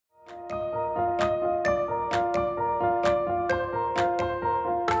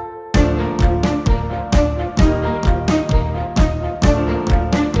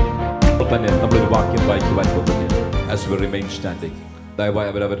വായിക്കുവാൻ പോകുകയാണ്. As we remain standing, ദയവായി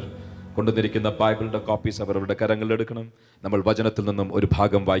അവരവർ കൊണ്ടുവന്നിരിക്കുന്ന ബൈബിളിന്റെ കോപ്പീസ് അവരവരുടെ കരങ്ങളിലെടുക്കണം. നമ്മൾ വചനത്തിൽ നിന്നും ഒരു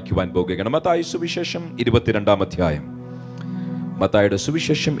ഭാഗം വായിക്കുവാൻ പോകുകയാണ്. മത്തായി സുവിശേഷം 22-ാം അധ്യായം. മത്തായിയുടെ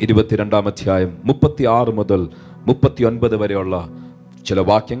സുവിശേഷം 22-ാം അധ്യായം 36 മുതൽ 39 വരെയുള്ള ചില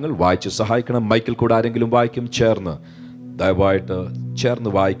വാക്യങ്ങൾ വായിച്ച് സഹായിക്കണം. മൈക്കിൽ കൂടെ ആരെങ്കിലും വായിക്കും, ദയവായിട്ട്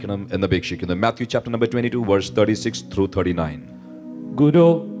ചേർന്ന് വായിക്കണം എന്നപേക്ഷിക്കുന്നു. Matthew chapter number 22 verse 36-39. ഗുരു,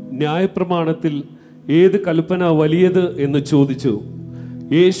 ന്യായപ്രമാണത്തിൽ ഏത് കൽപ്പന വലിയത് എന്ന് ചോദിച്ചു.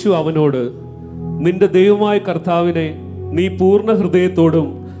 യേശു അവനോട്, നിന്റെ ദൈവമായ കർത്താവിനെ നീ പൂർണ്ണ ഹൃദയത്തോടും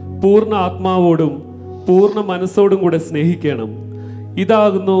പൂർണ്ണ ആത്മാവോടും പൂർണ്ണ മനസ്സോടും കൂടെ സ്നേഹിക്കണം.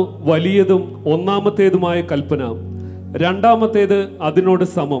 ഇതാകുന്നു വലിയതും ഒന്നാമത്തേതുമായ കൽപ്പന. രണ്ടാമത്തേത് അതിനോട്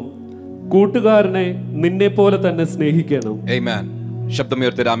സമം, കൂട്ടുകാരനെ നിന്നെ പോലെ തന്നെ സ്നേഹിക്കണം. ആമേൻ.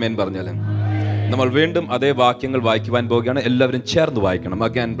 ശബ്ദമുയർത്തി ആമേൻ പറഞ്ഞാലും നമ്മൾ വീണ്ടും അതേ വാക്യങ്ങൾ വായിക്കുവാൻ പോവുകയാണ്. എല്ലാവരും ചേർന്ന് വായിക്കണം.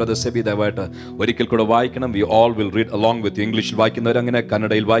 അഗൈൻ ബ്രദർ സെബി ദയവായിട്ട് ഒരിക്കൽ കൂടെ വായിക്കണം. We all will read along with. ഇംഗ്ലീഷിൽ വായിക്കുന്നവരങ്ങനെ,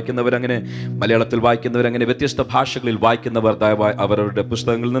 കന്നഡയിൽ വായിക്കുന്നവരങ്ങനെ, മലയാളത്തിൽ വായിക്കുന്നവരങ്ങനെ, വ്യത്യസ്ത ഭാഷകളിൽ വായിക്കുന്നവർ ദയവായി അവരുടെ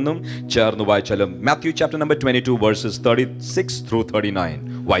പുസ്തകങ്ങളിൽ നിന്നും ചേർന്ന് വായിച്ചാലും. മാത്യു ചാപ്റ്റർ നമ്പർ 22 വേഴ്സസ് 36-39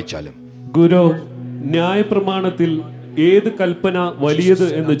 വായിച്ചാലും. ഗുരു, ന്യായപ്രമാണത്തിൽ ഏത് കൽപ്പന വലിയത്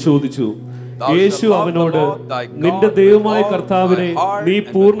എന്ന് ചോദിച്ചു. യേശു അവനോട്, നിന്റെ ദൈവമായ കർത്താവിനെ നീ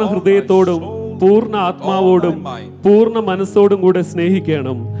പൂർണ്ണ ഹൃദയത്തോടും പൂർണ്ണ ആത്മാവോടും പൂർണ്ണ മനസ്സോടും കൂടെ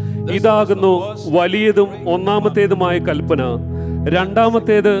സ്നേഹിക്കണം. ഇതാകുന്നു വലിയതും ഒന്നാമത്തേതുമായ കൽപ്പന.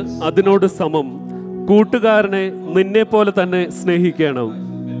 രണ്ടാമത്തേത് അതിനോട് സമം, കൂട്ടുകാരനെ നിന്നെ പോലെ തന്നെ സ്നേഹിക്കണം.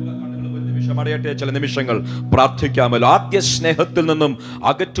 ചില നിമിഷങ്ങൾ പ്രാർത്ഥിക്കാമല്ലോ. ആദ്യ സ്നേഹത്തിൽ നിന്നും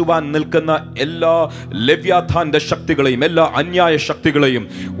അകറ്റുവാൻ നിൽക്കുന്ന എല്ലാ ലവ്യാഥാന്റെ ശക്തികളെയും എല്ലാ അന്യായ ശക്തികളെയും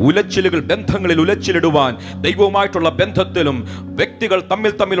ബന്ധങ്ങളിൽ ഉലച്ചിലിടുവാൻ, ദൈവവുമായിട്ടുള്ള ബന്ധത്തിലും വ്യക്തികൾ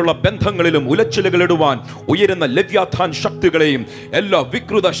തമ്മിലുള്ള ബന്ധങ്ങളിലും ഉലച്ചിലുകൾ ഇടുവാൻ ഉയരുന്ന ലവ്യാഥാൻ ശക്തികളെയും എല്ലാ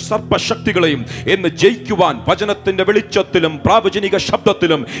വികൃത സർപ്പശക്തികളെയും ഇന്ന് ജയിക്കുവാൻ വചനത്തിന്റെ വെളിച്ചത്തിലും പ്രാവചനിക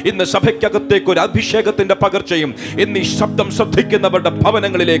ശബ്ദത്തിലും ഇന്ന് സഭയ്ക്കകത്തേക്ക് ഒരു അഭിഷേകത്തിന്റെ പകർച്ചയും ഇന്ന് ഈ ശബ്ദം ശ്രദ്ധിക്കുന്നവരുടെ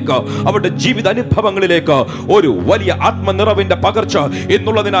ഭവനങ്ങളിലേക്ക്, അവരുടെ ജീവിത അനുഭവങ്ങളിലേക്ക് ഒരു വലിയ ആത്മനിറവിന്റെ പകർച്ച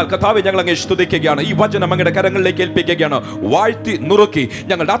എന്നുള്ളതിനാൽ കർത്താവേ ഞങ്ങൾ അങ്ങേ സ്തുതിക്കുകയാണ്. ഈ വചനം അങ്ങയുടെ കരങ്ങളിലേക്ക് ഏൽപ്പിക്കുകയാണ്. വാഴ്ത്തി നുറുക്കി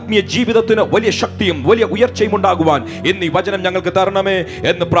ഞങ്ങളുടെ ആത്മീയ ജീവിതത്തിന് വലിയ ശക്തിയും വലിയ ഉയർച്ചയും ഉണ്ടാകുവാൻ ഇന്ന് ഈ വചനം ഞങ്ങൾക്ക് തരണമേ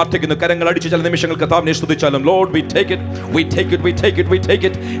എന്ന് പ്രാർത്ഥിക്കുന്നു. കരങ്ങൾ അടിച്ച് ചില നിമിഷങ്ങൾ കർത്താവിനെ സ്തുതിച്ചാലും. Lord, we take it, we take it, we take it, we take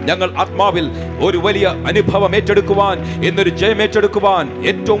it. ഞങ്ങൾ ആത്മാവിൽ ഒരു വലിയ അനുഭവം ഏറ്റെടുക്കുവാൻ, എന്നൊരു ജയം ഏറ്റെടുക്കുവാൻ,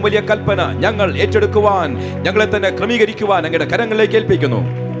 ഏറ്റവും വലിയ കൽപ്പന ഞങ്ങൾ ഏറ്റെടുക്കുവാൻ, ഞങ്ങളെ തന്നെ ക്രമീകരിക്കുവാൻ അങ്ങയുടെ കരങ്ങളിലേക്ക് ഏൽപ്പിക്കുന്നു.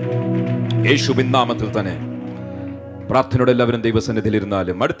 യേശുവിൻ നാമത്തിൽ തന്നെ പ്രാർത്ഥനയോടെ എല്ലാവരും ദൈവസന്നിധിയിൽ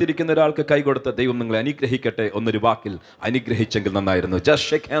ഇരുന്നാലും അടുത്തിരിക്കുന്ന ഒരാൾക്ക് കൈകൊടുത്ത ദൈവം നിങ്ങളെ അനുഗ്രഹിക്കട്ടെ എന്നൊരു വാക്കിൽ അനുഗ്രഹിച്ചെങ്കിൽ നന്നായിരുന്നു. Just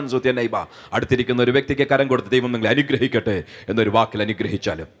shake hands with your neighbour. അടുത്തിരിക്കുന്ന ഒരു വ്യക്തിക്ക് കരം കൊടുത്ത് ദൈവം നിങ്ങളെ അനുഗ്രഹിക്കട്ടെ എന്നൊരു വാക്കിൽ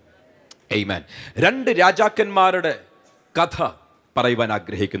അനുഗ്രഹിച്ചാലും. ആമേൻ. 2 രാജാക്കന്മാരുടെ കഥ പറയുവാൻ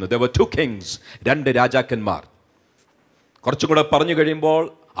ആഗ്രഹിക്കുന്നു. There were 2 kings, 2 രാജാക്കന്മാർ. കുറച്ചും കൂടെ പറഞ്ഞു കഴിയുമ്പോൾ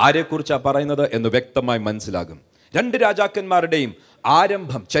ആരെക്കുറിച്ചാണ് പറയുന്നത് എന്ന് വ്യക്തമായി മനസ്സിലാകും. 2 രാജാക്കന്മാരുടെയും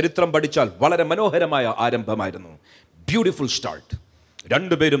ആരംഭം ചരിത്രം പഠിച്ചാൽ വളരെ മനോഹരമായ ആരംഭമായിരുന്നു. Beautiful start.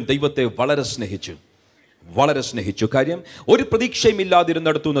 2 പേരും ദൈവത്തെ വളരെ സ്നേഹിച്ചു. കാര്യം, ഒരു പ്രതീക്ഷയും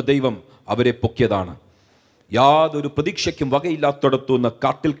ഇല്ലാതിരുന്നിടത്തുനിന്ന് ദൈവം അവരെ പൊക്കിയതാണ്. യാതൊരു പ്രതീക്ഷയ്ക്കും വകയില്ലാത്തടത്തുനിന്ന്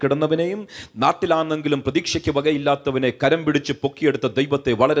കാട്ടിൽ കിടന്നവനെയും നാട്ടിലാണെങ്കിലും പ്രതീക്ഷയ്ക്ക് വകയില്ലാത്തവനെ കരം പിടിച്ച് പൊക്കിയെടുത്ത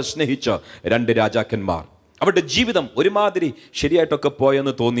ദൈവത്തെ വളരെ സ്നേഹിച്ച 2 രാജാക്കന്മാർ. അവരുടെ ജീവിതം ഒരുമാതിരി ശരിയായിട്ടൊക്കെ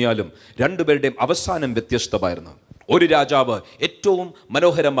പോയെന്ന് തോന്നിയാലും 2 പേരുടെയും അവസാനം വ്യത്യസ്തമായിരുന്നു. ഒരു രാജാവ് ഏറ്റവും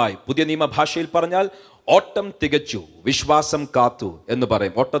മനോഹരമായി, പുതിയ നിയമഭാഷയിൽ പറഞ്ഞാൽ ഓട്ടം തികച്ചു, വിശ്വാസം കാത്തു എന്ന്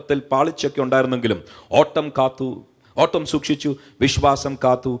പറയും. ഓട്ടത്തിൽ പാളിച്ചൊക്കെ ഉണ്ടായിരുന്നെങ്കിലും ഓട്ടം സൂക്ഷിച്ചു, വിശ്വാസം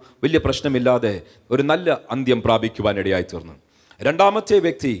കാത്തു, വലിയ പ്രശ്നമില്ലാതെ ഒരു നല്ല അന്ത്യം പ്രാപിക്കുവാനിടയായി തീർന്നു. രണ്ടാമത്തെ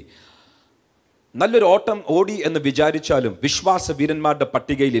വ്യക്തി നല്ലൊരു ഓട്ടം ഓടി എന്ന് വിചാരിച്ചാലും വിശ്വാസ വീരന്മാരുടെ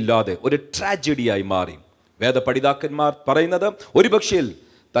പട്ടികയിൽ ഇല്ലാതെ ഒരു ട്രാജഡിയായി മാറി. വേദപണ്ഡിതാക്കന്മാർ പറയുന്നത് ഒരുപക്ഷേ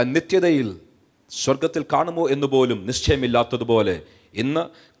താൻ നിത്യതയിൽ സ്വർഗത്തിൽ കാണുമോ എന്ന് പോലും നിശ്ചയമില്ലാത്തതുപോലെ ഇന്ന്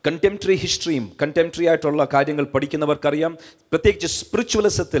കണ്ടംപററി ഹിസ്റ്ററിയും കണ്ടംപററി ആയിട്ടുള്ള കാര്യങ്ങൾ പഠിക്കുന്നവർക്കറിയാം, പ്രത്യേകിച്ച്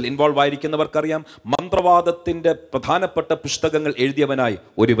സ്പിരിച്വലിസത്തിൽ ഇൻവോൾവ് ആയിരിക്കുന്നവർക്കറിയാം, മന്ത്രവാദത്തിൻ്റെ പ്രധാനപ്പെട്ട പുസ്തകങ്ങൾ എഴുതിയവനായി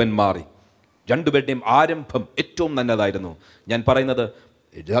ഒരുവൻ മാറി. 2 പേരുടെയും ആരംഭം ഏറ്റവും നല്ലതായിരുന്നു. ഞാൻ പറയുന്നത്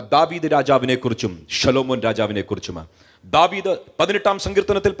ദാവീദ് രാജാവിനെ കുറിച്ചും ശലോമോൻ രാജാവിനെ കുറിച്ചുമാണ്. ദാവീദ് 18-ാം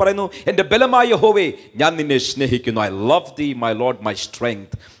സങ്കീർത്തനത്തിൽ പറയുന്നു, എൻ്റെ ബലമായ യഹോവേ ഞാൻ നിന്നെ സ്നേഹിക്കുന്നു. I love thee my Lord, my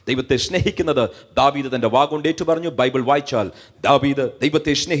strength. ദൈവത്തെ സ്നേഹിക്കുന്നത് ദാവീദ് തൻ്റെ വാഗൊണ്ട് ഏറ്റു പറഞ്ഞു. ബൈബിൾ വായിച്ചാൽ ദാവീദ്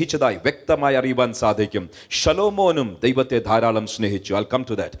ദൈവത്തെ സ്നേഹിച്ചതായി വ്യക്തമായി അറിയുവാൻ സാധിക്കും. ശലോമോനും ദൈവത്തെ ധാരാളം സ്നേഹിച്ചു. I'll come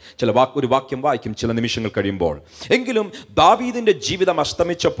to that. ഒരു വാക്യം വായിക്കും ചില നിമിഷങ്ങൾ കഴിയുമ്പോൾ. എങ്കിലും ദാവീദിൻ്റെ ജീവിതം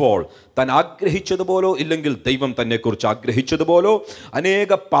അസ്തമിച്ചപ്പോൾ താൻ ആഗ്രഹിച്ചതുപോലോ ഇല്ലെങ്കിൽ ദൈവം തന്നെക്കുറിച്ച് ആഗ്രഹിച്ചതുപോലോ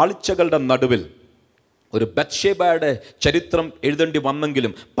അനേക പാളിച്ചകളുടെ നടുവിൽ ഒരു ബത്ശേബയുടെ ചരിത്രം എഴുതേണ്ടി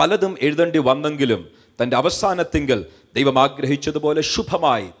വന്നെങ്കിലും പലതും എഴുതേണ്ടി വന്നെങ്കിലും തൻ്റെ അവസാനത്തിങ്കൽ ദൈവം ആഗ്രഹിച്ചതുപോലെ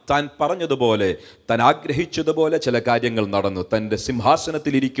ശുഭമായി താൻ പറഞ്ഞതുപോലെ താൻ ആഗ്രഹിച്ചതുപോലെ ചില കാര്യങ്ങൾ നടന്നു. തൻ്റെ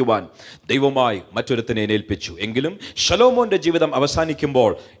സിംഹാസനത്തിൽ ഇരിക്കുവാൻ ദൈവമായി മറ്റൊരുത്തനെ ഏൽപ്പിച്ചു. എങ്കിലും ശലോമോന്റെ ജീവിതം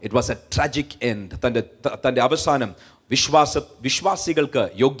അവസാനിക്കുമ്പോൾ it was A tragic end. തൻ്റെ അവസാനം വിശ്വാസികൾക്ക്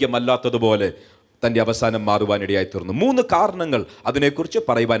യോഗ്യമല്ലാത്തതുപോലെ തൻ്റെ അവസാനം മാറുവാനിടയായി തീർന്നു. 3 കാരണങ്ങൾ അതിനെക്കുറിച്ച്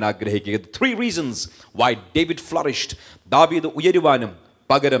പറയുവാൻ ആഗ്രഹിക്കുക. 3 reasons why David flourished. ദാവീദ് ഉയരുവാനും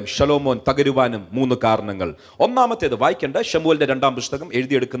പകരം ശലോമോൻ തകരുവാനും 3 കാരണങ്ങൾ. ഒന്നാമത്തേത് വായിക്കേണ്ട ശമൂവേലിന്റെ 2-ാം പുസ്തകം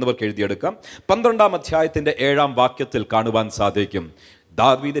എഴുതിയെടുക്കുന്നവർക്ക് എഴുതിയെടുക്കാം. 12-ാം അധ്യായത്തിന്റെ 7-ാം വാക്യത്തിൽ കാണുവാൻ സാധിക്കും.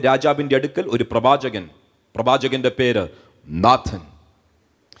 ദാവീദ് രാജാവിന്റെ അടുക്കൽ ഒരു പ്രവാചകന്റെ പേര്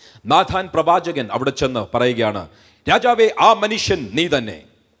നാഥാൻ പ്രവാചകൻ അവിടെ ചെന്ന് പറയുകയാണ്, രാജാവേ, ആ മനുഷ്യൻ നീ തന്നെ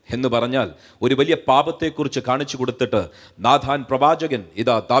എന്ന് പറഞ്ഞാൽ ഒരു വലിയ പാപത്തെക്കുറിച്ച് കാണിച്ചു കൊടുത്തിട്ട് നാഥാൻ പ്രവാചകൻ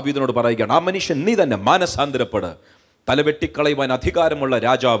ഇതാ ദാവീദിനോട് പറയുകയാണ്, ആ മനുഷ്യൻ നീ തന്നെ, മാനസാന്തരപ്പെട്. തലവെട്ടിക്കളയുവാൻ അധികാരമുള്ള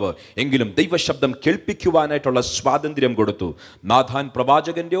രാജാവ്, എങ്കിലും ദൈവശബ്ദം കേൾപ്പിക്കുവാനായിട്ടുള്ള സ്വാതന്ത്ര്യം കൊടുത്തു. നാഥാൻ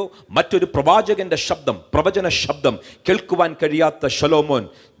പ്രവാചകന്റെയോ മറ്റൊരു പ്രവാചകന്റെ ശബ്ദം, പ്രവചന ശബ്ദം കേൾക്കുവാൻ കഴിയാത്ത ശലോമോൻ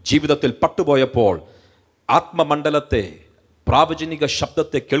ജീവിതത്തിൽ പട്ടുപോയപ്പോൾ ആത്മമണ്ഡലത്തെ, പ്രാവചനിക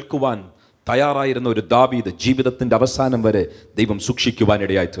ശബ്ദത്തെ കേൾക്കുവാൻ തയ്യാറായിരുന്ന ഒരു ദാവീദ് ജീവിതത്തിൻ്റെ അവസാനം വരെ ദൈവം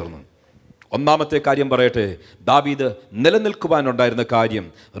സൂക്ഷിക്കുവാനിടയായി തീർന്നു. ഒന്നാമത്തെ കാര്യം പറയട്ടെ, ദാവീദ് നിലനിൽക്കുവാനുണ്ടായിരുന്ന കാര്യം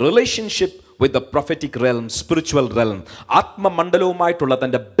relationship with the prophetic realm, spiritual realm. ആത്മമണ്ഡലവുമായിട്ടുള്ള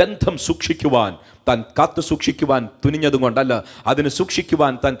തൻ്റെ ബന്ധം സൂക്ഷിക്കുവാൻ, താൻ കാത്തു സൂക്ഷിക്കുവാൻ തുനിഞ്ഞതുകൊണ്ടല്ല, അതിന്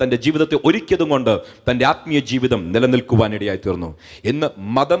സൂക്ഷിക്കുവാൻ താൻ തൻ്റെ ജീവിതത്തെ ഒരുക്കിയതും കൊണ്ട് തൻ്റെ ആത്മീയ ജീവിതം നിലനിൽക്കുവാനിടയായി തീർന്നു. ഇന്ന്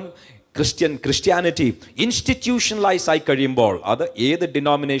മതം, ക്രിസ്ത്യാനിറ്റി ഇൻസ്റ്റിറ്റ്യൂഷണലൈസ് ആയി കഴിയുമ്പോൾ, അത് ഏത്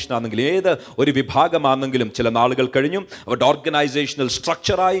ഡിനോമിനേഷൻ ആണെങ്കിലും ഏത് ഒരു വിഭാഗമാണെങ്കിലും ചില നാളുകൾ കഴിഞ്ഞും അവരുടെ ഓർഗനൈസേഷണൽ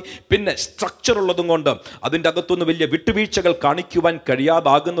സ്ട്രക്ചറായി, പിന്നെ സ്ട്രക്ചർ ഉള്ളതും കൊണ്ട് അതിൻ്റെ അകത്തുനിന്ന് വലിയ വിട്ടുവീഴ്ചകൾ കാണിക്കുവാൻ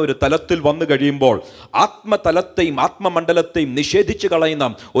കഴിയാതാകുന്ന ഒരു തലത്തിൽ വന്നു കഴിയുമ്പോൾ ആത്മതലത്തെയും ആത്മമണ്ഡലത്തെയും നിഷേധിച്ചു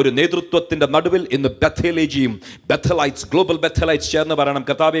കളയുന്ന ഒരു നേതൃത്വത്തിൻ്റെ നടുവിൽ ഇന്ന് ബെഥലൈറ്റ്സ്, ഗ്ലോബൽ ബെഥലൈറ്റ്സ് ചേർന്ന് പറയണം,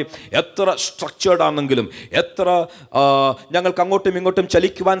 കർത്താവേ, എത്ര സ്ട്രക്ചേർഡ് ആണെങ്കിലും, എത്ര ഞങ്ങൾക്ക് അങ്ങോട്ടും ഇങ്ങോട്ടും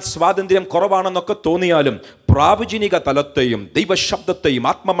ചലിക്കുവാൻ സ്വാതന്ത്ര്യം കുറവാണെന്നൊക്കെ തോന്നിയാലും പ്രാവചനിക തലത്തെയും ദൈവശബ്ദത്തെയും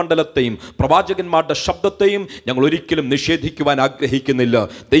ആത്മമണ്ഡലത്തെയും പ്രവാചകന്മാരുടെ ശബ്ദത്തെയും ഞങ്ങൾ ഒരിക്കലും നിഷേധിക്കുവാൻ ആഗ്രഹിക്കുന്നില്ല.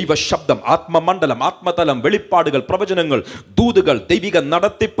 ദൈവശബ്ദം, ആത്മമണ്ഡലം, ആത്മതലം, വെളിപ്പാടുകൾ, പ്രവചനങ്ങൾ, ദൂതുകൾ, ദൈവിക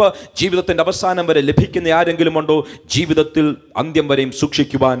നടത്തിപ്പ് ജീവിതത്തിന്റെ അവസാനം വരെ ലഭിക്കുന്ന ആരെങ്കിലും ഉണ്ടോ? ജീവിതത്തിൽ അന്ത്യം വരെയും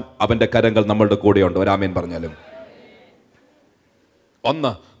സൂക്ഷിക്കുവാൻ അവന്റെ കരങ്ങൾ നമ്മളുടെ കൂടെയുണ്ട്. ഒരാമേൻ പറഞ്ഞാലും.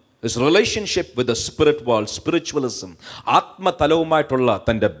 ഒന്ന്, His relationship with the spirit world, spiritualism. ആത്മതലവുമായിട്ടുള്ള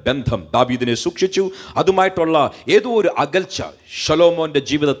തൻ്റെ ബന്ധം ദാവീദിനെ സൂക്ഷിച്ചു. അതുമായിട്ടുള്ള ഏതോ ഒരു അകൽച്ച ശലോമോന്റെ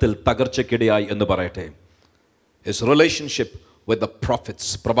ജീവിതത്തിൽ തകർച്ചയ്ക്കിടയായി എന്ന് പറയട്ടെ. His relationship with the prophets,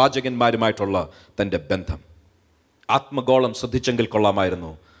 പ്രവാചകന്മാരുമായിട്ടുള്ള തൻ്റെ ബന്ധം. ആത്മഗോളം ശ്രദ്ധിച്ചെങ്കിൽ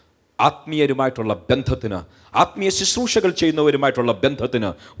കൊള്ളാമായിരുന്നു. ആത്മീയരുമായിട്ടുള്ള ബന്ധത്തിന്, ആത്മീയ ശുശ്രൂഷകൾ ചെയ്യുന്നവരുമായിട്ടുള്ള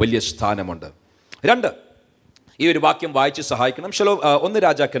ബന്ധത്തിന് വലിയ സ്ഥാനമുണ്ട്. 2, ഈ ഒരു വാക്യം വായിച്ച് സഹായിക്കണം. 1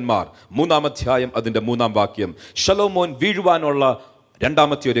 രാജാക്കന്മാർ 3-ാം അധ്യായം അതിൻ്റെ 3-ാം വാക്യം. ശലോമോൻ വീഴുവാനുള്ള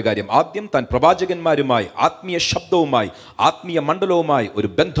രണ്ടാമത്തെ ഒരു കാര്യം, ആദ്യം താൻ പ്രവാചകന്മാരുമായി, ആത്മീയ ശബ്ദവുമായി, ആത്മീയ മണ്ഡലവുമായി ഒരു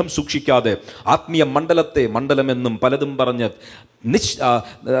ബന്ധം സൂക്ഷിക്കാതെ ആത്മീയ മണ്ഡലത്തെ, മണ്ഡലമെന്നും പലതും പറഞ്ഞ്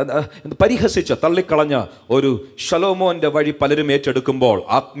പരിഹസിച്ച് തള്ളിക്കളഞ്ഞ ഒരു ശലോമോന്റെ വഴി പലരും ഏറ്റെടുക്കുമ്പോൾ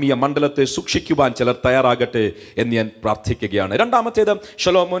ആത്മീയ മണ്ഡലത്തെ സൂക്ഷിക്കുവാൻ ചിലർ തയ്യാറാകട്ടെ എന്ന് ഞാൻ പ്രാർത്ഥിക്കുകയാണ്. രണ്ടാമത്തേത്,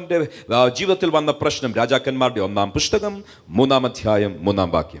 ശലോമോന്റെ ജീവിതത്തിൽ വന്ന പ്രശ്നം. രാജാക്കന്മാരുടെ 1-ാം പുസ്തകം 3-ാം അധ്യായം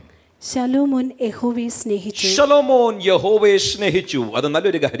 3-ാം വാക്യം. ശലോമോൻ യഹോവയെ സ്നേഹിച്ചു. അത്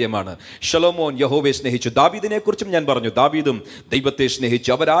നല്ലൊരു കാര്യമാണ്. ശലോമോൻ യഹോവയെ സ്നേഹിച്ചു. ദാവീദിനെ കുറിച്ചും ഞാൻ പറഞ്ഞു, ദാവീദും ദൈവത്തെ സ്നേഹിച്ചു.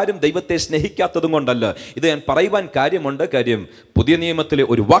 അവരാരും ദൈവത്തെ സ്നേഹിക്കാത്തതും കൊണ്ടല്ല. ഇത് ഞാൻ പറയുവാൻ കാര്യം പുതിയ നിയമത്തിലെ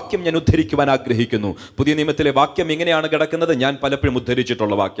ഒരു വാക്യം ഞാൻ ഉദ്ധരിക്കുവാൻ ആഗ്രഹിക്കുന്നു. പുതിയ നിയമത്തിലെ വാക്യം ഇങ്ങനെയാണ് കിടക്കുന്നത്, ഞാൻ പലപ്പോഴും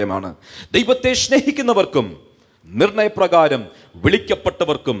ഉദ്ധരിച്ചിട്ടുള്ള വാക്യമാണ്. ദൈവത്തെ സ്നേഹിക്കുന്നവർക്കും നിർണയപ്രകാരം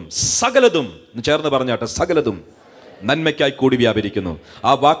വിളിക്കപ്പെട്ടവർക്കും സകലതും, ചേർന്ന് പറഞ്ഞാട്ടെ, സകലതും നന്മയ്ക്കായി കൂടി വ്യാപരിക്കുന്നു.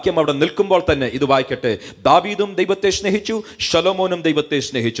 ആ വാക്യം അവിടെ നിൽക്കുമ്പോൾ തന്നെ ഇത് വായിക്കട്ടെ. ദാവീദും ദൈവത്തെ സ്നേഹിച്ചു, ശലോമോനും ദൈവത്തെ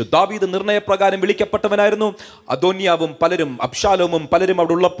സ്നേഹിച്ചു. ദാവീദ് നിർണയപ്രകാരം വിളിക്കപ്പെട്ടവനായിരുന്നു. അദോന്യാവും പലരും, അബ്ശാലോമും പലരും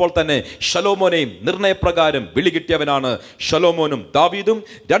അവിടെ ഉള്ളപ്പോൾ തന്നെ ശലോമോനെയും നിർണയപ്രകാരം വിളി കിട്ടിയവനാണ്. ശലോമോനും ദാവീദും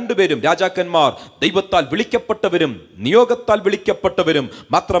രണ്ടുപേരും രാജാക്കന്മാർ, ദൈവത്താൽ വിളിക്കപ്പെട്ടവരും നിയോഗത്താൽ വിളിക്കപ്പെട്ടവരും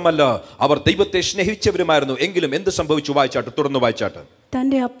മാത്രമല്ല, അവർ ദൈവത്തെ സ്നേഹിച്ചവരുമായിരുന്നു. എങ്കിലും എന്ത് സംഭവിച്ചു? വായിച്ചാട്ട്, തുറന്നു വായിച്ചാട്ട്.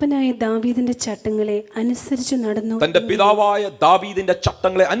 തന്റെ അപ്പനായ ദാവീദിന്റെ ചട്ടങ്ങളെ അനുസരിച്ച് നടന്നു. തന്റെ പിതാവായ ദാവീദിന്റെ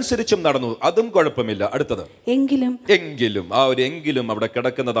ചട്ടങ്ങളെ അനുസരിച്ചും നടന്നു. അതും കുഴപ്പമില്ല. അടുത്തത്, എങ്കിലും. ആ ഒരു എങ്കിലും അവിടെ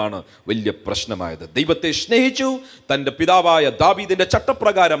കിടക്കുന്നതാണ് വലിയ പ്രശ്നമായത്. ദൈവത്തെ സ്നേഹിച്ചു, തന്റെ പിതാവായ ദാവീദിന്റെ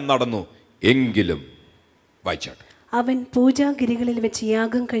ചട്ടപ്രകാരം നടന്നു. എങ്കിലും വായിച്ചാട്ടെ. അവൻ പൂജാഗിരികളിൽ വെച്ച്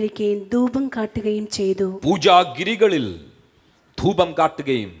യാഗം കഴിക്കുകയും ധൂപം കാട്ടുകയും ചെയ്തു. പൂജാഗിരികളിൽ ധൂപം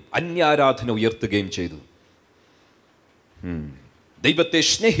കാട്ടുകയും അന്യാരാധന ഉയർത്തുകയും ചെയ്തു. ദൈവത്തെ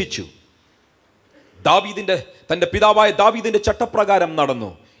സ്നേഹിച്ചു, തന്റെ പിതാവായ ദാവീദിന്റെ ചട്ടപ്രകാരം നടന്നു.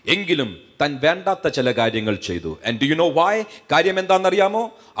 എങ്കിലും താൻ വേണ്ടാത്ത ചില കാര്യങ്ങൾ ചെയ്തു. And do you know Y? കാര്യം എന്താണെന്നറിയാമോ?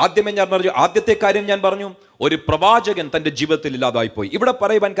 ആദ്യത്തെ കാര്യം ഞാൻ പറഞ്ഞു, ഒരു പ്രവാചകൻ തന്റെ ജീവിതത്തിൽ ഇല്ലാതായിപ്പോയി. ഇവിടെ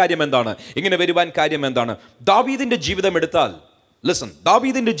പറയുവാൻ കാര്യം എന്താണ്? ഇങ്ങനെ വരുവാൻ കാര്യം എന്താണ്? ദാവീദിന്റെ ജീവിതം എടുത്താൽ,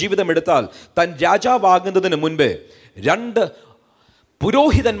 ദാവീദിന്റെ ജീവിതം എടുത്താൽ താൻ രാജാവാകുന്നതിന് മുൻപേ 2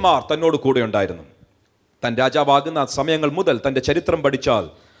 പുരോഹിതന്മാർ തന്നോട് കൂടെ ഉണ്ടായിരുന്നു. താൻ രാജാവാകുന്ന സമയങ്ങൾ മുതൽ തൻ്റെ ചരിത്രം പഠിച്ചാൽ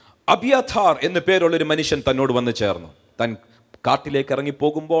അബിയാഥാർ എന്നു പേരുള്ളൊരു മനുഷ്യൻ തന്നോട് വന്ന് ചേർന്നു. താൻ കാട്ടിലേക്ക് ഇറങ്ങി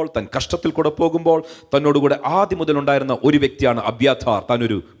പോകുമ്പോൾ, താൻ കഷ്ടത്തിൽ കൂടെ പോകുമ്പോൾ തന്നോടുകൂടെ ആദ്യം മുതൽ ഉണ്ടായിരുന്ന ഒരു വ്യക്തിയാണ് അബിയാഥാർ.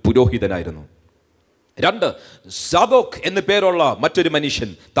 താനൊരു പുരോഹിതനായിരുന്നു. 2 സാദോക് എന്നു പേരുള്ള മറ്റൊരു മനുഷ്യൻ,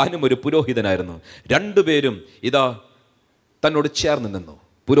 താനും ഒരു പുരോഹിതനായിരുന്നു. 2 പേരും ഇതാ തന്നോട് ചേർന്ന് നിന്നു,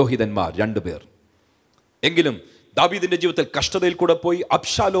 പുരോഹിതന്മാർ 2 പേർ. എങ്കിലും ദാവീദിന്റെ ജീവിതത്തിൽ കഷ്ടതയിൽ കൂടെ പോയി.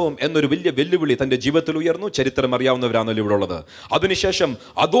 അബ്ശാലോം എന്നൊരു വലിയ വെല്ലുവിളി തന്റെ ജീവിതത്തിൽ ഉയർന്നു. ചരിത്രം അറിയാവുന്നവരാണല്ലോ ഇവിടെ ഉള്ളത്. അതിനുശേഷം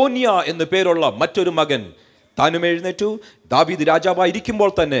അദോനിയ എന്നു പേരുള്ള മറ്റൊരു മകൻ താനും എഴുന്നേറ്റു. ദാവീദ് രാജാവായിരിക്കുമ്പോൾ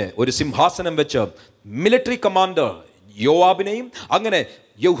തന്നെ ഒരു സിംഹാസനം വെച്ച് മിലിറ്ററി കമാൻഡർ യോവാബിനെയും അങ്ങനെ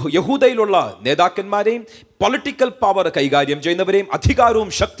യഹൂദയിലുള്ള നേതാക്കന്മാരെയും പൊളിറ്റിക്കൽ പവർ കൈകാര്യം ചെയ്യുന്നവരെയും അധികാരവും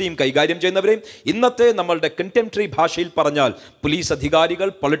ശക്തിയും കൈകാര്യം ചെയ്യുന്നവരെയും, ഇന്നത്തെ നമ്മളുടെ കണ്ടംപററി ഭാഷയിൽ പറഞ്ഞാൽ പോലീസ് അധികാരികൾ,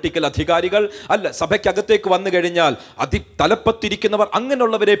 പൊളിറ്റിക്കൽ അധികാരികൾ അല്ല, സഭയ്ക്കകത്തേക്ക് വന്നു കഴിഞ്ഞാൽ തലപ്പത്തിരിക്കുന്നവർ,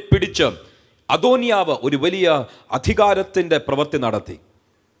 അങ്ങനെയുള്ളവരെ പിടിച്ച് അദോനിയാവ് ഒരു വലിയ അധികാരത്തിന്റെ പ്രവൃത്തി നടത്തി.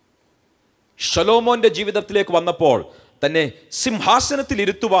 ശലോമോന്റെ ജീവിതത്തിലേക്ക് വന്നപ്പോൾ തന്നെ സിംഹാസനത്തിൽ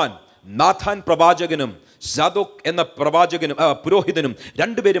ഇരുത്തുവാൻ നാഥാൻ പ്രവാചകനും സാദോക് എന്ന പുരോഹിതനും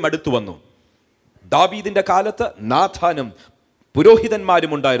 2 പേരും അടുത്തു വന്നു. ദാവീദിന്റെ കാലത്ത് നാഥാനും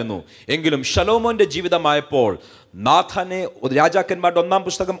പുരോഹിതന്മാരും ഉണ്ടായിരുന്നു. എങ്കിലും ശലോമോന്റെ ജീവിതമായപ്പോൾ നാഥാനെ രാജാക്കന്മാരുടെ 1-ാം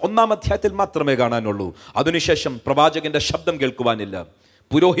പുസ്തകം 1-ാം അധ്യായത്തിൽ മാത്രമേ കാണാനുള്ളൂ. അതിനുശേഷം പ്രവാചകന്റെ ശബ്ദം കേൾക്കുവാനില്ല.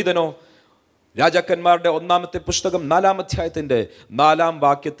 പുരോഹിതനോ രാജാക്കന്മാരുടെ 1-ാമത്തെ പുസ്തകം 4-ാം അധ്യായത്തിന്റെ 4-ാം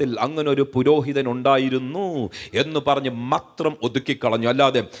വാക്യത്തിൽ അങ്ങനെ ഒരു പുരോഹിതൻ ഉണ്ടായിരുന്നു എന്ന് പറഞ്ഞ് മാത്രം ഒതുക്കിക്കളഞ്ഞു.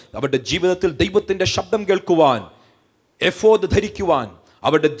 അല്ലാതെ അവരുടെ ജീവിതത്തിൽ ദൈവത്തിന്റെ ശബ്ദം കേൾക്കുവാൻ, എഫോദ് ധരിക്കുവാൻ,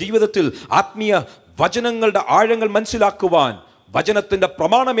 അവരുടെ ജീവിതത്തിൽ ആത്മീയ വചനങ്ങളുടെ ആഴങ്ങൾ മനസ്സിലാക്കുവാൻ, വചനത്തിന്റെ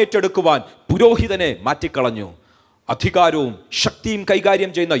പ്രമാണം ഏറ്റെടുക്കുവാൻ പുരോഹിതനെ മാറ്റിക്കളഞ്ഞു. അധികാരവും ശക്തിയും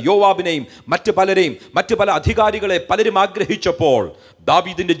കൈകാര്യം ചെയ്യുന്ന യോവാബിനെയും മറ്റു പല അധികാരികളെ പലരും ആഗ്രഹിച്ചപ്പോൾ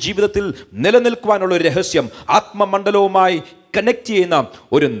ദാവീദിന്റെ ജീവിതത്തിൽ നിലനിൽക്കുവാനുള്ള ഒരു രഹസ്യം ആത്മമണ്ഡലവുമായി കണക്ട് ചെയ്യുന്ന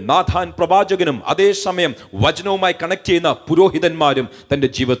ഒരു നാഥാൻ പ്രവാചകനും അതേസമയം വചനവുമായി കണക്ട് ചെയ്യുന്ന പുരോഹിതന്മാരും തൻ്റെ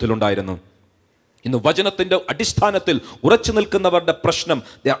ജീവിതത്തിൽ ഉണ്ടായിരുന്നു. ഇന്ന് വചനത്തിന്റെ അടിസ്ഥാനത്തിൽ ഉറച്ചു നിൽക്കുന്നവരുടെ പ്രശ്നം,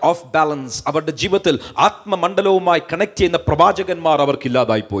 ദേ ആർ ഓഫ് ബാലൻസ്. അവരുടെ ജീവിതത്തിൽ ആത്മമണ്ഡലവുമായി കണക്ട് ചെയ്യുന്ന പ്രവാചകന്മാർ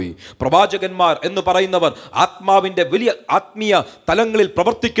അവർക്കില്ലാതായി പോയി. പ്രവാചകന്മാർ എന്ന് പറയുന്നവർ ആത്മാവിന്റെ വലിയ ആത്മീയ തലങ്ങളിൽ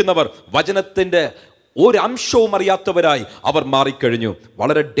പ്രവർത്തിക്കുന്നവർ, വചനത്തിന്റെ ഒരു അംശവും അറിയാത്തവരായി അവർ മാറിക്കഴിഞ്ഞു.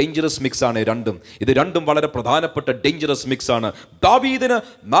 വളരെ ഡേഞ്ചറസ് മിക്സ് ആണ് ഇത് രണ്ടും വളരെ പ്രധാനപ്പെട്ട ഡേഞ്ചറസ് മിക്സ് ആണ്. ദാവീദിന്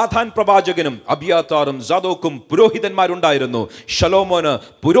നാഥാൻ പ്രവാചകനും അബിയാഥാറും സാദോക്കും പുരോഹിതന്മാരുണ്ടായിരുന്നു. ശലോമോന്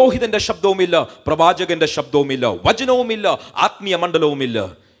പുരോഹിതന്റെ ശബ്ദവുമില്ല, പ്രവാചകന്റെ ശബ്ദവുമില്ല, വചനവുമില്ല, ആത്മീയ മണ്ഡലവുമില്ല.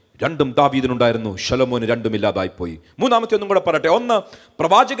 2 ദാവീദിനുണ്ടായിരുന്നു, ശലോമോന് 2 ഇല്ലാതായിപ്പോയി. 3-ാമത്തെ ഒന്നും കൂടെ പറയട്ടെ. 1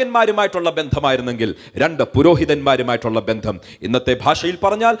 പ്രവാചകന്മാരുമായിട്ടുള്ള ബന്ധമായിരുന്നെങ്കിൽ 2 പുരോഹിതന്മാരുമായിട്ടുള്ള ബന്ധം. ഇന്നത്തെ ഭാഷയിൽ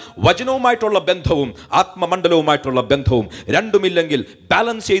പറഞ്ഞാൽ വചനവുമായിട്ടുള്ള ബന്ധവും ആത്മമണ്ഡലവുമായിട്ടുള്ള ബന്ധവും രണ്ടുമില്ലെങ്കിൽ,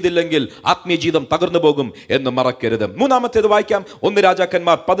 ബാലൻസ് ചെയ്തില്ലെങ്കിൽ ആത്മീയ ജീവിതം തകർന്നു പോകും എന്ന് മറക്കരുത്. 3-ാമത്തേത് വായിക്കാം. 1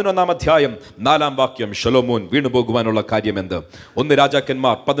 രാജാക്കന്മാർ 11-ാം അധ്യായം 4-ാം വാക്യം. ശലോമോൻ വീണുപോകുവാനുള്ള കാര്യം എന്ത്? 1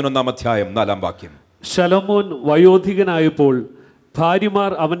 രാജാക്കന്മാർ 11-ാം അധ്യായം 4-ാം വാക്യം. ശലോമോൻ വയോധികനായപ്പോൾ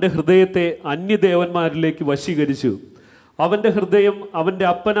ഭാര്യമാർ അവൻ്റെ ഹൃദയത്തെ അന്യദേവന്മാരിലേക്ക് വശീകരിച്ചു. അവൻ്റെ ഹൃദയം അവൻ്റെ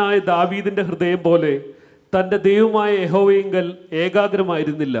അപ്പനായ ദാവീദിന്റെ ഹൃദയം പോലെ തൻ്റെ ദൈവമായ യഹോവയിങ്കൽ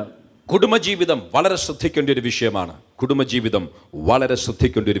ഏകാഗ്രമായിരുന്നില്ല. കുടുംബജീവിതം വളരെ ശ്രദ്ധിക്കേണ്ട ഒരു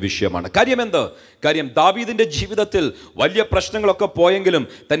വിഷയമാണ്. കാര്യം എന്ത്? കാര്യം ദാവീദിന്റെ ജീവിതത്തിൽ വലിയ പ്രശ്നങ്ങളൊക്കെ പോയെങ്കിലും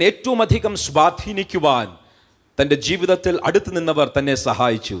തന്നെ ഏറ്റവും അധികം സ്വാധീനിക്കുവാൻ തൻ്റെ ജീവിതത്തിൽ അടുത്ത് നിന്നവർ തന്നെ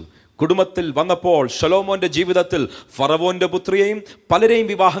സഹായിച്ചു. കുടുംബത്തിൽ വന്നപ്പോൾ ശലോമോന്റെ ജീവിതത്തിൽ ഫറവോന്റെ പുത്രിയെയും പലരെയും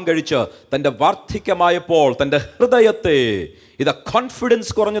വിവാഹം കഴിച്ച് തൻ്റെ വാർദ്ധക്യമായപ്പോൾ തൻ്റെ ഹൃദയത്തെ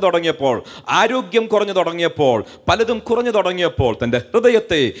കോൺഫിഡൻസ് കുറഞ്ഞു തുടങ്ങിയപ്പോൾ, ആരോഗ്യം കുറഞ്ഞു തുടങ്ങിയപ്പോൾ, പലതും കുറഞ്ഞു തുടങ്ങിയപ്പോൾ തൻ്റെ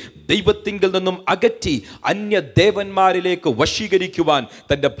ഹൃദയത്തെ ദൈവത്തിങ്കിൽ നിന്നും അകറ്റി അന്യദേവന്മാരിലേക്ക് വശീകരിക്കുവാൻ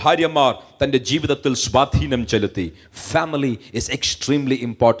തൻ്റെ ഭാര്യമാർ തൻ്റെ ജീവിതത്തിൽ സ്വാധീനം ചെലുത്തി. Family is extremely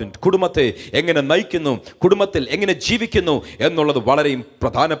important. കുടുംബത്തെ എങ്ങനെ നയിക്കുന്നു, കുടുംബത്തിൽ എങ്ങനെ ജീവിക്കുന്നു എന്നുള്ളത് വളരെ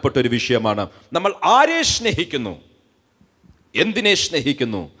പ്രധാനപ്പെട്ട ഒരു വിഷയമാണ്. നമ്മൾ ആരെ സ്നേഹിക്കുന്നു, എന്തിനെ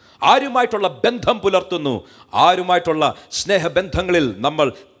സ്നേഹിക്കുന്നു, ആരുമായിട്ടുള്ള ബന്ധം പുലർത്തുന്നു, ആരുമായിട്ടുള്ള സ്നേഹബന്ധങ്ങളിൽ നമ്മൾ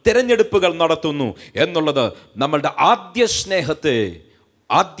തിരഞ്ഞെടുപ്പുകൾ നടത്തുന്നു എന്നുള്ളത് നമ്മളുടെ ആദ്യ സ്നേഹത്തെ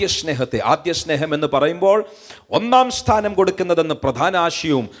ആദ്യ സ്നേഹത്തെ, ആദ്യ സ്നേഹം എന്ന് പറയുമ്പോൾ ഒന്നാം സ്ഥാനം കൊടുക്കുന്നതെന്ന് പ്രധാന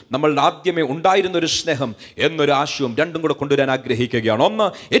ആശയവും നമ്മളുടെ ആദ്യമേ ഉണ്ടായിരുന്നൊരു സ്നേഹം എന്നൊരു ആശയവും രണ്ടും കൂടെ കൊണ്ടുവരാൻ ആഗ്രഹിക്കുകയാണ്. ഒന്ന്,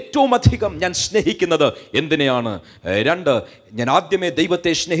 ഏറ്റവും അധികം ഞാൻ സ്നേഹിക്കുന്നത് എന്തിനെയാണ്? രണ്ട്, ഞാൻ ആദ്യമേ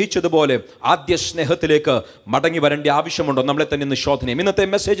ദൈവത്തെ സ്നേഹിച്ചതുപോലെ ആദ്യ സ്നേഹത്തിലേക്ക് മടങ്ങി വരേണ്ട ആവശ്യമുണ്ടോ? നമ്മളെ തന്നെ ഇന്ന് ശോധനയും. ഇന്നത്തെ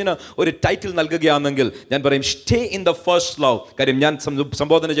മെസ്സേജിന് ഒരു ടൈറ്റിൽ നൽകുകയാണെങ്കിൽ ഞാൻ പറയും stay in the first love. കാര്യം ഞാൻ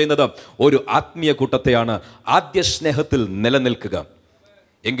സംബോധന ചെയ്യുന്നത് ഒരു ആത്മീയ കൂട്ടത്തെയാണ്. ആദ്യ സ്നേഹത്തിൽ നിലനിൽക്കുക.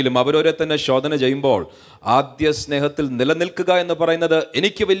 എങ്കിലും അവരോരെ തന്നെ ശോധന ചെയ്യുമ്പോൾ ആദ്യ സ്നേഹത്തിൽ നിലനിൽക്കുക എന്ന് പറയുന്നത്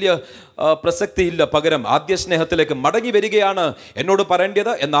എനിക്ക് വലിയ പ്രസക്തിയില്ല. പകരം ആദ്യ സ്നേഹത്തിലേക്ക് മടങ്ങി വരികയാണ് എന്നോട്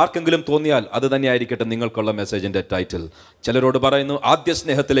പറയേണ്ടത് എന്ന് ആർക്കെങ്കിലും തോന്നിയാൽ അത് തന്നെ ആയിരിക്കട്ടെ നിങ്ങൾക്കുള്ള മെസ്സേജിൻ്റെ ടൈറ്റിൽ. ചിലരോട് പറയുന്നു ആദ്യ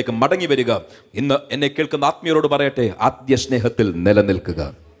സ്നേഹത്തിലേക്ക് മടങ്ങി വരിക. ഇന്ന് എന്നെ കേൾക്കുന്ന ആത്മീയരോട് പറയട്ടെ, ആദ്യ സ്നേഹത്തിൽ നിലനിൽക്കുക.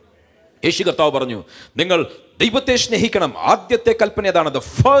 യേശു കർത്താവ് പറഞ്ഞു, നിങ്ങൾ ദൈവത്തെ സ്നേഹിക്കണം. ആദ്യത്തെ കൽപ്പന ഏതാണ്? ദ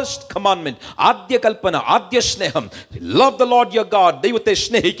ഫസ്റ്റ് കമാൻഡ്മെന്റ്, ആദ്യ കൽപ്പന, ആദ്യ സ്നേഹം. Love the Lord your God, ദൈവത്തെ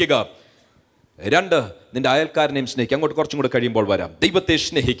സ്നേഹിക്കുക. രണ്ട്, നിന്റെ അയൽക്കാരനെയും സ്നേഹിക്കുക. അങ്ങോട്ട് കുറച്ചും കൂടെ കഴിയുമ്പോൾ വരാം. ദൈവത്തെ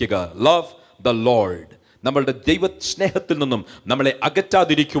സ്നേഹിക്കുക, ലവ് ദ ലോർഡ്. നമ്മളുടെ ദൈവ സ്നേഹത്തിൽ നിന്നും നമ്മളെ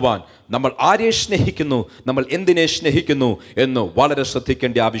അകറ്റാതിരിക്കുവാൻ നമ്മൾ ആരെ സ്നേഹിക്കുന്നു, നമ്മൾ എന്തിനെ സ്നേഹിക്കുന്നു എന്ന് വളരെ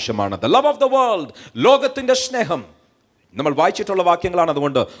ശ്രദ്ധിക്കേണ്ട ആവശ്യമാണ്. The love of the world, ലോകത്തിന്റെ സ്നേഹം. നമ്മൾ വായിച്ചിട്ടുള്ള വാക്യങ്ങളാണ്,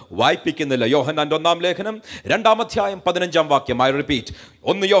 അതുകൊണ്ട് വായിപ്പിക്കുന്നില്ല. യോഹന്നാന്റെ 1-ാം ലേഖനം 2-ാം അധ്യായം 15-ാം വാക്യം. I repeat,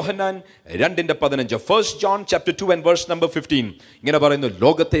 1 Yohannan 2:15. 1 John chapter 2 and verse number 15 ഇങ്ങനെ പറയുന്നു,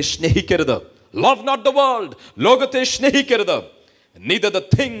 ലോകത്തെ സ്നേഹിക്കരുത്. ലവ് നോട്ട് ദ വേൾഡ്, ലോകത്തെ സ്നേഹിക്കരുത്. neither the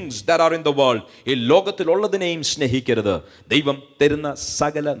things that are in the world, ഈ ലോകത്തിലുള്ളതിനെയും സ്നേഹിക്കരുത്. ദൈവം തരുന്ന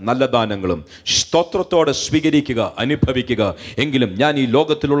സകല നല്ല ദാനങ്ങളും സ്തോത്രത്തോടെ സ്വീകരിക്കുക, അനുഭവിക്കുക. എങ്കിലും ഞാൻ ഈ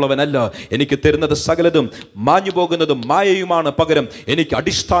ലോകത്തിലുള്ളവനല്ല, എനിക്ക് തരുന്നത് സകലതും മാഞ്ഞു പോകുന്നതും മായയുമാണ്. പകരം എനിക്ക്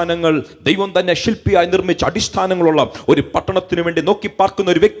അടിസ്ഥാനങ്ങൾ, ദൈവം തന്നെ ശില്പിയായി നിർമ്മിച്ച അടിസ്ഥാനങ്ങളുള്ള ഒരു പട്ടണത്തിനു വേണ്ടി നോക്കി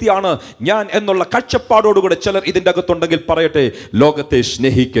പാർക്കുന്ന ഒരു വ്യക്തിയാണ് ഞാൻ എന്നുള്ള കാഴ്ചപ്പാടോടുകൂടെ ചിലർ ഇതിൻ്റെ അകത്തുണ്ടെങ്കിൽ പറയട്ടെ, ലോകത്തെ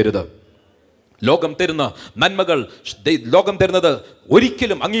സ്നേഹിക്കരുത്. ലോകം തരുന്ന നന്മകൾ, ലോകം തരുന്നത്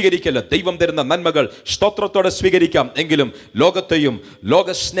ഒരിക്കലും അംഗീകരിക്കില്ല. ദൈവം തരുന്ന നന്മകൾ സ്തോത്രത്തോടെ സ്വീകരിക്കാം. എങ്കിലും ലോകത്തെയും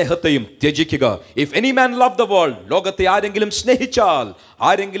ലോകസ്നേഹത്തെയും ത്യജിക്കുക. If any man love the world, ലോകത്തെ ആരെങ്കിലും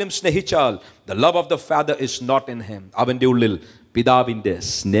സ്നേഹിച്ചാൽ the love of the father is not in him, അവൻ്റെ ഉള്ളിൽ പിതാവിൻ്റെ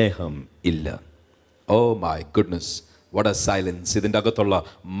സ്നേഹം ഇല്ല. Oh my goodness, what A silence. ഇതിൻ്റെ അകത്തുള്ള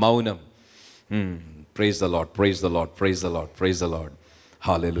മൗനം. Praise the Lord, praise the Lord, praise the Lord, praise the Lord.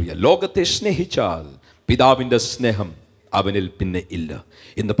 Hallelujah. ലോകത്തെ സ്നേഹിച്ചാൽ പിതാവിൻ്റെ സ്നേഹം അവനിൽ പിന്നെ ഇല്ല.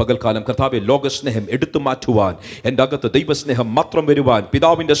 ഇന്ന് പകൽക്കാലം കർത്താവേ, ലോകസ്നേഹം എടുത്തു മാറ്റുവാൻ, എൻ്റെ അകത്ത് ദൈവസ്നേഹം മാത്രം വരുവാൻ,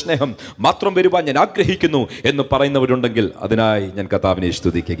 പിതാവിൻ്റെ സ്നേഹം മാത്രം വരുവാൻ ഞാൻ ആഗ്രഹിക്കുന്നു എന്ന് പറയുന്നവരുണ്ടെങ്കിൽ അതിനായി ഞാൻ കർത്താവിനെ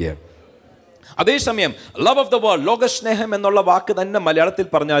സ്തുതിക്കുകയാണ്. അതേസമയം ലവ് ഓഫ് ദ വേൾഡ്, ലോകസ്നേഹം എന്നുള്ള വാക്ക് തന്നെ മലയാളത്തിൽ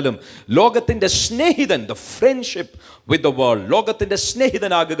പറഞ്ഞാലും ലോകത്തിൻ്റെ സ്നേഹിതൻ, the friendship with the world, ലോകത്തിൻ്റെ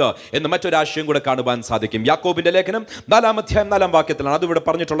സ്നേഹിതനാകുക എന്ന് മറ്റൊരാശയം കൂടെ കാണുവാൻ സാധിക്കും. യാക്കോബിന്റെ ലേഖനം 4-ാം അധ്യായം 4-ാം വാക്യത്തിലാണ് അതിവിടെ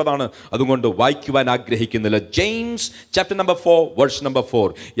പറഞ്ഞിട്ടുള്ളതാണ്. അതുകൊണ്ട് വായിക്കുവാൻ ആഗ്രഹിക്കുന്നില്ല. James chapter number 4 verse number 4,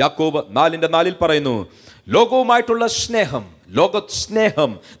 യാക്കോബ് 4:4 പറയുന്നു, ലോകവുമായിട്ടുള്ള സ്നേഹം,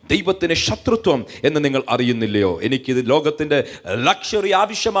 ലോകസ്നേഹം ദൈവത്തിന് ശത്രുത്വം എന്ന് നിങ്ങൾ അറിയുന്നില്ലയോ? എനിക്കിത് ലോകത്തിൻ്റെ ലക്ഷറി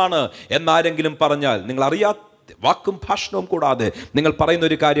ആവശ്യമാണ് എന്നാരെങ്കിലും പറഞ്ഞാൽ, നിങ്ങൾ അറിയാത്ത വാക്കും ഭാഷണവും കൂടാതെ നിങ്ങൾ പറയുന്ന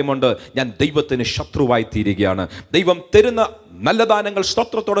ഒരു കാര്യമുണ്ട്, ഞാൻ ദൈവത്തിന് ശത്രുവായി തീരുകയാണ്. ദൈവം തരുന്ന നല്ല ദാനങ്ങൾ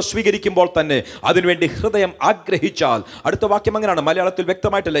സ്തോത്രത്തോടെ സ്വീകരിക്കുമ്പോൾ തന്നെ അതിനുവേണ്ടി ഹൃദയം ആഗ്രഹിച്ചാൽ, അടുത്ത വാക്യം അങ്ങനെയാണ്, മലയാളത്തിൽ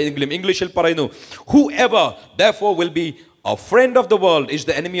വ്യക്തമായിട്ടില്ല എങ്കിലും ഇംഗ്ലീഷിൽ പറയുന്നു, whoever therefore will be a friend of the world is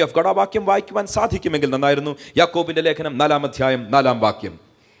the enemy of God. ആ വാക്യം വായിക്കുവാൻ സാധിക്കുമെങ്കിൽ നന്നായിരുന്നു. യാക്കോബിന്റെ ലേഖനം 4-ാം അധ്യായം 4-ാം വാക്യം.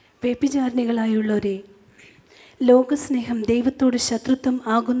 വ്യഭിചാരിണികളായുള്ളവരെ, ലോകസ്നേഹം ദൈവത്തോട് ശത്രുത്വം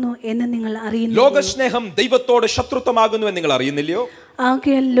ആകുന്നു എന്ന് നിങ്ങൾ അറിയുന്നു. ലോകസ്നേഹം ദൈവത്തോട് ശത്രുത്വമാകുന്നു എന്ന് നിങ്ങൾ അറിയുന്നില്ലയോ?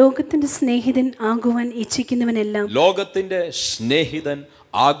 ആകയാൽ ലോകത്തിന്റെ സ്നേഹിതൻ ആകുവാൻ ഇച്ഛിക്കുന്നവനെല്ലാം, ലോകത്തിന്റെ സ്നേഹിതൻ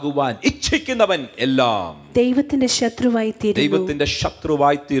ആകുവാൻ ഇച്ഛിക്കുന്നവൻ എല്ലാം ദൈവത്തിന്റെ ശത്രുവായി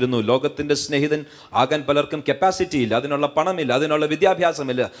തീരുന്നു. ലോകത്തിന്റെ സ്നേഹിതൻ ആകാൻ പലർക്കും കപ്പാസിറ്റി ഇല്ല, അതിനുള്ള പണമില്ല, അതിനുള്ള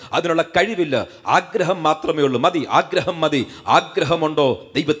വിദ്യാഭ്യാസമില്ല, അതിനുള്ള കഴിവില്ല. ആഗ്രഹം മാത്രമേ ഉള്ളൂ. മതി, ആഗ്രഹം മതി. ആഗ്രഹമുണ്ടോ,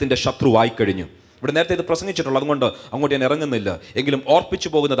 ദൈവത്തിന്റെ ശത്രുവായി കഴിഞ്ഞു. ഇവിടെ നേരത്തെ ഇത് പ്രസംഗിച്ചിട്ടുള്ളൂ, അതുകൊണ്ട് അങ്ങോട്ട് ഞാൻ ഇറങ്ങുന്നില്ല. എങ്കിലും ഓർപ്പിച്ചു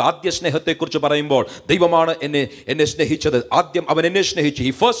പോകുന്നത്, ആദ്യ സ്നേഹത്തെക്കുറിച്ച് പറയുമ്പോൾ ദൈവമാണ് എന്നെ സ്നേഹിച്ചത്. ആദ്യം അവൻ എന്നെ സ്നേഹിച്ചു.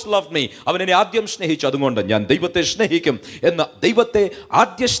 ഹി ഫസ്റ്റ് ലവ്ഡ് മീ, അവൻ എന്നെ ആദ്യം സ്നേഹിച്ചു, അതുകൊണ്ട് ഞാൻ ദൈവത്തെ സ്നേഹിക്കും എന്ന ദൈവത്തെ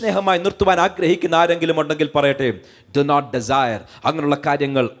ആദ്യ സ്നേഹമായി നിർത്തുവാൻ ആഗ്രഹിക്കുന്ന ആരെങ്കിലും ഉണ്ടെങ്കിൽ പറയട്ടെ, ഡു നോട്ട് ഡിസയർ, അങ്ങനെയുള്ള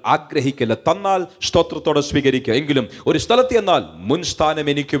കാര്യങ്ങൾ ആഗ്രഹിക്കില്ല. തന്നാൽ സ്തോത്രത്തോടെ സ്വീകരിക്കുക. എങ്കിലും ഒരു സ്ഥലത്ത് ചെന്നാൽ മുൻസ്ഥാനം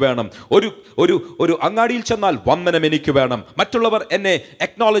എനിക്ക് വേണം, ഒരു അങ്ങാടിയിൽ ചെന്നാൽ വന്ദനം എനിക്ക് വേണം, മറ്റുള്ളവർ എന്നെ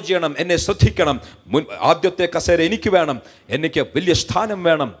അക്നോളജ് ചെയ്യണം, എന്നെ ശ്രദ്ധിക്കണം, ആദ്യത്തെ കസേര എനിക്ക് വേണം, എനിക്ക് വലിയ സ്ഥാനം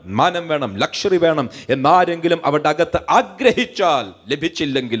വേണം, മാനം വേണം, ലക്ഷറി വേണം എന്നാരെങ്കിലും അവരുടെ അകത്ത് ആഗ്രഹിച്ചാൽ,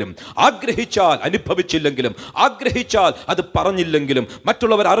 ലഭിച്ചില്ലെങ്കിലും, ആഗ്രഹിച്ചാൽ അനുഭവിച്ചില്ലെങ്കിലും, ആഗ്രഹിച്ചാൽ അത് പറഞ്ഞില്ലെങ്കിലും,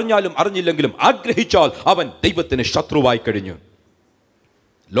 മറ്റുള്ളവർ അറിഞ്ഞാലും അറിഞ്ഞില്ലെങ്കിലും ആഗ്രഹിച്ചാൽ അവൻ ദൈവത്തിന് ശത്രുവായി കഴിഞ്ഞു.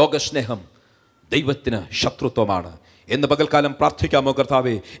 ലോകസ്നേഹം ദൈവത്തിന് ശത്രുത്വമാണ് എന്ന് പകൽക്കാലം പ്രാർത്ഥിക്കാമോ?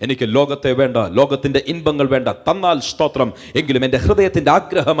 കർത്താവേ, എനിക്ക് ലോകത്തെ വേണ്ട, ലോകത്തിൻ്റെ ഇൻപങ്ങൾ വേണ്ട, തന്നാൽ സ്തോത്രം. എങ്കിലും എൻ്റെ ഹൃദയത്തിൻ്റെ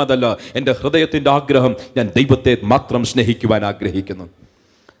ആഗ്രഹം അതല്ല. എൻ്റെ ഹൃദയത്തിൻ്റെ ആഗ്രഹം ഞാൻ ദൈവത്തെ മാത്രം സ്നേഹിക്കുവാൻ ആഗ്രഹിക്കുന്നു.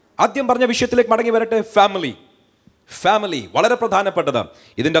 ആദ്യം പറഞ്ഞ വിഷയത്തിലേക്ക് മടങ്ങി വരട്ടെ. ഫാമിലി വളരെ പ്രധാനപ്പെട്ടതാണ്.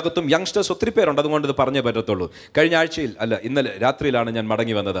 ഇതിൻ്റെ അകത്തും യങ്സ്റ്റേഴ്സ് ഒത്തിരി പേരുണ്ട്, അതുകൊണ്ട് ഇത് പറഞ്ഞേ പറ്റത്തുള്ളൂ. കഴിഞ്ഞ ആഴ്ചയിൽ ഇന്നലെ രാത്രിയിലാണ് ഞാൻ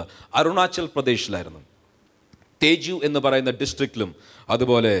മടങ്ങി വന്നത്. അരുണാചൽ പ്രദേശിലായിരുന്നു. തേജു എന്ന് പറയുന്ന ഡിസ്ട്രിക്റ്റിലും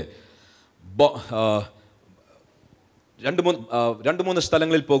അതുപോലെ രണ്ട് മൂന്ന്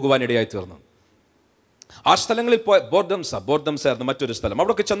സ്ഥലങ്ങളിൽ പോകുവാനിടയായി തീർന്നു. ആ സ്ഥലങ്ങളിൽ പോയ ബോർഡംസ ആയിരുന്നു മറ്റൊരു സ്ഥലം.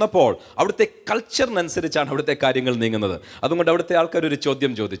 അവിടെയൊക്കെ ചെന്നപ്പോൾ അവിടുത്തെ കൾച്ചറിനനുസരിച്ചാണ് അവിടുത്തെ കാര്യങ്ങൾ നീങ്ങുന്നത്. അതുകൊണ്ട് അവിടുത്തെ ആൾക്കാർ ഒരു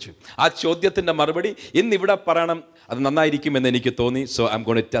ചോദ്യം ചോദിച്ചു. ആ ചോദ്യത്തിൻ്റെ മറുപടി ഇന്ന് ഇവിടെ പറയണം, അത് നന്നായിരിക്കുമെന്ന് എനിക്ക് തോന്നി. So I am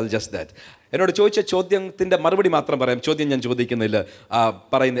going to tell just that. എന്നോട് ചോദിച്ച ചോദ്യത്തിൻ്റെ മറുപടി മാത്രം പറയാം. ചോദ്യം ഞാൻ ചോദിക്കുന്നില്ല,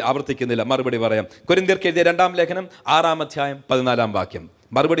 ആവർത്തിക്കുന്നില്ല, മറുപടി പറയാം. കൊരിന്ത്യർക്ക് എഴുതിയ 2-ാം ലേഖനം 6-ാം അധ്യായം 14-ാം വാക്യം.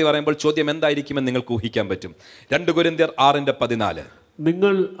 മറുപടി പറയുമ്പോൾ ചോദ്യം എന്തായിരിക്കുമെന്ന് നിങ്ങൾക്ക് ഊഹിക്കാൻ പറ്റും. 2 കൊരിന്ത്യർ 6:14.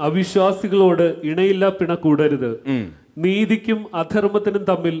 നിങ്ങൾ അവിശ്വാസികളോട് ഇണയില്ലാ പിണ കൂടരുത്. നീതിക്കും അധർമ്മത്തിനും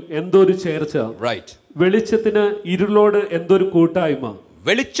തമ്മിൽ എന്തൊരു ചേർച്ച. റൈറ്റ്. വെളിച്ചത്തിന് ഇരുളോട് എന്തൊരു കൂട്ടായ്മ.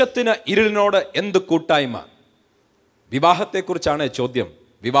 വെളിച്ചത്തിന് ഇരുളിനോട് എന്ത് കൂട്ടായ്മ. വിവാഹത്തെക്കുറിച്ചാണ് ചോദ്യം.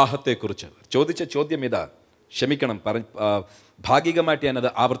 വിവാഹത്തെക്കുറിച്ച് ചോദിച്ച ചോദ്യം ഇതാ. ക്ഷമിക്കണം, ഭാഗികമായിട്ട് ഞാനത്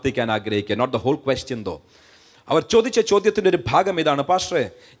ആവർത്തിക്കാൻ ആഗ്രഹിക്കുക. നോട്ട് ദ ഹോൾ ക്വസ്റ്റ്യൻ ദോ. അവർ ചോദിച്ച ചോദ്യത്തിൻ്റെ ഒരു ഭാഗം ഇതാണ്. പാസ്റ്ററെ,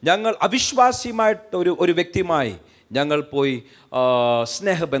 ഞങ്ങൾ അവിശ്വാസിയുമായിട്ട് ഒരു വ്യക്തിയുമായി ഞങ്ങൾ പോയി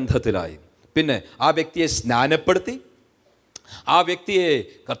സ്നേഹബന്ധത്തിലായി. പിന്നെ ആ വ്യക്തിയെ സ്നാനപ്പെടുത്തി, ആ വ്യക്തിയെ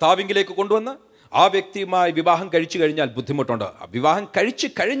കർത്താവിങ്കിലേക്ക് കൊണ്ടുവന്ന് ആ വ്യക്തിയുമായി വിവാഹം കഴിച്ചു കഴിഞ്ഞാൽ ബുദ്ധിമുട്ടുണ്ടോ? വിവാഹം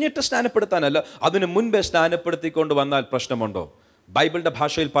കഴിഞ്ഞിട്ട് സ്നാനപ്പെടുത്താനല്ല, അതിനു മുൻപേ സ്നാനപ്പെടുത്തിക്കൊണ്ട് വന്നാൽ പ്രശ്നമുണ്ടോ? ബൈബിളിൻ്റെ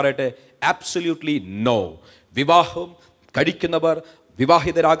ഭാഷയിൽ പറയട്ടെ, ആബ്സല്യൂട്ട്ലി നോ. വിവാഹം കഴിക്കുന്നവർ,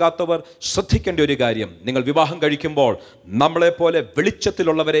 വിവാഹിതരാകാത്തവർ ശ്രദ്ധിക്കേണ്ട ഒരു കാര്യം, നിങ്ങൾ വിവാഹം കഴിക്കുമ്പോൾ നമ്മളെപ്പോലെ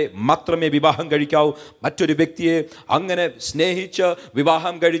വെളിച്ചത്തിലുള്ളവരെ മാത്രമേ വിവാഹം കഴിക്കാവൂ. മറ്റൊരു വ്യക്തിയെ അങ്ങനെ സ്നേഹിച്ച്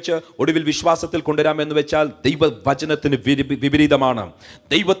വിവാഹം കഴിച്ച് ഒടുവിൽ വിശ്വാസത്തിൽ കൊണ്ടുവരാമെന്ന് വെച്ചാൽ ദൈവവചനത്തിന് വിപരീതമാണ്.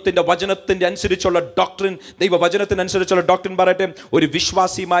 ദൈവത്തിൻ്റെ വചനത്തിൻ്റെ അനുസരിച്ചുള്ള ഡോക്ട്രിൻ, ദൈവവചനത്തിനനുസരിച്ചുള്ള ഡോക്ട്രിൻ പറയട്ടെ, ഒരു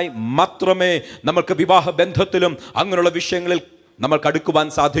വിശ്വാസിയുമായി മാത്രമേ നമ്മൾക്ക് വിവാഹ ബന്ധത്തിലും അങ്ങനെയുള്ള വിഷയങ്ങളിൽ നമ്മൾക്ക് അടുക്കുവാൻ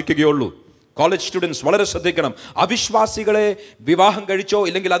സാധിക്കുകയുള്ളൂ. കോളേജ് സ്റ്റുഡൻസ് വളരെ ശ്രദ്ധിക്കണം. അവിശ്വാസികളെ വിവാഹം കഴിച്ചോ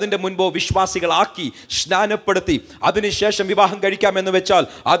ഇല്ലെങ്കിൽ അതിൻ്റെ മുൻപോ വിശ്വാസികളാക്കി സ്നാനപ്പെടുത്തി അതിനുശേഷം വിവാഹം കഴിക്കാമെന്ന് വെച്ചാൽ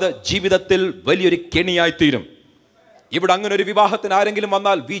അത് ജീവിതത്തിൽ വലിയൊരു കെണിയായിത്തീരും. ഇവിടെ അങ്ങനെ ഒരു വിവാഹത്തിന് ആരെങ്കിലും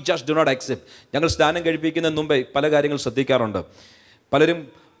വന്നാൽ we just do not accept. ഞങ്ങൾ സ്നാനം കഴിപ്പിക്കുന്നതിന് മുമ്പേ പല കാര്യങ്ങൾ ശ്രദ്ധിക്കാറുണ്ട്. പലരും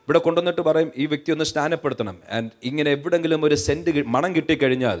ഇവിടെ കൊണ്ടുവന്നിട്ട് പറയും, ഈ വ്യക്തി ഒന്ന് സ്നാനപ്പെടുത്തണം. ആൻഡ് ഇങ്ങനെ എവിടെങ്കിലും ഒരു സെൻറ്റ് മണം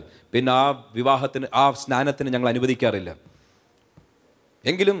കിട്ടിക്കഴിഞ്ഞാൽ പിന്നെ ആ വിവാഹത്തിന്, ആ സ്നാനത്തിന് ഞങ്ങൾ അനുവദിക്കാറില്ല.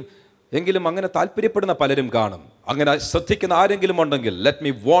 എങ്കിലും അങ്ങനെ താല്പര്യപ്പെടുന്ന പലരും കാണും. അങ്ങനെ ശ്രദ്ധിക്കുന്ന ആരെങ്കിലും ഉണ്ടെങ്കിൽ ലെറ്റ്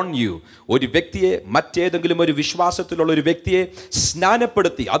മീ വോൺ യു, ഒരു വ്യക്തിയെ, മറ്റേതെങ്കിലും ഒരു വിശ്വാസത്തിലുള്ള ഒരു വ്യക്തിയെ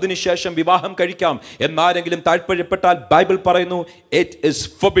സ്നാനപ്പെടുത്തി അതിനുശേഷം വിവാഹം കഴിക്കാം എന്നാരെങ്കിലും താല്പര്യപ്പെട്ടാൽ ബൈബിൾ പറയുന്നു ഇറ്റ് ഈസ്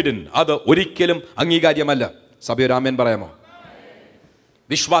ഫോർബിഡൻ. അത് ഒരിക്കലും അംഗീകാര്യമല്ല. സഭയൊരാമേൻ പറയാമോ?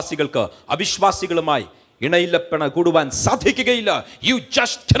 വിശ്വാസികൾക്ക് അവിശ്വാസികളുമായി ഇണയില്ലപ്പെണ കൂടുവാൻ സാധിക്കുകയില്ല. You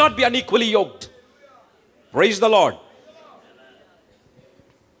just cannot be unequally yoked. Praise the Lord.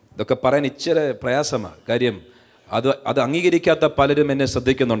 ഇതൊക്കെ പറയാൻ ഇച്ചിരി പ്രയാസമാണ്. കാര്യം അത് അംഗീകരിക്കാത്ത പലരും എന്നെ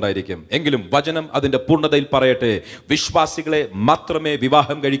ശ്രദ്ധിക്കുന്നുണ്ടായിരിക്കും. എങ്കിലും വചനം അതിൻ്റെ പൂർണ്ണതയിൽ പറയട്ടെ, വിശ്വാസികളെ മാത്രമേ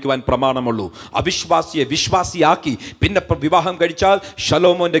വിവാഹം കഴിക്കുവാൻ പ്രമാണമുള്ളൂ. അവിശ്വാസിയെ വിശ്വാസിയാക്കി പിന്നെ വിവാഹം കഴിച്ചാൽ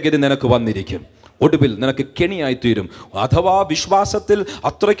ശലോമോന്റെ ഗതി നിനക്ക് വന്നിരിക്കും. ഒടുവിൽ നിനക്ക് കെണിയായിത്തീരും. അഥവാ വിശ്വാസത്തിൽ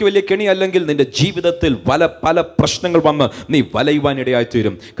അത്രയ്ക്ക് വലിയ കെണിയല്ലെങ്കിൽ നിന്റെ ജീവിതത്തിൽ പല പ്രശ്നങ്ങൾ വന്ന് നീ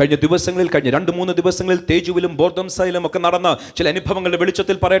വലയുവാനിടയായിത്തീരും. കഴിഞ്ഞ 2-3 ദിവസങ്ങളിൽ തേജുവിലും ബോർദംസയിലും ഒക്കെ നടന്ന ചില അനുഭവങ്ങളുടെ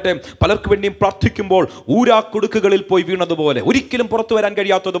വെളിച്ചത്തിൽ പറയട്ടെ, പലർക്ക് വേണ്ടിയും പ്രാർത്ഥിക്കുമ്പോൾ ഊരാക്കുടുക്കുകളിൽ പോയി വീണതുപോലെ, ഒരിക്കലും പുറത്തു വരാൻ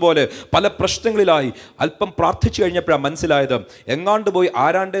കഴിയാത്തതുപോലെ പല പ്രശ്നങ്ങളിലായി. അല്പം പ്രാർത്ഥിച്ചു കഴിഞ്ഞപ്പോഴാണ് മനസ്സിലായത്, എങ്ങാണ്ട് പോയി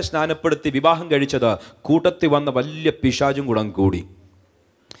ആരാണ്ടെ സ്നാനപ്പെടുത്തി വിവാഹം കഴിച്ചത് കൂട്ടത്തിൽ വന്ന വലിയ പിശാചും കൂടി.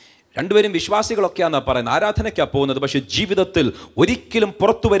 രണ്ടുപേരും വിശ്വാസികളൊക്കെയാണെന്നാണ് പറയുന്നത്, ആരാധനയ്ക്കാണ് പോകുന്നത്. പക്ഷെ ജീവിതത്തിൽ ഒരിക്കലും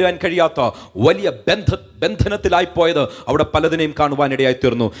പുറത്തു വരുവാൻ കഴിയാത്ത വലിയ ബന്ധനത്തിലായിപ്പോയത് അവിടെ പലതിനെയും കാണുവാനിടയായി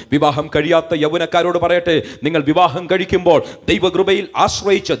തീർന്നു. വിവാഹം കഴിയാത്ത യൗവനക്കാരോട് പറയട്ടെ, നിങ്ങൾ വിവാഹം കഴിക്കുമ്പോൾ ദൈവകൃപയിൽ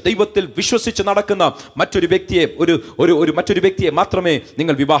ആശ്രയിച്ച് ദൈവത്തിൽ വിശ്വസിച്ച് നടക്കുന്ന മറ്റൊരു വ്യക്തിയെ മാത്രമേ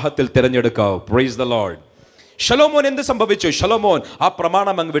നിങ്ങൾ വിവാഹത്തിൽ തിരഞ്ഞെടുക്കാവൂ. Praise the Lord. ശലോമോൻ എന്ത് സംഭവിച്ചു? ശലോമോൻ ആ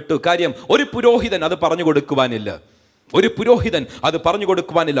പ്രമാണം അങ്ങ് വിട്ടു. കാര്യം ഒരു പുരോഹിതൻ അത് പറഞ്ഞു കൊടുക്കുവാനില്ല.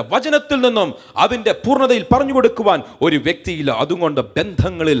 വചനത്തിൽ നിന്നും അതിൻ്റെ പൂർണ്ണതയിൽ പറഞ്ഞു കൊടുക്കുവാൻ ഒരു വ്യക്തിയില്ല. അതുകൊണ്ട്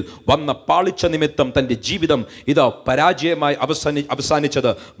ബന്ധങ്ങളിൽ വന്ന പാളിച്ച നിമിത്തം തൻ്റെ ജീവിതം പരാജയമായി അവസാനിച്ചത്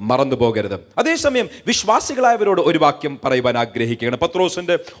മറന്നു പോകരുത്. അതേസമയം വിശ്വാസികളായവരോട് ഒരു വാക്യം പറയുവാൻ ആഗ്രഹിക്കുകയാണ്.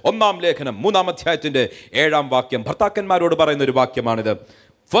 പത്രോസിന്റെ 1-ാം ലേഖനം 3-ാം അധ്യായത്തിന്റെ 7-ാം വാക്യം ഭർത്താക്കന്മാരോട് പറയുന്ന ഒരു വാക്യമാണിത്.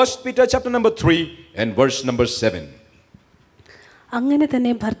 1 Peter chapter number 3 and verse number 7. അങ്ങനെ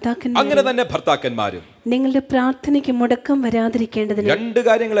തന്നെ ഭർത്താക്കന്മാരും നിങ്ങളുടെ പ്രാർത്ഥനയ്ക്ക് മുടക്കം വരാതിരിക്കേണ്ടതിന്. രണ്ട്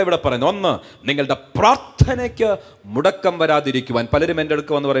കാര്യങ്ങൾ ഇവിടെ പറയുന്നു. ഒന്ന്, നിങ്ങളുടെ പ്രാർത്ഥനയ്ക്ക് മുടക്കം വരാതിരിക്കുവാൻ. പലരും എൻ്റെ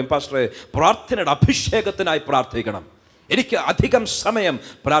അടുക്ക് വന്ന് പറയും, പാസ്റ്ററെ, പ്രാർത്ഥനയുടെ അഭിഷേകത്തിനായി പ്രാർത്ഥിക്കണം, എനിക്ക് അധികം സമയം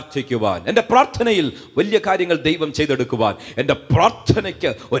പ്രാർത്ഥിക്കുവാൻ, എൻ്റെ പ്രാർത്ഥനയിൽ വലിയ കാര്യങ്ങൾ ദൈവം ചെയ്തെടുക്കുവാൻ, എൻ്റെ പ്രാർത്ഥനയ്ക്ക്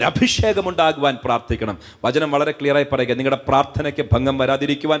ഒരു അഭിഷേകം ഉണ്ടാകുവാൻ പ്രാർത്ഥിക്കണം. വചനം വളരെ ക്ലിയറായി പറയുക, നിങ്ങളുടെ പ്രാർത്ഥനയ്ക്ക് ഭംഗം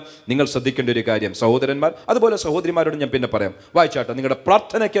വരാതിരിക്കുവാൻ നിങ്ങൾ ശ്രദ്ധിക്കേണ്ട ഒരു കാര്യം. സഹോദരന്മാർ, അതുപോലെ സഹോദരിമാരോട് ഞാൻ പിന്നെ പറയാം. വായിച്ചാട്ടെ, നിങ്ങളുടെ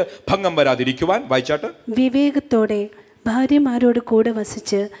പ്രാർത്ഥനയ്ക്ക് ഭംഗം വരാതിരിക്കുവാൻ. വായിച്ചാട്ടെ. വിവേകത്തോടെ ഭാര്യമാരോട് കൂടെ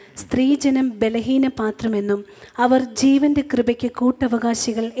വസിച്ച് സ്ത്രീജനം ബലഹീന പാത്രമെന്നും അവർ ജീവന്റെ കൃപയ്ക്ക്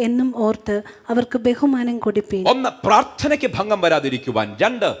കൂട്ടവകാശികൾ എന്നും ഓർത്ത് അവർക്ക് ബഹുമാനം കൊടുപ്പീൻ. ഒന്ന്, പ്രാർത്ഥനയ്ക്ക് ഭംഗം വരാതിരിക്കുവാൻ.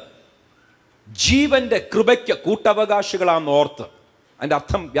 രണ്ട്, ജീവന്റെ കൃപയ്ക്ക് കൂട്ടവകാശികളാന്ന് ഓർത്ത്. അതിൻ്റെ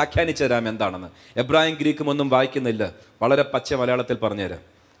അർത്ഥം വ്യാഖ്യാനിച്ചു തരാം എന്താണെന്ന്. എബ്രാഹിം ഗ്രീക്കും ഒന്നും വായിക്കുന്നില്ല, വളരെ പച്ച മലയാളത്തിൽ പറഞ്ഞുതരാം.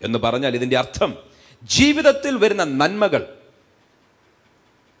 എന്ന് പറഞ്ഞാൽ ഇതിൻ്റെ അർത്ഥം, ജീവിതത്തിൽ വരുന്ന നന്മകൾ,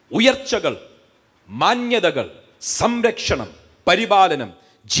 ഉയർച്ചകൾ, മാന്യതകൾ, സംരക്ഷണം, പരിപാലനം,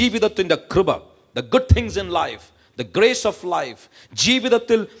 ജീവിതത്തിൻ്റെ കൃപ, the good things in life, the grace of life,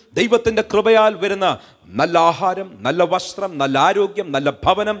 ജീവിതത്തിൽ ദൈവത്തിൻ്റെ കൃപയാൽ വരുന്ന നല്ല ആഹാരം, നല്ല വസ്ത്രം, നല്ല ആരോഗ്യം, നല്ല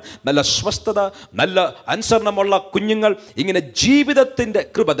ഭവനം, നല്ല സ്വസ്ഥത, നല്ല അനുസരണമുള്ള കുഞ്ഞുങ്ങൾ, ഇങ്ങനെ ജീവിതത്തിൻ്റെ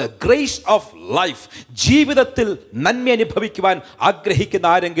കൃപ, the grace of life, ജീവിതത്തിൽ നന്മ അനുഭവിക്കുവാൻ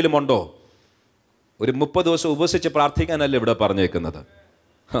ആഗ്രഹിക്കുന്ന ആരെങ്കിലും ഉണ്ടോ? ഒരു 30 ദിവസം ഉപവസിച്ച് പ്രാർത്ഥിക്കാനല്ല ഇവിടെ പറഞ്ഞേക്കുന്നത്.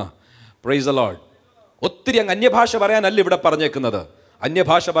 Praise the Lord. ഒത്തിരി അന്യഭാഷ പറയാനല്ല ഇവിടെ പറഞ്ഞേക്കുന്നത്.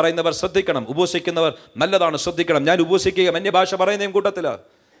 അന്യഭാഷ പറയുന്നവർ ശ്രദ്ധിക്കണം, ഉപവസിക്കുന്നവർ നല്ലതാണ്, ശ്രദ്ധിക്കണം. ഞാൻ ഉപവസിക്കുകയും അന്യഭാഷ പറയുന്നതും കൂട്ടത്തില്.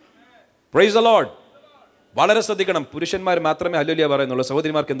 Praise the Lord. വളരെ ശ്രദ്ധിക്കണം. പുരുഷന്മാർ മാത്രമേ ഹല്ലേലൂയ പറയുന്നുള്ളൂ.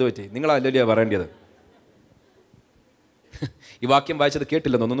 സഹോദരിമാർക്ക് എന്ത് പറ്റി? നിങ്ങളാ ഹല്ലേലൂയ പറയേണ്ടത്. ഈ വാക്യം വായിച്ചത്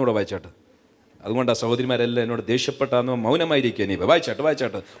കേട്ടില്ലെന്ന് ഒന്നുകൂടെ വായിച്ചാട്ട്. അതുകൊണ്ടാണ് സഹോദരിമാരെല്ലാം എന്നോട് ദേഷ്യപ്പെട്ടാന്ന് മൗനമായിരിക്കുക. നീ വായിച്ചാട്ട്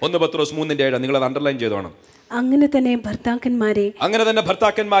 1 പത്രോസ് 3:7 നിങ്ങളത് അണ്ടർലൈൻ ചെയ്തോണം. അങ്ങനെ തന്നെ ഭർത്താക്കന്മാരെ,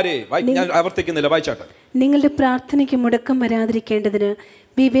 ഞാൻ ആവർത്തിക്കുന്നില്ല, വായിച്ചാട്ട്. നിങ്ങളുടെ പ്രാർത്ഥനയ്ക്ക് മുടക്കം വരാതിരിക്കേണ്ടതിന്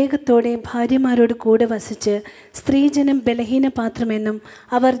വിവേകത്തോടെ ഭാര്യമാരോട് കൂടെ വസിച്ച് സ്ത്രീജനം ബലഹീന പാത്രമെന്നും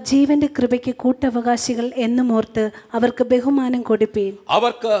അവർ ജീവന്റെ കൃപയ്ക്ക് കൂട്ടവകാശികൾ എന്നും ഓർത്ത് അവർക്ക് ബഹുമാനം കൊടുപ്പീൻ.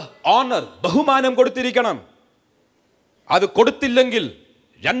 അവർക്ക് ഓണർ, ബഹുമാനം കൊടുത്തിരിക്കണം. അത് കൊടുത്തില്ലെങ്കിൽ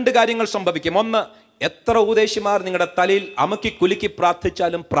 2 കാര്യങ്ങൾ സംഭവിക്കും. ഒന്ന്, എത്ര ഉപദേശിമാർ നിങ്ങളുടെ തലയിൽ അമക്കി കുലുക്കി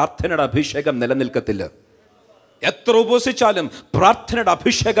പ്രാർത്ഥിച്ചാലും പ്രാർത്ഥനയുടെ അഭിഷേകം നിലനിൽക്കത്തില്ല. എത്ര ഉപവസിച്ചാലും പ്രാർത്ഥനയുടെ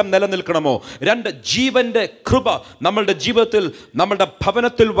അഭിഷേകം നിലനിൽക്കണമോ? 2, ജീവന്റെ കൃപ നമ്മളുടെ ജീവിതത്തിൽ, നമ്മളുടെ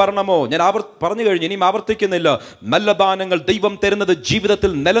ഭവനത്തിൽ വരണമോ? ഞാൻ പറഞ്ഞു കഴിഞ്ഞു, ഇനിയും ആവർത്തിക്കുന്നില്ല. നല്ല ദാനങ്ങൾ ദൈവം തരുന്നത്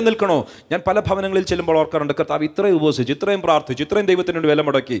ജീവിതത്തിൽ നിലനിൽക്കണോ? ഞാൻ പല ഭവനങ്ങളിൽ ചെല്ലുമ്പോൾ ഓർക്കാറുണ്ട്, കർത്താവ് ഇത്രയും ഉപവസിച്ചു, ഇത്രയും പ്രാർത്ഥിച്ചു, ഇത്രയും ദൈവത്തിനോട് വില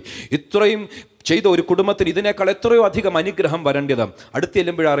മുടക്കി, ഇത്രയും ചെയ്ത ഒരു കുടുംബത്തിന് ഇതിനേക്കാൾ എത്രയോ അധികം അനുഗ്രഹം വരേണ്ടത്. അടുത്ത്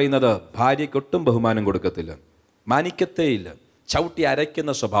ചെല്ലുമ്പോഴാണ് അറിയുന്നത്, ഭാര്യയ്ക്ക് ഒട്ടും ബഹുമാനം കൊടുക്കത്തില്ല, മാനിക്കത്തേയില്ല, ചവിട്ടി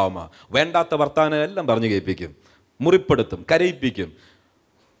അരയ്ക്കുന്ന സ്വഭാവമാണ്. വേണ്ടാത്ത വർത്താനം എല്ലാം പറഞ്ഞു കേൾപ്പിക്കും, മുറിപ്പെടുത്തും, കരയിപ്പിക്കും,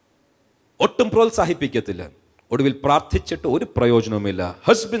 ഒട്ടും പ്രോത്സാഹിപ്പിക്കത്തില്ല. ഒടുവിൽ പ്രാർത്ഥിച്ചിട്ട് ഒരു പ്രയോജനവുമില്ല.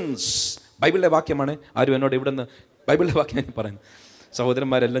 ഹസ്ബൻഡ്സ്, ബൈബിളിലെ വാക്യമാണ്. ആരും എന്നോട് ഇവിടെ നിന്ന് ബൈബിളിലെ വാക്യം പറയുന്നത്.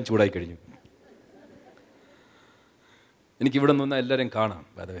 സഹോദരന്മാരെല്ലാം ചൂടായി കഴിഞ്ഞു. എനിക്കിവിടെ നിന്ന് എല്ലാവരും കാണാം.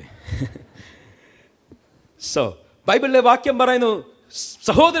 സോ ബൈബിളിലെ വാക്യം പറയുന്നു,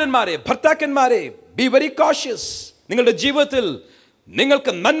 സഹോദരന്മാരെ, ഭർത്താക്കന്മാരെ, ബി വെരി കോഷ്യസ്. നിങ്ങളുടെ ജീവിതത്തിൽ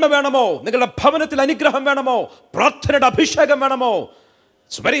നിങ്ങൾക്ക് നന്മ വേണമോ? നിങ്ങളുടെ ഭവനത്തിൽ അനുഗ്രഹം വേണമോ? പ്രാർത്ഥനയുടെ അഭിഷേകം വേണമോ?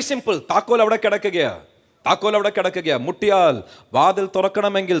 It's very simple. താക്കോൽ അവിടെ കിടക്കുകയാ. മുട്ടിയാൽ വാതിൽ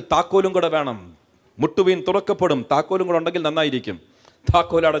തുറക്കണമെങ്കിൽ താക്കോലും കൂടെ വേണം. മുട്ടുവീൻ തുറക്കപ്പെടും, താക്കോലും കൂടെ ഉണ്ടെങ്കിൽ നന്നായിരിക്കും.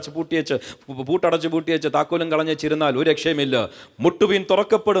 താക്കോലടച്ച് പൂട്ടടച്ച് താക്കോലും കളഞ്ഞിരുന്നാൽ ഒരു രക്ഷയുമില്ല. മുട്ടുവീൻ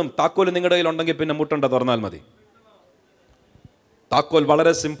തുറക്കപ്പെടും, താക്കോല് നിങ്ങളുടെ കയ്യിൽ ഉണ്ടെങ്കിൽ പിന്നെ മുട്ടണ്ട, തുറന്നാൽ മതി. താക്കോൽ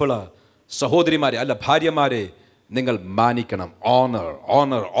വളരെ സിമ്പിളാ. സഹോദരിമാരെ, അല്ല ഭാര്യമാരെ, നിങ്ങൾ മാനിക്കണം.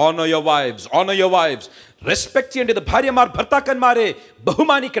 Honour your wives. റെസ്പെക്ട് ചെയ്യേണ്ടത് ഭാര്യമാർ ഭർത്താക്കന്മാരെ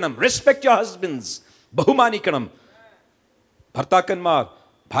ബഹുമാനിക്കണം. Respect your husbands. ബഹുമാനിക്കണം. ഭർത്താക്കന്മാർ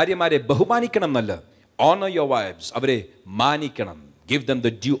ഭാര്യമാരെ ബഹുമാനിക്കണം എന്നല്ല, ഓണർ യുവർ വൈഫ്സ്, അവരെ മാനിക്കണം. Give them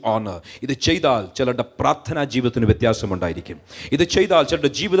the due honor. ഇത് ചെയ്താൽ ചിലരുടെ പ്രാർത്ഥനാ ജീവിതത്തിന് വ്യത്യാസമുണ്ടായിരിക്കും. ഇത് ചെയ്താൽ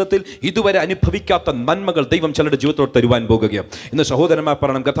ചിലരുടെ ജീവിതത്തിൽ ഇതുവരെ അനുഭവിക്കാത്ത നന്മകൾ ദൈവം ചിലരുടെ ജീവിതത്തോട് തരുവാൻ പോകുകയാണ്. ഇന്ന് സഹോദരന്മാർ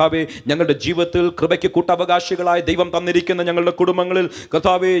പറയണം, കർത്താവേ, ഞങ്ങളുടെ ജീവിതത്തിൽ കൃപയ്ക്ക് കൂട്ടവകാശികളായി ദൈവം തന്നിരിക്കുന്ന ഞങ്ങളുടെ കുടുംബങ്ങളിൽ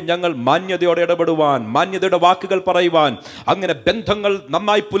കർത്താവേ, ഞങ്ങൾ മാന്യതയോടെ ഇടപെടുവാൻ, മാന്യതയുടെ വാക്കുകൾ പറയുവാൻ, അങ്ങനെ ബന്ധങ്ങൾ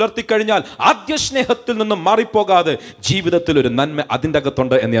നന്നായി പുലർത്തിക്കഴിഞ്ഞാൽ ആദ്യ സ്നേഹത്തിൽ നിന്നും മാറിപ്പോകാതെ ജീവിതത്തിൽ ഒരു നന്മ അതിൻ്റെ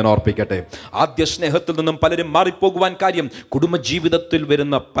അകത്തുണ്ട് എന്ന് ഞാൻ ഓർപ്പിക്കട്ടെ. ആദ്യ സ്നേഹത്തിൽ നിന്നും പലരും മാറിപ്പോകുവാൻ കാര്യം കുടുംബജീവിതത്തിൽ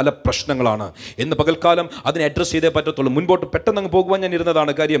വരുന്ന പല പ്രശ്നങ്ങളാണ്. ഇന്ന് പകൽക്കാലം അതിനെ അഡ്രസ് ചെയ്തേ പറ്റത്തുള്ളൂ. മുൻപോട്ട് പെട്ടെന്ന് പോകുവാൻ ഞാൻ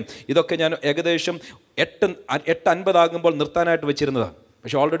ഇരുന്നതാണ്. കാര്യം ഇതൊക്കെ ഞാൻ ഏകദേശം 8:50 ആകുമ്പോൾ നിർത്താനായിട്ട് വെച്ചിരുന്നതാണ്.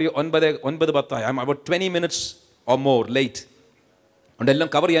 പക്ഷേ ഓൾറെഡി 9:10 ആയി. I M about 20 minutes or more late. അതുകൊണ്ട് എല്ലാം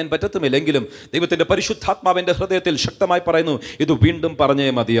കവർ ചെയ്യാൻ പറ്റത്തുമില്ല. എങ്കിലും ദൈവത്തിൻ്റെ പരിശുദ്ധാത്മാവിൻ്റെ ഹൃദയത്തിൽ ശക്തമായി പറയുന്നു, ഇത് വീണ്ടും പറഞ്ഞേ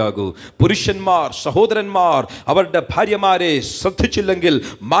മതിയാകൂ. പുരുഷന്മാർ, സഹോദരന്മാർ അവരുടെ ഭാര്യമാരെ ശ്രദ്ധിച്ചില്ലെങ്കിൽ,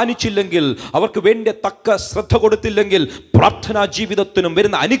 മാനിച്ചില്ലെങ്കിൽ, അവർക്ക് വേണ്ട തക്ക ശ്രദ്ധ കൊടുത്തില്ലെങ്കിൽ പ്രാർത്ഥനാ ജീവിതത്തിനും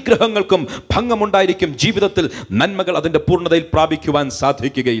വരുന്ന അനുഗ്രഹങ്ങൾക്കും ഭംഗമുണ്ടായിരിക്കും. ജീവിതത്തിൽ നന്മകൾ അതിൻ്റെ പൂർണ്ണതയിൽ പ്രാപിക്കുവാൻ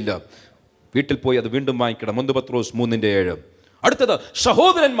സാധിക്കുകയില്ല. വീട്ടിൽ പോയി അത് വീണ്ടും വാങ്ങിക്കണം. 1 പത്രോസ് 3:7. അടുത്തത്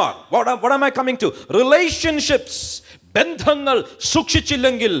സഹോദരന്മാർ. what am I coming to? relationships. ബന്ധങ്ങൾ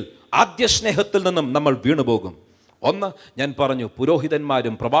സൂക്ഷിച്ചില്ലെങ്കിൽ ആദ്യ സ്നേഹത്തിൽ നിന്നും നമ്മൾ വീണുപോകും. ഒന്ന്, ഞാൻ പറഞ്ഞു,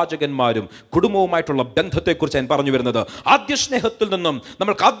 പുരോഹിതന്മാരും പ്രവാചകന്മാരും കുടുംബവുമായിട്ടുള്ള ബന്ധത്തെക്കുറിച്ച് ഞാൻ പറഞ്ഞു വരുന്നത്. ആദ്യ സ്നേഹത്തിൽ നിന്നും,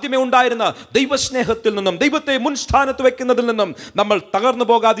 നമ്മൾക്ക് ആദ്യമേ ഉണ്ടായിരുന്ന ദൈവസ്നേഹത്തിൽ നിന്നും, ദൈവത്തെ മുൻ സ്ഥാനത്ത് വെക്കുന്നതിൽ നിന്നും നമ്മൾ തകർന്നു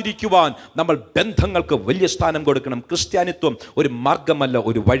പോകാതിരിക്കുവാൻ നമ്മൾ ബന്ധങ്ങൾക്ക് വലിയ സ്ഥാനം കൊടുക്കണം. ക്രിസ്ത്യാനിത്വം ഒരു മാർഗമല്ല,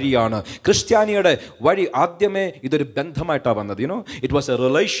 ഒരു വഴിയാണ്. ക്രിസ്ത്യാനിയുടെ വഴി ആദ്യമേ ഇതൊരു ബന്ധമായിട്ടാണ് വന്നത്. It was A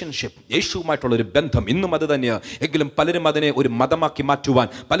relationship. യേശുവുമായിട്ടുള്ള ഒരു ബന്ധം. ഇന്നും അത് തന്നെയാണ്. എങ്കിലും പലരും അതിനെ ഒരു മതമാക്കി മാറ്റുവാൻ,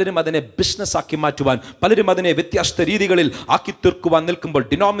 പലരും അതിനെ ബിസിനസ് ആക്കി മാറ്റുവാൻ, പലരും അതിനെ വ്യത്യാസ രീതികളിൽ ആക്കി തീർക്കുവാൻ നിൽക്കുമ്പോൾ,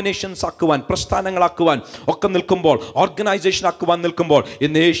 ഡിനോമിനേഷൻസ് ആക്കുവാൻ, പ്രസ്ഥാനങ്ങളാക്കുവാൻ ഒക്കെ നിൽക്കുമ്പോൾ, ഓർഗനൈസേഷൻ ആക്കുവാൻ നിൽക്കുമ്പോൾ,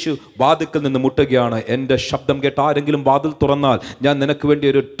 ഇന്ന് യേശു വാതിൽക്കൽ നിന്ന് മുട്ടുകയാണ്. എൻ്റെ ശബ്ദം കേട്ട് ആരെങ്കിലും വാതിൽ തുറന്നാൽ ഞാൻ നിനക്ക് വേണ്ടി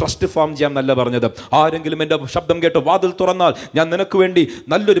ഒരു ട്രസ്റ്റ് ഫോം ചെയ്യാം എന്നല്ല പറഞ്ഞത്. ആരെങ്കിലും എൻ്റെ ശബ്ദം കേട്ട് വാതിൽ തുറന്നാൽ ഞാൻ നിനക്ക് വേണ്ടി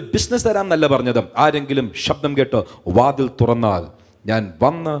നല്ലൊരു ബിസിനസ് തരാം എന്നല്ല പറഞ്ഞത്. ആരെങ്കിലും ശബ്ദം കേട്ട് വാതിൽ തുറന്നാൽ ഞാൻ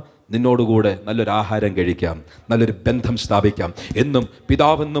വന്ന് നിന്നോടുകൂടെ നല്ലൊരു ആഹാരം കഴിക്കാം, നല്ലൊരു ബന്ധം സ്ഥാപിക്കാം. എന്നും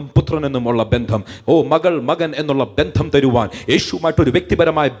പിതാവെന്നും പുത്രനെന്നും ഉള്ള ബന്ധം, മകൾ മകൻ എന്നുള്ള ബന്ധം തരുവാൻ, യേശുവുമായിട്ടൊരു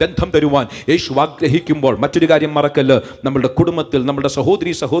വ്യക്തിപരമായ ബന്ധം തരുവാൻ യേശു ആഗ്രഹിക്കുമ്പോൾ മറ്റൊരു കാര്യം മറക്കല്ല്, നമ്മുടെ കുടുംബത്തിൽ, നമ്മുടെ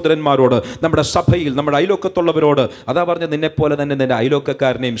സഹോദരി സഹോദരന്മാരോട്, നമ്മുടെ സഭയിൽ, നമ്മുടെ അയലോക്കത്തുള്ളവരോട്, അതാ പറഞ്ഞ നിന്നെപ്പോലെ തന്നെ നിന്റെ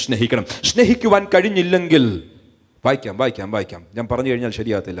അയലോക്കക്കാരനെയും സ്നേഹിക്കണം. സ്നേഹിക്കുവാൻ കഴിഞ്ഞില്ലെങ്കിൽ, വായിക്കാം, ഞാൻ പറഞ്ഞു കഴിഞ്ഞാൽ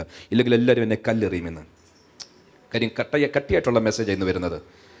ശരിയാകത്തില്ല, ഇല്ലെങ്കിൽ എല്ലാവരും എന്നെ കല്ലെറിയുമെന്ന്. കാര്യം കട്ടിയായിട്ടുള്ള മെസ്സേജ് ആയിരുന്നു വരുന്നത്.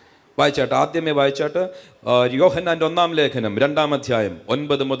 വായിച്ചാട്ട്, ആദ്യമേ വായിച്ചാട്ട് യോഹന്നാൻ്റെ 1-ാം ലേഖനം 2-ാം അധ്യായം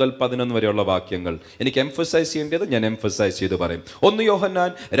 9 മുതൽ 11 വരെയുള്ള വാക്യങ്ങൾ. എനിക്ക് എംഫസൈസ് ചെയ്യേണ്ടത് ഞാൻ എംഫസൈസ് ചെയ്ത് പറയും. 1 യോഹന്നാൻ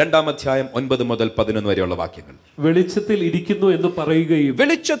 2-ാം അധ്യായം 9 മുതൽ 11 വരെയുള്ള വാക്യങ്ങൾ. വെളിച്ചത്തിൽ ഇരിക്കുന്നു എന്ന് പറയുകയും,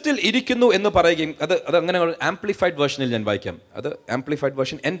 വെളിച്ചത്തിൽ ഇരിക്കുന്നു എന്ന് പറയുകയും, അത് അങ്ങനെ ആംപ്ലിഫൈഡ് വേർഷനിൽ ഞാൻ വായിക്കാം. അത് ആംപ്ലിഫൈഡ്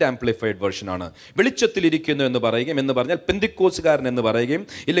വേർഷൻ, എൻ്റെ ആംപ്ലിഫൈഡ് വേർഷനാണ്. വെളിച്ചത്തിൽ ഇരിക്കുന്നു എന്ന് പറയുകയും, എന്ന് പറഞ്ഞാൽ പെന്തിക്കോസുകാരൻ എന്ന് പറയുകയും,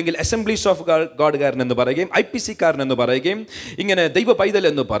 ഇല്ലെങ്കിൽ അസംബ്ലീസ് ഓഫ് ഗോഡുകാരൻ എന്ന് പറയുകയും, IPC കാരൻ എന്ന് പറയുകയും, ഇങ്ങനെ ദൈവ പൈതൽ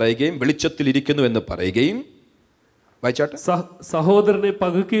എന്ന് പറയുകയും, വെളിച്ചത്തിൽ ഇരിക്കുന്നു എന്ന് പറയുകയും, സഹോദരനെ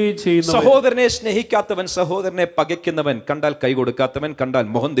പകയ്ക്കുകയും ചെയ്യുന്നു. സഹോദരനെ സ്നേഹിക്കാത്തവൻ, സഹോദരനെ പകയ്ക്കുന്നവൻ, കണ്ടാൽ കൈ കൊടുക്കാത്തവൻ, കണ്ടാൽ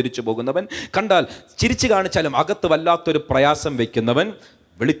മുഖം തിരിച്ചു പോകുന്നവൻ, കണ്ടാൽ ചിരിച്ചു കാണിച്ചാലും അകത്ത് വല്ലാത്തൊരു പ്രയാസം വെക്കുന്നവൻ,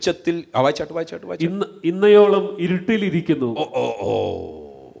 വെളിച്ചത്തിൽ ഇന്നയോളം ഇരുട്ടിലിരിക്കുന്നു.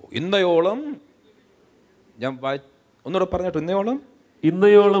 ഇന്നയോളം, ഞാൻ ഒന്നുകൂടെ പറഞ്ഞിട്ട്,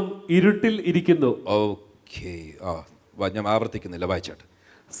 ഇന്നയോളം ഇരുട്ടിൽ ഇരിക്കുന്നു. ഓക്കെ, ഞാൻ ആവർത്തിക്കുന്നില്ല, വായിച്ചാട്ട്.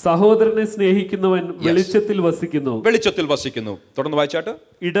 സഹോദരനെ സ്നേഹിക്കുന്നവൻ വെളിച്ചത്തിൽ വസിക്കുന്നു. തുടർന്ന് വായിച്ചാട്ട്.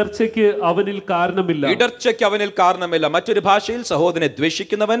 ഇടർച്ചയ്ക്ക് അവനിൽ കാരണമില്ല. മറ്റൊരു ഭാഷയിൽ, സഹോദരനെ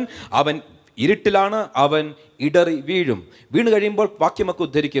ദ്വേഷിക്കുന്നവൻ അവൻ ഇരുട്ടിലാണ്, അവൻ ഇടറി വീണു കഴിയുമ്പോൾ വാക്യമൊക്കെ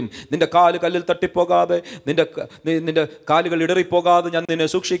ഉദ്ധരിക്കും. നിന്റെ കാല് കല്ലിൽ തട്ടിപ്പോകാതെ, നിന്റെ കാലുകൾ ഇടറിപ്പോകാതെ ഞാൻ നിന്നെ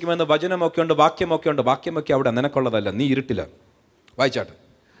സൂക്ഷിക്കുമെന്ന് വചനമൊക്കെ ഉണ്ട്, വാക്യമൊക്കെ അവിടെ നിനക്കുള്ളതല്ല, നീ ഇരുട്ടിലാണ്. വായിച്ചാട്ട്.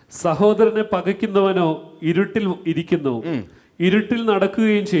 സഹോദരനെ പകയ്ക്കുന്നവനോ ഇരുട്ടിൽ ഇരിക്കുന്നു, ഇരുട്ടിൽ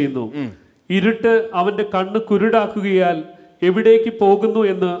നടക്കുകയും ചെയ്യുന്നു. ഇരുട്ട് അവന്റെ കണ്ണ് കുരുടാക്കുകയാൽ എവിടേക്ക് പോകുന്നു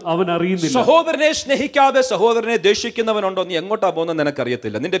എന്ന് അവൻ അറിയുന്നില്ല. സഹോദരനെ സ്നേഹിക്കാതെ സഹോദരനെ ദ്വേഷിക്കുന്നവനുണ്ടോ? നീ എങ്ങോട്ടാ പോകുന്നത്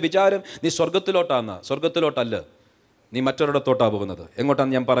നിനക്കറിയത്തില്ല. നിന്റെ വിചാരം നീ സ്വർഗത്തിലോട്ടല്ല, നീ മറ്റൊരിടത്തോട്ടാ പോകുന്നത്.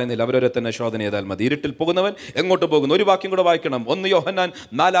 എങ്ങോട്ടാന്ന് ഞാൻ പറയുന്നില്ല, അവരവരെ തന്നെ ശോധന ചെയ്താൽ മതി. ഇരുട്ടിൽ പോകുന്നവൻ എങ്ങോട്ട് പോകുന്നു? ഒരു വാക്യം കൂടെ വായിക്കണം. 1 യോഹന്നാൻ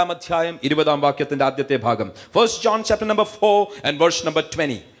 4-ാം അധ്യായം 20-ാം വാക്യത്തിന്റെ ആദ്യത്തെ ഭാഗം. 1 John chapter number 4 and verse number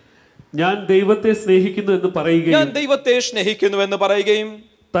 20. ഞാൻ ദൈവത്തെ സ്നേഹിക്കുന്നു എന്ന് പറയുകയും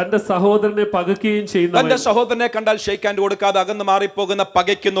തന്റെ സഹോദരനെ പകയ്ക്കുകയും ചെയ്യുന്നു. തന്റെ സഹോദരനെ കണ്ടാൽ ഷേക്ക് ഹാൻഡ് കൊടുക്കാതെ അകന്ന് മാറിപ്പോകുന്ന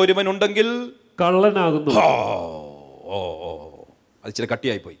പകയ്ക്കുന്ന ഒരുവൻ ഉണ്ടെങ്കിൽ കള്ളനാകുന്നു. അത് ഇച്ചിരി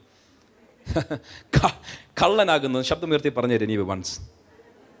കട്ടിയായി പോയി. കള്ളനാകുന്നു. ശബ്ദം ഉയർത്തി പറഞ്ഞു തരും നീ വൺസ്.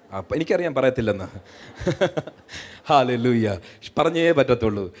 എനിക്കറിയാൻ പറയത്തില്ലെന്ന്. ഹല്ലേലൂയ, പറഞ്ഞേ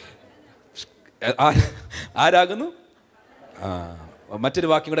പറ്റത്തുള്ളൂ. ആരാകുന്നു? മറ്റൊരു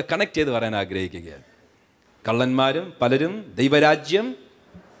വാക്യം കൂടെ കണക്ട് ചെയ്ത് പറയാൻ ആഗ്രഹിക്കുകയാണ്. കള്ളന്മാരും പലരും ദൈവരാജ്യം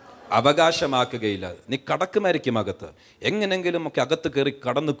അവകാശമാക്കുകയില്ല. നീ കടക്കുമായിരിക്കും അകത്ത്, എങ്ങനെങ്കിലും ഒക്കെ അകത്ത് കയറി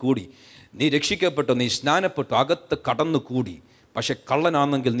കടന്നുകൂടി. നീ രക്ഷിക്കപ്പെട്ടു, നീ സ്നാനപ്പെട്ടു, അകത്ത് കടന്നുകൂടി. പക്ഷെ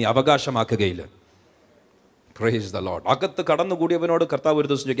കള്ളനാണെങ്കിൽ നീ അവകാശമാക്കുകയില്ല. Praise the Lord. അകത്ത് കടന്നുകൂടിയവനോട് കർത്താവ് ഒരു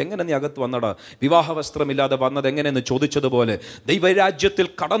ദിവസം ചോദിക്കും, എങ്ങനെ നീ അകത്ത് വന്നടാ? വിവാഹ വസ്ത്രമില്ലാതെ വന്നത് എങ്ങനെയെന്ന് ചോദിച്ചതുപോലെ ദൈവരാജ്യത്തിൽ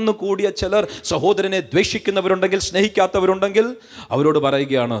കടന്നുകൂടിയ ചിലർ സഹോദരനെ ദ്വേഷിക്കുന്നവരുണ്ടെങ്കിൽ, സ്നേഹിക്കാത്തവരുണ്ടെങ്കിൽ അവരോട്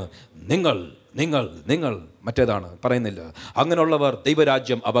പറയുകയാണ്, നിങ്ങൾ നിങ്ങൾ നിങ്ങൾ മറ്റേതാണ് പറയുന്നില്ല. അങ്ങനെയുള്ളവർ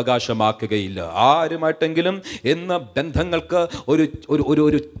ദൈവരാജ്യം അവകാശമാക്കുകയില്ല. ആരുമായിട്ടെങ്കിലും ഇന്ന് ബന്ധങ്ങൾക്ക് ഒരു ഒരു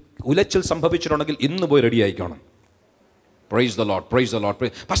ഒരു ഉലച്ചിൽ സംഭവിച്ചിട്ടുണ്ടെങ്കിൽ ഇന്ന് പോയി ready ആയിക്കണം. Praise the Lord, praise the Lord.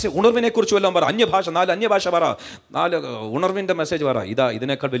 പക്ഷേ ഉണർവിനെ കുറിച്ച് വല്ലതും പറ. അന്യഭാഷ, 4 അന്യഭാഷ പറ, 4 ഉണർവിൻ്റെ മെസ്സേജ് പറ.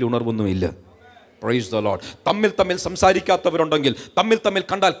 ഇതിനേക്കാൾ വലിയ ഉണർവൊന്നുമില്ല. Praise the Lord. തമ്മിൽ സംസാരിക്കാത്തവരുണ്ടെങ്കിൽ, തമ്മിൽ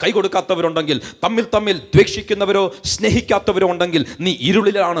കണ്ടാൽ കൈ കൊടുക്കാത്തവരുണ്ടെങ്കിൽ, തമ്മിൽ ദ്വേഷിക്കുന്നവരോ സ്നേഹിക്കാത്തവരോ ഉണ്ടെങ്കിൽ, നീ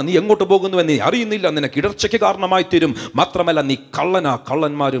ഇരുളിലാണ്, നീ എങ്ങോട്ട് പോകുന്നുവെന്ന് നീ അറിയുന്നില്ല, നിനക്ക് ഇടർച്ചയ്ക്ക് കാരണമായി തീരും. മാത്രമല്ല നീ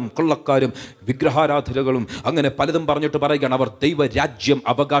കള്ളന്മാരും കൊള്ളക്കാരും വിഗ്രഹാരാധകരും അങ്ങനെ പലതും പറഞ്ഞിട്ട് പറയുകയാണ് അവർ ദൈവരാജ്യം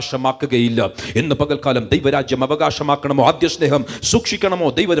അവകാശമാക്കുകയില്ല. ഇന്ന് പകൽക്കാലം ദൈവരാജ്യം അവകാശമാക്കണമോ, ആദ്യ സ്നേഹം സൂക്ഷിക്കണമോ,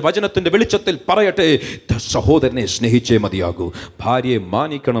 ദൈവവചനത്തിന്റെ വെളിച്ചത്തിൽ പറയട്ടെ, സഹോദരനെ സ്നേഹിച്ചേ മതിയാകൂ. ഭാര്യയെ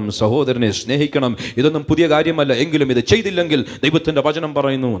മാനിക്കണം, സഹോദരനെ സ്നേഹിക്കണം. ഇതൊന്നും പുതിയ കാര്യമല്ല. എങ്കിലും ഇത് ചെയ്തില്ലെങ്കിൽ ദൈവത്തിന്റെ വചനം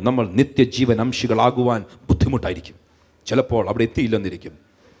പറയുന്നു നമ്മൾ നിത്യജീവൻ അംശികളാകുവാൻ ബുദ്ധിമുട്ടായിരിക്കും. ചിലപ്പോൾ അവിടെ എത്തിയില്ലെന്നിരിക്കും.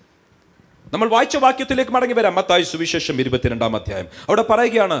 നമ്മൾ വായിച്ച വാക്യത്തിലേക്ക് മടങ്ങി വരാം. മത്തായി സുവിശേഷം 22-ാം അധ്യായം. അവിടെ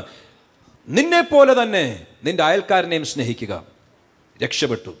പറയുകയാണ്, നിന്നെ പോലെ തന്നെ നിന്റെ അയൽക്കാരനെയും സ്നേഹിക്കുക.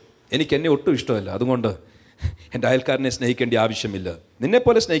 രക്ഷപ്പെട്ടു. എനിക്ക് എന്നെ ഒട്ടും ഇഷ്ടമല്ല, അതുകൊണ്ട് എൻ്റെ അയൽക്കാരനെ സ്നേഹിക്കേണ്ട ആവശ്യമില്ല.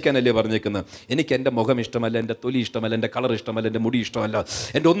 നിന്നെപ്പോലെ സ്നേഹിക്കാനല്ലേ പറഞ്ഞേക്കുന്നത്. എനിക്ക് എൻ്റെ മുഖം ഇഷ്ടമല്ല, എൻ്റെ തൊലി ഇഷ്ടമല്ല, എൻ്റെ കളർ ഇഷ്ടമല്ല, എൻ്റെ മുടി ഇഷ്ടമല്ല,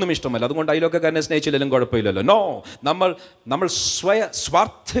 എൻ്റെ ഒന്നും ഇഷ്ടമല്ല, അതുകൊണ്ട് അയൽക്കാരനെ സ്നേഹിച്ചില്ലെങ്കിലും കുഴപ്പമില്ലല്ലോ. നോ, നമ്മൾ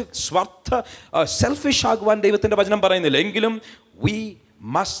സ്വാർത്ഥ സെൽഫിഷ് ആകുവാൻ ദൈവത്തിൻ്റെ വചനം പറയുന്നില്ല. എങ്കിലും we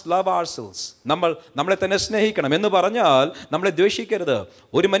must love ourselves. നമ്മളെ തന്നെ സ്നേഹിക്കണം എന്ന് പറഞ്ഞാൽ നമ്മളെ ദ്വേഷിക്കരുത്.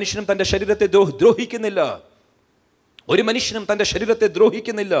 ഒരു മനുഷ്യനും തൻ്റെ ശരീരത്തെ ദ്രോഹിക്കുന്നില്ല. ഒരു മനുഷ്യനും തൻ്റെ ശരീരത്തെ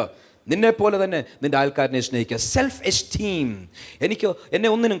ദ്രോഹിക്കുന്നില്ല. നിന്നെപ്പോലെ തന്നെ നിന്റെ ആൾക്കാരനെ സ്നേഹിക്കുക. സെൽഫ് എസ്റ്റീം, എന്നെ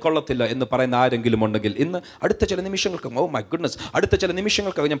ഒന്നിനും കൊള്ളത്തില്ല എന്ന് പറയുന്ന ആരെങ്കിലും ഉണ്ടെങ്കിൽ ഇന്ന് അടുത്ത ചില നിമിഷങ്ങൾക്ക്, ഓ മൈ ഗുഡ്നസ്, അടുത്ത ചില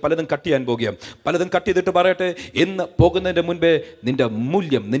നിമിഷങ്ങൾക്ക് ഞാൻ പലതും കട്ട് ചെയ്യാൻ പോകുകയാണ്. പലതും കട്ട് ചെയ്തിട്ട് പറയട്ടെ, ഇന്ന് പോകുന്നതിൻ്റെ മുൻപേ നിന്റെ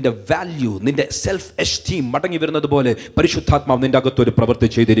മൂല്യം, നിന്റെ വാല്യൂ, നിന്റെ സെൽഫ് എസ്റ്റീം മടങ്ങി വരുന്നത് പോലെ പരിശുദ്ധാത്മാവ് നിന്റെ അകത്തൊരു പ്രവൃത്തി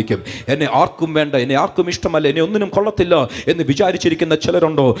ചെയ്തിരിക്കും. എന്നെ ആർക്കും വേണ്ട, എന്നെ ആർക്കും ഇഷ്ടമല്ല, എന്നെ ഒന്നിനും കൊള്ളത്തില്ല എന്ന് വിചാരിച്ചിരിക്കുന്ന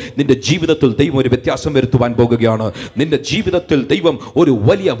ചിലരുണ്ടോ? നിന്റെ ജീവിതത്തിൽ ദൈവം ഒരു വ്യത്യാസം വരുത്തുവാൻ പോകുകയാണ്. നിന്റെ ജീവിതത്തിൽ ദൈവം ഒരു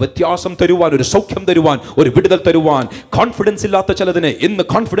വലിയ വ്യത്യാസം തരുവാൻ, ഒരു സൗഖ്യം തരുവാൻ, ഒരു വിടുതൽ തരുവാൻ. കോൺഫിഡൻസ് ഇല്ലാത്ത ചിലതിനെ ഇന്ന്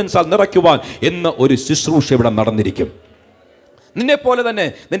കോൺഫിഡൻസാൽ നിറയ്ക്കുവാൻ ഇന്ന് ഒരു ശുശ്രൂഷ ഇവിടെ നടന്നിരിക്കും. നിന്നെ പോലെ തന്നെ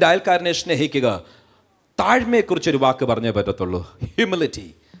നിന്റെ അയൽക്കാരനെ സ്നേഹിക്കുക. താഴ്മയെക്കുറിച്ചൊരു വാക്ക് പറഞ്ഞേ പറ്റത്തുള്ളൂ. ഹ്യൂമിലിറ്റി,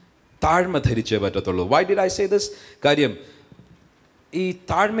 താഴ്മ ധരിച്ചേ പറ്റത്തുള്ളൂ. Why did I say this? കാര്യം ഈ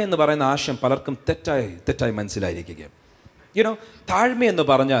താഴ്മ എന്ന് പറയുന്ന ആശയം പലർക്കും തെറ്റായി മനസ്സിലായിരിക്കുക. യുനോ, താഴ്മ എന്ന്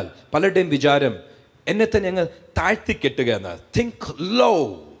പറഞ്ഞാൽ പലരുടെയും വിചാരം എന്നെ തന്നെ അങ്ങ് താഴ്ത്തിക്കെട്ടുക എന്ന്. തിങ്ക് ലോ,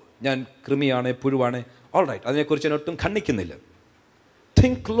 ഞാൻ കൃമിയാണ്, പുഴുവാണ്, ഓൾ റൈറ്റ്, അതിനെക്കുറിച്ച് ഞാൻ ഒട്ടും ഖണ്ഡിക്കുന്നില്ല.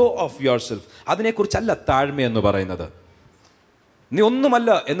 Think law of your self, അതിനെക്കുറിച്ചല്ല താഴ്മ എന്ന് പറയുന്നത്. നീ ഒന്നുമല്ല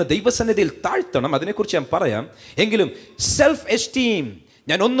എന്ന് ദൈവസന്നിധിയിൽ താഴ്ത്തണം, അതിനെക്കുറിച്ച് ഞാൻ പറയാം. എങ്കിലും സെൽഫ് എസ്റ്റീം,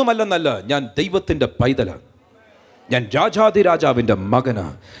 ഞാൻ ഒന്നുമല്ലെന്നല്ല, ഞാൻ ദൈവത്തിൻ്റെ പൈതലാണ്, ഞാൻ രാജാതിരാജാവിൻ്റെ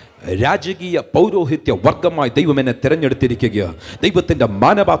മകനാണ്, രാജകീയ പൗരോഹിത്യ വർഗമായി ദൈവം എന്നെ തിരഞ്ഞെടുത്തിരിക്കുക, ദൈവത്തിൻ്റെ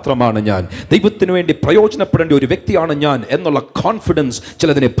മാനപാത്രമാണ് ഞാൻ, ദൈവത്തിന് വേണ്ടി പ്രയോജനപ്പെടേണ്ട ഒരു വ്യക്തിയാണ് ഞാൻ എന്നുള്ള കോൺഫിഡൻസ്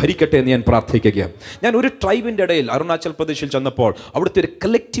ചിലതിനെ ഭരിക്കട്ടെ എന്ന് ഞാൻ പ്രാർത്ഥിക്കുക. ഞാൻ ഒരു ട്രൈബിൻ്റെ ഇടയിൽ അരുണാചൽ പ്രദേശിൽ ചെന്നപ്പോൾ അവിടുത്തെ ഒരു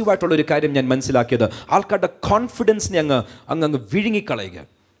കളക്റ്റീവായിട്ടുള്ളൊരു കാര്യം ഞാൻ മനസ്സിലാക്കിയത്, ആൾക്കാരുടെ കോൺഫിഡൻസിനെ അങ്ങ് വിഴുങ്ങിക്കളയുക.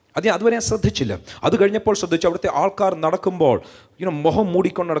 അതുവരെ ഞാൻ ശ്രദ്ധിച്ചില്ല. അത് കഴിഞ്ഞപ്പോൾ ശ്രദ്ധിച്ചു, അവിടുത്തെ ആൾക്കാർ നടക്കുമ്പോൾ മുഖം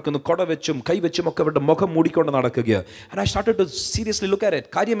മൂടിക്കൊണ്ട് നടക്കുന്നു, കൊട വെച്ചും കൈവച്ചും ഒക്കെ അവരുടെ മുഖം മൂടിക്കൊണ്ട് നടക്കുകയാണ്. And I started to seriously look at it.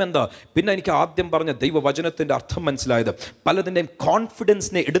 കാര്യം എന്താ? പിന്നെ എനിക്ക് ആദ്യം പറഞ്ഞ ദൈവവചനത്തിൻ്റെ അർത്ഥം മനസ്സിലായത്, പലതിൻ്റെയും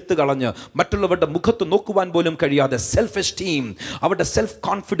കോൺഫിഡൻസിനെ എടുത്തു കളഞ്ഞ് മറ്റുള്ളവരുടെ മുഖത്ത് നോക്കുവാൻ പോലും കഴിയാതെ സെൽഫ് എസ്റ്റീം, അവരുടെ സെൽഫ്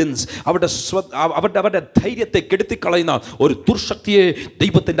കോൺഫിഡൻസ്, അവരുടെ ധൈര്യത്തെ കെടുത്തിക്കളയുന്ന ഒരു ദുർശക്തിയെ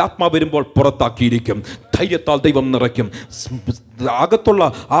ദൈവത്തിൻ്റെ ആത്മാവ് വരുമ്പോൾ പുറത്താക്കിയിരിക്കും. ധൈര്യത്താൽ ദൈവം നിറയ്ക്കും. അകത്തുള്ള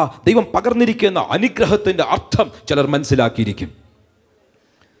ആ ദൈവം പകർന്നിരിക്കുന്ന അനുഗ്രഹത്തിൻ്റെ അർത്ഥം ചിലർ മനസ്സിലാക്കിയിരിക്കും.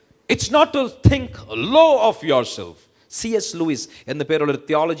 It's not to think law of your self. C.S. Luis എന്ന പേരുള്ളൊരു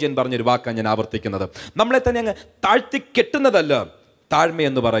തിയോളജിയൻ പറഞ്ഞൊരു വാക്കാണ് ഞാൻ ആവർത്തിക്കുന്നത്. നമ്മളെ തന്നെ അങ്ങ് താഴ്ത്തിക്കെട്ടുന്നതല്ല താഴ്മ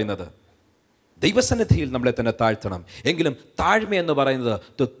എന്ന് പറയുന്നത്. ദൈവസന്നിധിയിൽ നമ്മളെ തന്നെ താഴ്ത്തണം. എങ്കിലും താഴ്മ എന്ന് പറയുന്നത്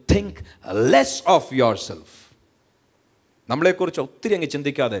to think less of your self. നമ്മളെക്കുറിച്ച് ഒത്തിരി അങ്ങ്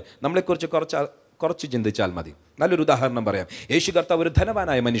ചിന്തിക്കാതെ നമ്മളെക്കുറിച്ച് കുറച്ച് ചിന്തിച്ചാൽ മതി. നല്ലൊരു ഉദാഹരണം പറയാം. യേശു കർത്താവ് ഒരു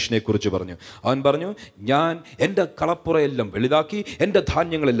ധനവാനായ മനുഷ്യനെ കുറിച്ച് പറഞ്ഞു. അവൻ പറഞ്ഞു, ഞാൻ എൻ്റെ കളപ്പുറയെല്ലാം വലുതാക്കി എൻ്റെ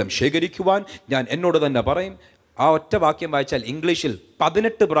ധാന്യങ്ങളെല്ലാം ശേഖരിക്കുവാൻ ഞാൻ എന്നോട് തന്നെ പറയും. ആ ഒറ്റ വാക്യം വായിച്ചാൽ ഇംഗ്ലീഷിൽ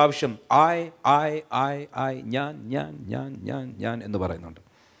 18 പ്രാവശ്യം I ഞാൻ എന്ന് പറയുന്നുണ്ട്.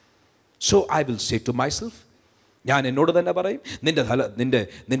 So I will say to myself, ഞാൻ എന്നോട് തന്നെ പറയും,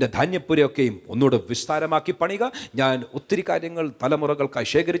 നിന്റെ ധാന്യപ്പുരയൊക്കെയും ഒന്നുകൂടെ വിസ്താരമാക്കി പണിയുക. ഞാൻ ഒത്തിരി കാര്യങ്ങൾ തലമുറകൾക്കായി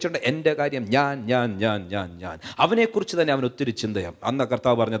ശേഖരിച്ചിട്ടുണ്ട്. എൻ്റെ കാര്യം ഞാൻ അവനെക്കുറിച്ച് തന്നെ അവൻ ഒത്തിരി ചിന്തയാണ്. അന്ന്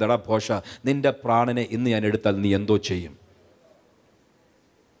കർത്താവ് പറഞ്ഞത്, എടാ ഭോഷ, നിന്റെ പ്രാണനെ ഇന്ന് ഞാൻ എടുത്താൽ നീ എന്തോ ചെയ്യും?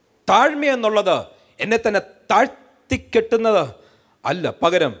 താഴ്മ എന്നുള്ളത് എന്നെ തന്നെ താഴ്ത്തിക്കെട്ടുന്നത് അല്ല,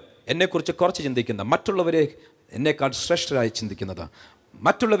 പകരം എന്നെക്കുറിച്ച് കുറച്ച് ചിന്തിക്കുന്ന, മറ്റുള്ളവരെ എന്നെക്കാൾ ശ്രേഷ്ഠരായി ചിന്തിക്കുന്നത്,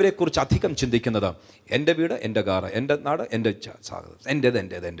 മറ്റുള്ളവരെക്കുറിച്ച് അധികം ചിന്തിക്കുന്നത്, എൻ്റെ വീട്, എൻ്റെ കാറ്, എൻ്റെ നാട്, എൻ്റെ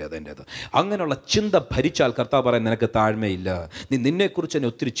എൻ്റേത്, അങ്ങനെയുള്ള ചിന്ത ഭരിച്ചാൽ കർത്താവ് പറയാൻ നിനക്ക് താഴ്മയില്ല. നീ നിന്നെക്കുറിച്ച് തന്നെ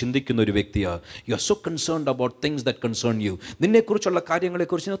ഒത്തിരി ചിന്തിക്കുന്ന ഒരു വ്യക്തിയാണ്. You are so concerned about things that concern U. നിന്നെക്കുറിച്ചുള്ള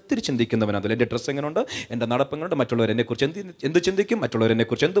കാര്യങ്ങളെക്കുറിച്ച് ഒത്തിരി ചിന്തിക്കുന്നവനാണ്. എൻ്റെ ഡ്രസ്സ് എങ്ങനെയുണ്ട്, എൻ്റെ നടപ്പെങ്ങനെയുണ്ട്, മറ്റുള്ളവർ എന്നെക്കുറിച്ച് എന്ത് ചിന്തിക്കും, മറ്റുള്ളവർ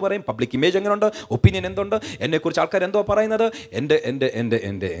എന്നെക്കുറിച്ച് എന്ത് പറയും, പബ്ലിക് ഇമേജ് എങ്ങനെയുണ്ട്, ഒപ്പീനിയൻ എന്തുണ്ട്, എന്നെക്കുറിച്ച് ആൾക്കാർ എന്തോ പറയുന്നത്,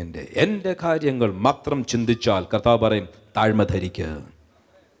 എൻ്റെ കാര്യങ്ങൾ മാത്രം ചിന്തിച്ചാൽ കർത്താവ് പറയും താഴ്മ ധരിക്കുക.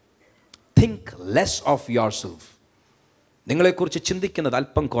 Think less of yourself. നിങ്ങളെക്കുറിച്ച് ചിന്തിക്കുന്നത്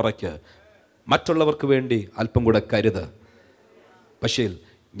അല്പം കുറയ്ക്ക്, മറ്റുള്ളവർക്ക് വേണ്ടി അല്പം കൂടെ കരുത്. പക്ഷേ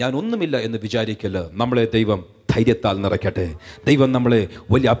ഞാൻ ഒന്നുമില്ല എന്ന് വിചാരിക്കല്ല. നമ്മളെ ദൈവം ധൈര്യത്താൽ നിറയ്ക്കട്ടെ. ദൈവം നമ്മളെ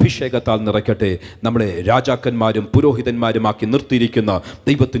വലിയ അഭിഷേകത്താൽ നിറയ്ക്കട്ടെ. നമ്മളെ രാജാക്കന്മാരും പുരോഹിതന്മാരുമാക്കി നിർത്തിയിരിക്കുന്ന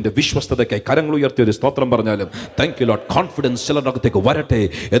ദൈവത്തിൻ്റെ വിശ്വസ്തതയ്ക്കായി കരങ്ങൾ ഉയർത്തി ഒരു സ്തോത്രം പറഞ്ഞാലും താങ്ക് യു ലോർഡ്. കോൺഫിഡൻസ് ചിലരുടെ അകത്തേക്ക് വരട്ടെ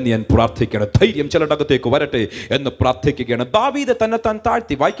എന്ന് ഞാൻ പ്രാർത്ഥിക്കുകയാണ്. ധൈര്യം ചിലരുടെ അകത്തേക്ക് വരട്ടെ എന്ന് പ്രാർത്ഥിക്കുകയാണ്. ദാവീദ് തന്നെത്താൻ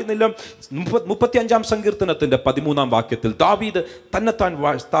താഴ്ത്തി. വായിക്കുന്നില്ല 35-ാം സങ്കീർത്തനത്തിൻ്റെ 13-ാം വാക്യത്തിൽ ദാവീദ് തന്നെത്താൻ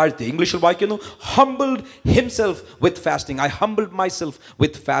താഴ്ത്തി. ഇംഗ്ലീഷിൽ വായിക്കുന്നു, humbled himself with fasting. I humbled myself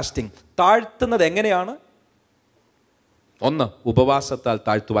with fasting. താഴ്ത്തുന്നത് എങ്ങനെയാണ്? ഒന്ന്, ഉപവാസത്താൽ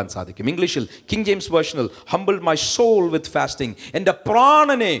താഴ്ത്തുവാൻ സാധിക്കും. ഇംഗ്ലീഷിൽ king James വേർഷനിൽ humbled my soul with fasting. എൻ്റെ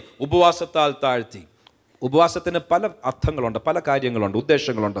പ്രാണനെ ഉപവാസത്താൽ താഴ്ത്തി. ഉപവാസത്തിന് പല അർത്ഥങ്ങളുണ്ട്, പല കാര്യങ്ങളുണ്ട്,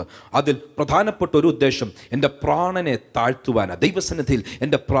 ഉദ്ദേശങ്ങളുണ്ട്. അതിൽ പ്രധാനപ്പെട്ട ഒരു ഉദ്ദേശം എൻ്റെ പ്രാണനെ താഴ്ത്തുവാനാണ്. ദൈവസന്നിധിയിൽ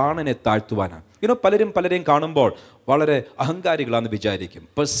എൻ്റെ പ്രാണനെ താഴ്ത്തുവാനാണ്. പലരെയും കാണുമ്പോൾ വളരെ അഹങ്കാരികളാണെന്ന് വിചാരിക്കും.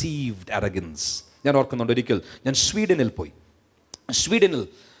 Perceived arrogance. ഞാൻ ഓർക്കുന്നുണ്ട്, ഒരിക്കൽ ഞാൻ സ്വീഡനിൽ പോയി. സ്വീഡനിൽ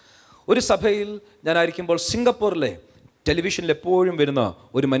ഒരു സഭയിൽ ഞാനായിരിക്കുമ്പോൾ സിംഗപ്പൂരിലെ ടെലിവിഷനിൽ എപ്പോഴും വരുന്ന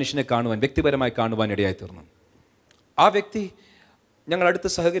ഒരു മനുഷ്യനെ കാണുവാൻ, വ്യക്തിപരമായി കാണുവാൻ ഇടയായി തീർന്നു. ആ വ്യക്തി ഞങ്ങൾ അടുത്ത്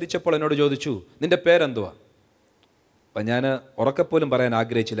സഹകരിച്ചപ്പോൾ എന്നോട് ചോദിച്ചു, നിൻ്റെ പേരെന്തുവാ? അപ്പം ഞാൻ ഉറക്കെപ്പോലും പറയാൻ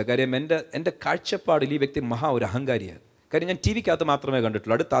ആഗ്രഹിച്ചില്ല. കാര്യം എൻ്റെ കാഴ്ചപ്പാടിൽ ഈ വ്യക്തി ഒരു അഹങ്കാരിയാണ്. കാര്യം ഞാൻ ടി വിക്കകത്ത് മാത്രമേ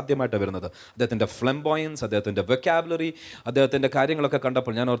കണ്ടിട്ടുള്ളൂ. അടുത്ത് ആദ്യമായിട്ടാണ് വരുന്നത്. അദ്ദേഹത്തിൻ്റെ ഫ്ലംബോയൻസ്, അദ്ദേഹത്തിൻ്റെ വെക്കാബുലറി, അദ്ദേഹത്തിൻ്റെ കാര്യങ്ങളൊക്കെ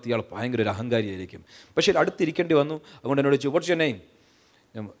കണ്ടപ്പോൾ ഞാൻ ഓർത്ത് ഇയാൾ ഭയങ്കര ഒരു അഹങ്കാരിയായിരിക്കും. പക്ഷേ അടുത്തിരിക്കേണ്ടി വന്നു. അതുകൊണ്ട് എന്നോട് ചോദിച്ചു, what's your name?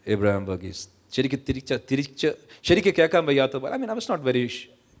 Abraham Varghese. ശരിക്ക് കേൾക്കാൻ വയ്യാത്ത പോലെ. ഐ വാസ് നോട്ട് വെരി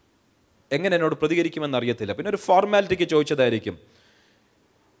എങ്ങനെ എന്നോട് പ്രതികരിക്കുമെന്ന് അറിയത്തില്ല. പിന്നെ ഒരു ഫോർമാലിറ്റിക്ക് ചോദിച്ചതായിരിക്കും.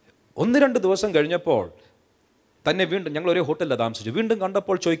 1-2 ദിവസം കഴിഞ്ഞപ്പോൾ തന്നെ വീണ്ടും, ഞങ്ങൾ ഒരേ ഹോട്ടലിലാണ് താമസിച്ചു, വീണ്ടും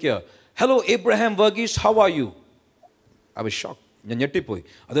കണ്ടപ്പോൾ ചോദിക്കുക, hello Abraham Varghese, how are you? I was shock. ഞാൻ ഞെട്ടിപ്പോയി.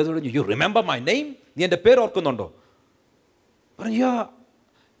 അദ്ദേഹത്തോട്, യു റിമെമ്പർ മൈ നെയിം? നീ എൻ്റെ പേര് ഓർക്കുന്നുണ്ടോ? പറഞ്ഞു,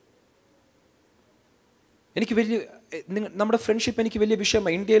 എനിക്ക് വലിയ നമ്മുടെ ഫ്രണ്ട്ഷിപ്പ് എനിക്ക് വലിയ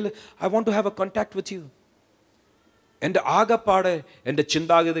വിഷയമാണ്. ഇന്ത്യയിൽ I want to have A contact with you. എൻ്റെ ആകപ്പാടെ എൻ്റെ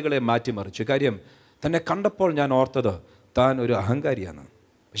ചിന്താഗതികളെ മാറ്റിമറിച്ചു. കാര്യം തന്നെ കണ്ടപ്പോൾ ഞാൻ ഓർത്തത് താൻ ഒരു അഹങ്കാരിയാണ്.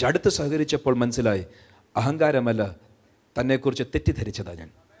 പക്ഷെ അടുത്ത് സഹകരിച്ചപ്പോൾ മനസ്സിലായി, അഹങ്കാരമല്ല, തന്നെക്കുറിച്ച് തെറ്റിദ്ധരിച്ചതാണ്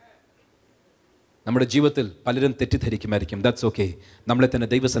ഞാൻ. നമ്മുടെ ജീവിതത്തിൽ പലരും തെറ്റിദ്ധരിക്കുമായിരിക്കും. That's okay. നമ്മളെ തന്നെ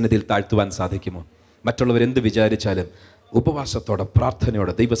ദൈവസന്നിധിയിൽ താഴ്ത്തുവാൻ സാധിക്കുമോ? മറ്റുള്ളവരെന്ത് വിചാരിച്ചാലും ഉപവാസത്തോടെ,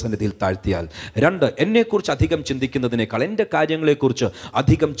 പ്രാർത്ഥനയോടെ ദൈവസന്നിധിയിൽ താഴ്ത്തിയാൽ. 2, എന്നെക്കുറിച്ച് അധികം ചിന്തിക്കുന്നതിനേക്കാൾ, എൻ്റെ കാര്യങ്ങളെക്കുറിച്ച്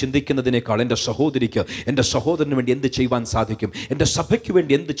അധികം ചിന്തിക്കുന്നതിനേക്കാൾ എൻ്റെ സഹോദരിക്ക്, എൻ്റെ സഹോദരന് വേണ്ടി എന്ത് ചെയ്യുവാൻ സാധിക്കും, എൻ്റെ സഭയ്ക്ക്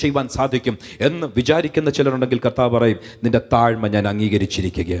വേണ്ടി എന്ത് ചെയ്യുവാൻ സാധിക്കും എന്ന് വിചാരിക്കുന്ന ചിലരുണ്ടെങ്കിൽ കർത്താവ് പറയും, നിൻ്റെ താഴ്മ ഞാൻ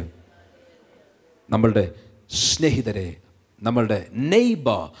അംഗീകരിച്ചിരിക്കുകയാണ്. നമ്മളുടെ സ്നേഹിതരെ, നമ്മളുടെ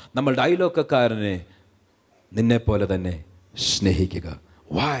നെയ്ബർ, നമ്മളുടെ അയലോക്കക്കാരനെ നിന്നെപ്പോലെ തന്നെ സ്നേഹിക്കുക.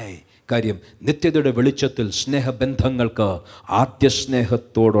 വൈ? കാര്യം നിത്യതയുടെ വെളിച്ചത്തിൽ സ്നേഹബന്ധങ്ങൾക്ക് ആദ്യ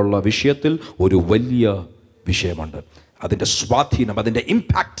സ്നേഹത്തോടുള്ള വിഷയത്തിൽ ഒരു വലിയ വിഷയമുണ്ട്. അതിൻ്റെ സ്വാധീനം, അതിൻ്റെ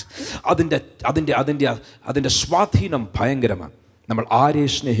ഇമ്പാക്റ്റ്, അതിൻ്റെ സ്വാധീനം ഭയങ്കരമാണ്. നമ്മൾ ആരെ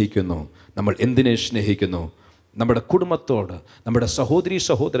സ്നേഹിക്കുന്നു, നമ്മൾ എന്തിനെ സ്നേഹിക്കുന്നു, നമ്മുടെ കുടുംബത്തോട്, നമ്മുടെ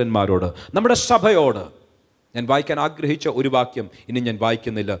സഹോദരന്മാരോട്, നമ്മുടെ സഭയോട്. ഞാൻ വായിക്കാൻ ആഗ്രഹിച്ച ഒരു വാക്യം ഇനി ഞാൻ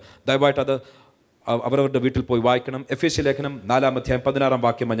വായിക്കുന്നില്ല. ദയവായിട്ട് അത് അവരവരുടെ വീട്ടിൽ പോയി വായിക്കണം. എഫേസ്യ ലേഖനം 4-ാം അധ്യായം 16-ാം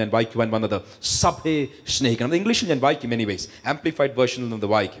വാക്യമാണ് ഞാൻ വായിക്കുവാൻ വന്നത്. സഭയെ സ്നേഹിക്കണം. അത് ഇംഗ്ലീഷിൽ ഞാൻ വായിക്കും, എനിവേസ് ആംപ്ലിഫൈഡ് വേർഷനിൽ നിന്ന്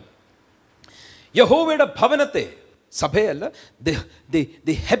വായിക്കും. യഹോവയുടെ ഭവനത്തെ, സഭയല്ല,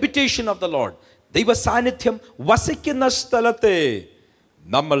 ദി ഹെബിറ്റേഷൻ ഓഫ് ദ ലോർഡ്, ദൈവ സാന്നിധ്യം വസിക്കുന്ന സ്ഥലത്തെ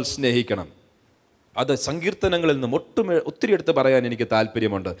നമ്മൾ സ്നേഹിക്കണം. അത് സങ്കീർത്തനങ്ങളിൽ നിന്നും ഒത്തിരി എടുത്ത് പറയാൻ എനിക്ക്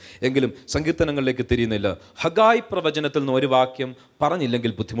താല്പര്യമുണ്ട്. എങ്കിലും സങ്കീർത്തനങ്ങളിലേക്ക് തിരിയുന്നില്ല. ഹഗായ് പ്രവചനത്തിൽ നിന്ന് ഒരു വാക്യം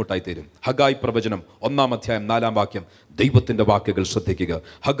പറഞ്ഞില്ലെങ്കിൽ ബുദ്ധിമുട്ടായി തീരും. ഹഗായ് പ്രവചനം 1-ാം അധ്യായം 4-ാം വാക്യം. ദൈവത്തിൻ്റെ വാക്കുകൾ ശ്രദ്ധിക്കുക.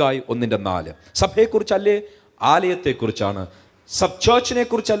 ഹഗായ് 1:4. സഭയെക്കുറിച്ചല്ലേ, ആലയത്തെക്കുറിച്ചാണ്. സബ് ചർച്ചിനെ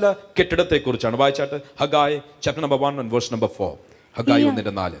കുറിച്ചല്ല, കെട്ടിടത്തെക്കുറിച്ചാണ്. വായിച്ചാട്ട് Haggai chapter number 1 and verse number 4. Haggai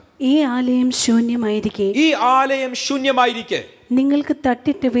 1:4. ഈ ആലയം ശൂന്യമായിരിക്കെ, ഈ ആലയം ശൂന്യമായിരിക്കെ, നിങ്ങൾക്ക്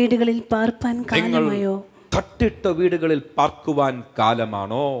തട്ടിട്ട വീടുകളിൽ പാർപ്പാൻ കാലമായോ? തട്ടിട്ട വീടുകളിൽ പാർക്കുവാൻ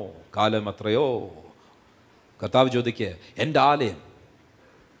കാലമാണോ? കാലം അത്രയോ? കർത്താവ് ചോദിക്കുക, എൻ്റെ ആലയം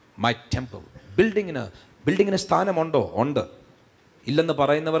മൈ ടെമ്പിൾ. ബിൽഡിങ്ങിന് സ്ഥാനമുണ്ടോ? ഉണ്ട്. ഇല്ലെന്ന്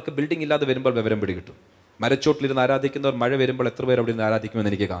പറയുന്നവർക്ക് ബിൽഡിംഗ് ഇല്ലാതെ വരുമ്പോൾ വിവരം പിടികിട്ടും. മരച്ചോട്ടിലിരുന്ന് ആരാധിക്കുന്നവർ മഴ വരുമ്പോൾ എത്ര പേർ അവിടെ ഇരുന്ന്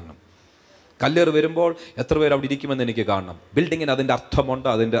ആരാധിക്കുമെന്ന് എനിക്ക് കാണണം. കല്ലേറ് വരുമ്പോൾ എത്ര പേർ അവിടെ ഇരിക്കുമെന്ന് എനിക്ക് കാണണം. ബിൽഡിങ്ങിന് അതിൻ്റെ അർത്ഥമുണ്ട്,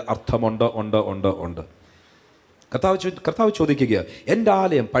 അതിൻ്റെ അർത്ഥമുണ്ട്, ഉണ്ട്. കർത്താവ് ചോദിക്കുക, എൻ്റെ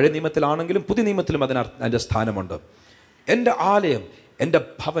ആലയം പഴയ നിയമത്തിലാണെങ്കിലും പുതിയ നിയമത്തിലും അതിൻ്റെ സ്ഥാനമുണ്ട്. എൻ്റെ ആലയം, എൻ്റെ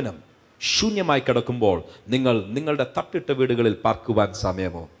ഭവനം ശൂന്യമായി കിടക്കുമ്പോൾ നിങ്ങളുടെ തട്ടിട്ട വീടുകളിൽ പാർക്കുവാൻ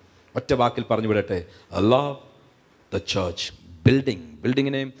സമയമോ? ഒറ്റ വാക്കിൽ പറഞ്ഞു വിടട്ടെ, ലവ് ദ ചർച്ച്.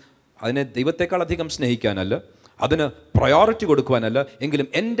 ബിൽഡിങ്ങിനെ അതിനെ ദൈവത്തെക്കാൾ അധികം സ്നേഹിക്കാനല്ല, അതിന് പ്രയോറിറ്റി കൊടുക്കുവാനല്ല, എങ്കിലും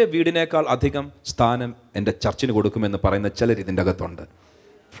എൻ്റെ വീടിനേക്കാൾ അധികം സ്ഥാനം എൻ്റെ ചർച്ചിന് കൊടുക്കുമെന്ന് പറയുന്ന ചിലർ ഇതിൻ്റെ അകത്തുണ്ട്.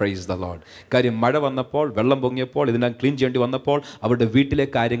 Praise the Lord. കാര്യം മഴ വന്നപ്പോൾ, വെള്ളം പൊങ്ങിയപ്പോൾ, ഇതിനെ ക്ലീൻ ചെയ്യേണ്ടി വന്നപ്പോൾ അവരുടെ വീട്ടിലെ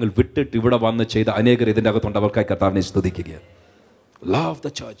കാര്യങ്ങൾ വിട്ടിട്ട് ഇവിടെ വന്ന് ചെയ്ത അനേകർ ഇതിൻ്റെ അകത്തുണ്ട്. അവർക്കായി കർത്താവിനെ സ്തുതിക്കുക. Love the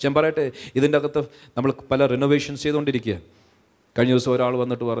church. ഞാൻ പറയട്ടെ, ഇതിൻ്റെ അകത്ത് നമ്മൾ പല റിനോവേഷൻസ് ചെയ്തുകൊണ്ടിരിക്കുക. കഴിഞ്ഞ ദിവസം ഒരാൾ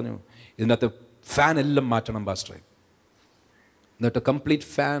വന്നിട്ട് പറഞ്ഞു, ഇതിനകത്ത് ഫാൻ എല്ലാം മാറ്റണം പാസ്റ്ററെ. എന്നിട്ട് കംപ്ലീറ്റ്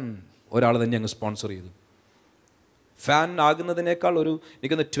ഫാൻ ഒരാൾ തന്നെ അങ്ങ് സ്പോൺസർ ചെയ്തു. ഫാൻ ആകുന്നതിനേക്കാൾ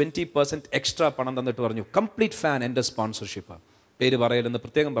എനിക്കൊന്ന് 20% എക്സ്ട്രാ പണം തന്നിട്ട് പറഞ്ഞു, കംപ്ലീറ്റ് ഫാൻ എൻ്റെ സ്പോൺസർഷിപ്പാണ്. പേര് പറയലെന്ന്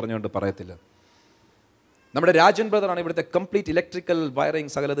പ്രത്യേകം പറഞ്ഞുകൊണ്ട് പറയത്തില്ല. നമ്മുടെ രാജൻ ബ്രദറാണ് ഇവിടുത്തെ കംപ്ലീറ്റ് ഇലക്ട്രിക്കൽ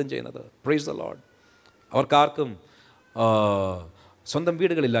വയറിങ് സകലതും ചെയ്യുന്നത്. Praise the Lord. അവർക്കാർക്കും സ്വന്തം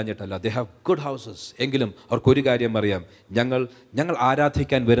വീടുകളില്ലാഞ്ഞിട്ടല്ല, ദേ ഹാവ് ഗുഡ് ഹൗസസ്. എങ്കിലും അവർക്കൊരു കാര്യം അറിയാം, ഞങ്ങൾ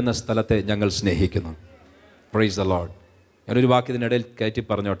ആരാധിക്കാൻ വരുന്ന സ്ഥലത്തെ ഞങ്ങൾ സ്നേഹിക്കുന്നു. Praise the Lord. ഞാനൊരു വാക്ക് ഇതിനിടയിൽ കയറ്റി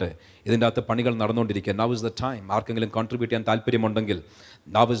പറഞ്ഞോട്ടെ. ഇതിൻ്റെ അകത്ത് പണികൾ നടന്നുകൊണ്ടിരിക്കുക. Now is the time. ആർക്കെങ്കിലും കോൺട്രിബ്യൂട്ട് ചെയ്യാൻ താല്പര്യമുണ്ടെങ്കിൽ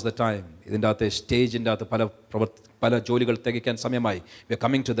നൗ ഇസ് ദ ടൈം. ഇതിൻ്റെ അകത്ത് സ്റ്റേജിൻ്റെ അകത്ത് പല ജോലികൾ തികയ്ക്കാൻ സമയമായി. V are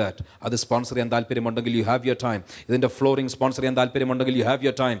coming to that. അത് സ്പോൺസർ ചെയ്യാൻ താല്പര്യമുണ്ടെങ്കിൽ യു ഹാവ് യുവർ ടൈം. ഇതിൻ്റെ ഫ്ലോറിംഗ് സ്പോൺസർ ചെയ്യാൻ താല്പര്യമുണ്ടെങ്കിൽ യു ഹാവ്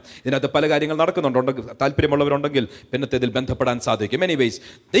യുവർ ടൈം. ഇതിനകത്ത് പല കാര്യങ്ങൾ നടക്കുന്നുണ്ടെങ്കിൽ താല്പര്യമുള്ളവരുണ്ടെങ്കിൽ പിന്നത്തെ ഇതിൽ ബന്ധപ്പെടാൻ സാധിക്കും. എനിവേസ്,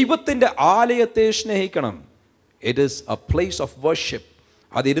 ദൈവത്തിൻ്റെ ആലയത്തെ സ്നേഹിക്കണം. It is A place of worship.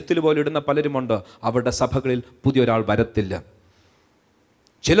 അത് ഇരുത്തിൽ പോലെ ഇടുന്ന പലരുമുണ്ട്. അവരുടെ സഭകളിൽ പുതിയൊരാൾ വരത്തില്ല.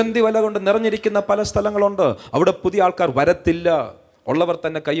 ചിലന്തി വല കൊണ്ട് നിറഞ്ഞിരിക്കുന്ന പല സ്ഥലങ്ങളുണ്ട്. അവിടെ പുതിയ ആൾക്കാർ വരത്തില്ല. ഉള്ളവർ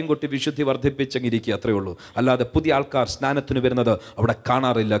തന്നെ കയ്യും കൊട്ടി വിശുദ്ധി വർദ്ധിപ്പിച്ചെങ്കിരിക്കുക, അത്രയേ ഉള്ളൂ. അല്ലാതെ പുതിയ ആൾക്കാർ സ്നാനത്തിന് വരുന്നത് അവിടെ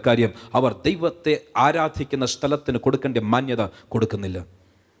കാണാറില്ല. കാര്യം അവർ ദൈവത്തെ ആരാധിക്കുന്ന സ്ഥലത്തിന് കൊടുക്കേണ്ട മാന്യത കൊടുക്കുന്നില്ല.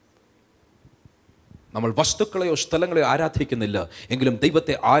 നമ്മൾ വസ്തുക്കളെയോ സ്ഥലങ്ങളെയോ ആരാധിക്കുന്നില്ല, എങ്കിലും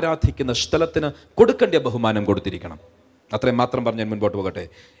ദൈവത്തെ ആരാധിക്കുന്ന സ്ഥലത്തിന് കൊടുക്കേണ്ട ബഹുമാനം കൊടുത്തിരിക്കണം. അത്രയും മാത്രം പറഞ്ഞ് ഞാൻ മുൻപോട്ട് പോകട്ടെ.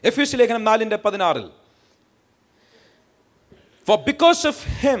 എഫെസ്യ ലേഖനം 4:16, For because of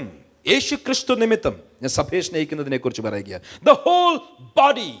him, യേശു ക്രിസ്തു നിമിത്തം, ഞാൻ സഭയെ സ്നേഹിക്കുന്നതിനെ കുറിച്ച് പറയുക, the whole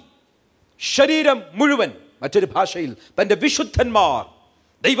body, ശരീരം മുഴുവൻ, മറ്റൊരു ഭാഷയിൽ തൻ്റെ വിശുദ്ധന്മാർ,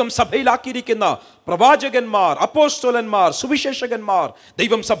 ദൈവം സഭയിലാക്കിയിരിക്കുന്ന പ്രവാചകന്മാർ, അപ്പോസ്തലന്മാർ, സുവിശേഷകന്മാർ,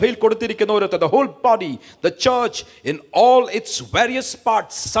 ദൈവം സഭയിൽ കൊടുത്തിരിക്കുന്ന ഓരോരുത്തർ, the whole body, the church in all its various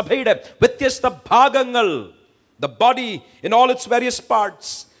parts, സഭയുടെ വ്യത്യസ്ത ഭാഗങ്ങൾ, the body in all its various parts,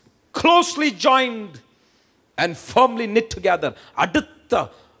 closely joined and firmly knit together.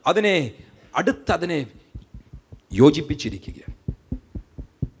 അതിനെ യോജിപ്പിച്ചിരിക്കുക.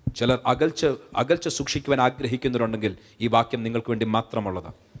 ചിലർ അകൽച്ച സൂക്ഷിക്കുവാൻ ആഗ്രഹിക്കുന്നവരുണ്ടെങ്കിൽ ഈ വാക്യം നിങ്ങൾക്ക് വേണ്ടി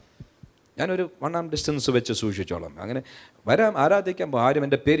മാത്രമുള്ളതാണ്. ഞാനൊരു 1 arm ഡിസ്റ്റൻസ് വെച്ച് സൂക്ഷിച്ചോളാം. അങ്ങനെ വരാം, ആരാധിക്കുമ്പോൾ ആരും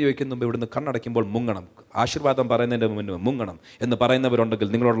എൻ്റെ പേര് ചോദിക്കുന്ന മുമ്പ് ഇവിടുന്ന് കണ്ണടയ്ക്കുമ്പോൾ മുങ്ങണം, ആശീർവാദം പറയുന്നതിൻ്റെ മുന്നേ മുങ്ങണം എന്ന് പറയുന്നവരുണ്ടെങ്കിൽ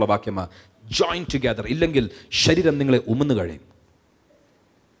നിങ്ങളോടുള്ള വാക്യമാണ് ജോയിൻ ടുഗെദർ. ഇല്ലെങ്കിൽ ശരീരം നിങ്ങളെ ഉമന്നു കഴിയും.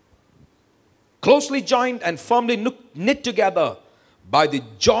 Closely joined and firmly knit together by the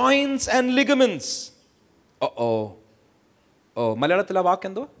joints and ligaments. മലയാളത്തിൽ ആ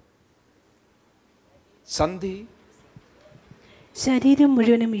വാക്കെന്തോ? സന്ധി. ശരീരം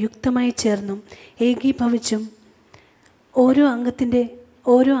മുഴുവനും യുക്തമായി ചേർന്നും ഏകീഭവിച്ചും ഓരോ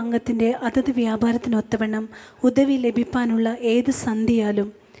അംഗത്തിൻ്റെ അതത് വ്യാപാരത്തിനൊത്തവണ്ണം ഉദവി ലഭിക്കാനുള്ള ഏത്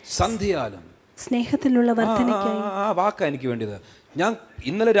സന്ധിയാലും സ്നേഹത്തിലുള്ള വർധനയ്ക്കായി. ആ വാക്കാ എനിക്ക് വേണ്ടത്. ഞാൻ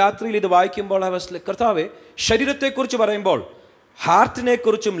ഇന്നലെ രാത്രിയിൽ ഇത് വായിക്കുമ്പോൾ കർത്താവേ, ശരീരത്തെക്കുറിച്ച് പറയുമ്പോൾ ഹാർട്ടിനെ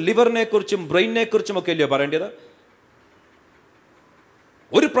കുറിച്ചും ലിവറിനെ കുറിച്ചും ബ്രെയിനിനെ കുറിച്ചും ഒക്കെ അല്ലയോ പറയേണ്ടത്?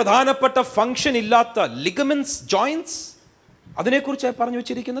 ഒരു പ്രധാനപ്പെട്ട ഫങ്ഷൻ ഇല്ലാത്ത ലിഗമെന്റ്സ്, ജോയിന്റ്സ്, അതിനെക്കുറിച്ച് പറഞ്ഞു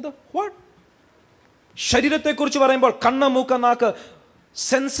വെച്ചിരിക്കുന്നത്. വാട്ട്? ശരീരത്തെക്കുറിച്ച് പറയുമ്പോൾ കണ്ണ്, മൂക്ക്, നാക്ക്,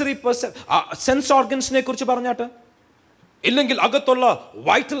 സെൻസ് ഓർഗൻസിനെ കുറിച്ച് പറഞ്ഞാട്ട്, ഇല്ലെങ്കിൽ അകത്തുള്ള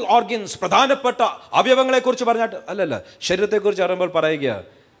വൈറ്റൽ ഓർഗൻസ്, പ്രധാനപ്പെട്ട അവയവങ്ങളെ കുറിച്ച് പറഞ്ഞാട്ട് അല്ലല്ല. ശരീരത്തെക്കുറിച്ച് പറയുമ്പോൾ പറയുക,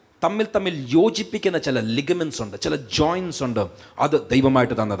 തമ്മിൽ യോജിപ്പിക്കുന്ന ചില ലിഗമെന്റ്സ് ഉണ്ട്, ചില ജോയിന്റ്സ് ഉണ്ട്. അത്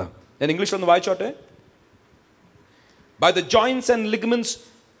ദൈവമായിട്ട് തന്നതാണ്. ഞാൻ ഇംഗ്ലീഷിലൊന്ന് വായിച്ചോട്ടെ. By the joints and ligaments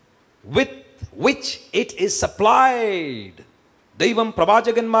with which it is supplied. ദൈവം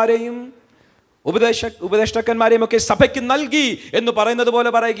പ്രവാചകന്മാരെയും ഉപദേഷ്ടാക്കന്മാരെയും ഒക്കെ സഭയ്ക്ക് നൽകി എന്ന് പറയുന്നത് പോലെ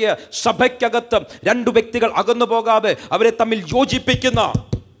പറയുക, സഭയ്ക്കകത്ത് രണ്ട് വ്യക്തികൾ അകന്നു പോകാതെ അവരെ തമ്മിൽ യോജിപ്പിക്കുന്ന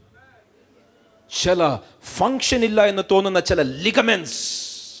ചില ഫങ്ഷൻ ഇല്ല എന്ന് തോന്നുന്ന ചില ligaments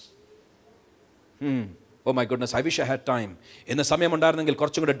Oh my goodness, I wish I had time. ഇന്ന് സമയമുണ്ടായിരുന്നെങ്കിൽ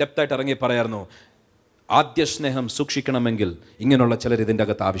കുറച്ചും കൂടെ ഡെപ്ത് ആയിട്ട് ഇറങ്ങി പറയായിരുന്നു. ആദ്യ സ്നേഹം സൂക്ഷിക്കണമെങ്കിൽ ഇങ്ങനെയുള്ള ചിലർ ഇതിൻ്റെ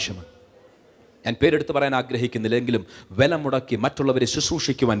അകത്ത് ആവശ്യമാണ്. ഞാൻ പേരെടുത്ത് പറയാൻ ആഗ്രഹിക്കുന്നില്ലെങ്കിലും വില മുടക്കി മറ്റുള്ളവരെ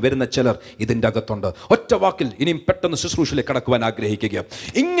ശുശ്രൂഷിക്കുവാൻ വരുന്ന ചിലർ ഇതിൻ്റെ അകത്തുണ്ട്. ഒറ്റ വാക്കിൽ ഇനിയും പെട്ടെന്ന് ശുശ്രൂഷയിലേക്ക് കടക്കുവാൻ ആഗ്രഹിക്കുക.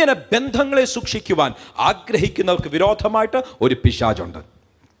 ഇങ്ങനെ ബന്ധങ്ങളെ സൂക്ഷിക്കുവാൻ ആഗ്രഹിക്കുന്നവർക്ക് വിരോധമായിട്ട് ഒരു പിശാചുണ്ട്.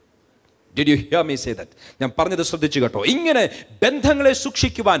 Did you hear me say that? ഞാൻ പറഞ്ഞത് ശ്രദ്ധിച്ചു കേട്ടോ. ഇങ്ങനെ ബന്ധങ്ങളെ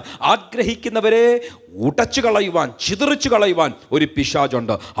സൂക്ഷിക്കുവാൻ ആഗ്രഹിക്കുന്നവരെ ഉടച്ചു കളയുവാൻ, ചിതറിച്ചു കളയുവാൻ ഒരു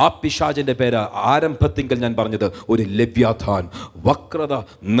പിശാചുണ്ട്. ആ പിശാചിന്റെ പേര് ആരംഭത്തിങ്കൽ ഞാൻ പറഞ്ഞത് ഒരു ലവ്യാഥാൻ, വക്രത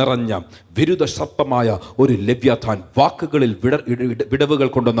നിറഞ്ഞ വിരുദ്ധ സർപ്പമായ ഒരു ലവ്യാഥാൻ. വാക്കുകളിൽ വിടവുകൾ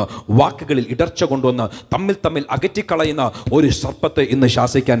കൊണ്ടുവന്ന്, വാക്കുകളിൽ ഇടർച്ച കൊണ്ടുവന്ന് തമ്മിൽ തമ്മിൽ അകറ്റിക്കളയുന്ന ഒരു സർപ്പത്തെ ഇന്ന്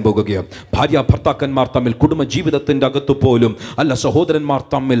ശാസിക്കാൻ പോകുകയാണ്. ഭാര്യ ഭർത്താക്കന്മാർ തമ്മിൽ, കുടുംബ ജീവിതത്തിൻ്റെ അകത്ത് പോലും അല്ല, സഹോദരന്മാർ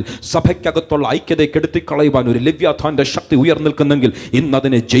തമ്മിൽ സഭയ്ക്കകത്തുള്ള ഐക്യതയെ കെടുത്തിക്കളയുവാൻ ഒരു ലവ്യാഥാന്റെ ശക്തി ഉയർന്നിൽക്കുന്നെങ്കിൽ ഇന്ന്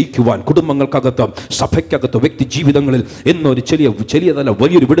അതിനെ ജയിക്കുവാൻ കുടുംബങ്ങൾക്കകത്ത്, സഭയ്ക്കകത്ത്, വ്യക്തി ജീവിതങ്ങളിൽ എന്നൊരു ചെറിയതല്ല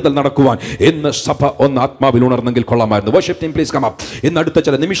വലിയൊരു വിടുതൽ നടക്കുവാൻ ഇന്ന് സഭ ഒന്ന് ആത്മാവിൽ ഉണർന്നെങ്കിൽ കൊള്ളാമായിരുന്നു. Worship team please come up. ഇന്ന് അടുത്ത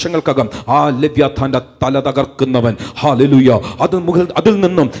ചില നിമിഷങ്ങൾക്കകം ആ ലവ്യാഥാന്റെ തല തകർക്കുന്നവൻ, ഹല്ലേലൂയ, അതിൽ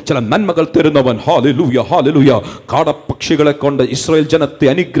നിന്നും ചില നന്മകൾ തരുന്നവൻ, ഹല്ലേലൂയ, ഹല്ലേലൂയ. കാടപ്പക്ഷികളെ കൊണ്ട് ഇസ്രായേൽ ജനത്തെ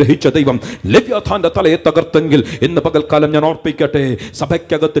അനുഗ്രഹിച്ച ദൈവം ലവ്യാഥാന്റെ തലയെ തകർത്തെങ്കിൽ ഇന്ന് പകൽക്കാലം ഞാൻ ഓർപ്പിക്കട്ടെ,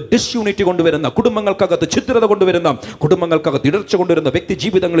 സഭയ്ക്കകത്ത് ഡിസ്യൂണിറ്റി കൊണ്ടുവരുന്ന, കുടുംബങ്ങൾക്കകത്ത് ഛിദ്രത കൊണ്ടുവരുന്ന, കുടുംബങ്ങൾക്കകത്ത് ഇടർച്ച കൊണ്ടുവരുന്ന, വ്യക്തി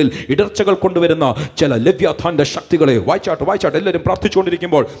ജീവിതങ്ങളിൽ ഇടർച്ചകൾ കൊണ്ടുവരുന്ന ചില ലവ്യാഥാന്റെ ശക്തികളെ വായിച്ചാട്ട് എല്ലാവരും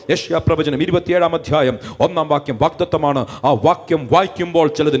പ്രാർത്ഥിച്ചുകൊണ്ടിരിക്കുമ്പോൾ യെശയ്യാ പ്രവചനം 27-ാം അധ്യായം 1-ാം വാക്യം വാഗ്ദത്തമാണ്. ആ വാക്യം വായിക്കുമ്പോൾ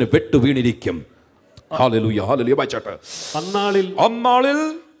ചിലതിന് വെട്ടു വീണിരിക്കും. Hallelujah, hallelujah. വായിച്ചാട്ട്. അന്നാളിൽ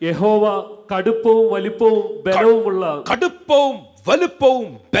യഹോവ കടുപ്പവും വലിപ്പവും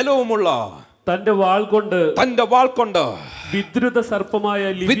ബലവുമുള്ള തന്റെ വാൾ കൊണ്ട് വിദ്രുത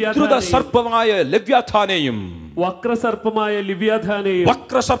സർപ്പമായ ലവ്യാഥാനെയും വക്രസർപ്പമായ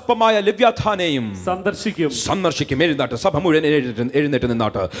ലിവ്യാഥാനെയും സന്ദർശിക്കും. എഴുന്നാട്ട് സഭ മുഴുവൻ എഴുന്നേറ്റ്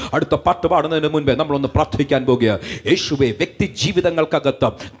നിന്നാട്ട് അടുത്ത പാട്ട് പാടുന്നതിന് മുൻപേ നമ്മളൊന്ന് പ്രാർത്ഥിക്കാൻ പോകുക. യേശുവേ, വ്യക്തി ജീവിതങ്ങൾക്കകത്ത്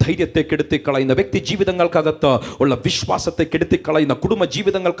ധൈര്യത്തെ കെടുത്തിക്കളയുന്ന, വ്യക്തി ജീവിതങ്ങൾക്കകത്ത് ഉള്ള വിശ്വാസത്തെ കെടുത്തിക്കളയുന്ന, കുടുംബ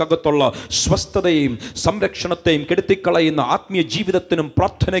ജീവിതങ്ങൾക്കകത്തുള്ള സ്വസ്ഥതയും സംരക്ഷണത്തെയും കെടുത്തിക്കളയുന്ന, ആത്മീയ ജീവിതത്തിനും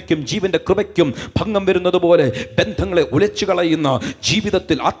പ്രാർത്ഥനയ്ക്കും ജീവന്റെ കൃപയ്ക്കും ഭംഗം വരുന്നത് പോലെ ബന്ധങ്ങളെ ഉലച്ചു കളയുന്ന,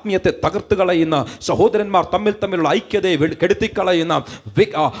 ജീവിതത്തിൽ ആത്മീയത്തെ തകർത്ത് കളയുന്ന, സഹോദരന്മാർ തമ്മിലുള്ള ഐക്യതയെ കെടുത്തിക്കളയുന്ന,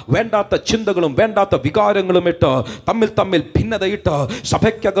 വേണ്ടാത്ത ചിന്തകളും വേണ്ടാത്ത വികാരങ്ങളും ഇട്ട് തമ്മിൽ ഭിന്നതയിട്ട്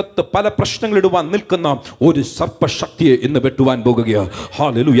സഭയ്ക്കകത്ത് പല പ്രശ്നങ്ങളിടുവാൻ നിൽക്കുന്ന ഒരു സർപ്പശക്തിയെ ഇന്ന് വെട്ടുവാൻ പോകുകയാണ്.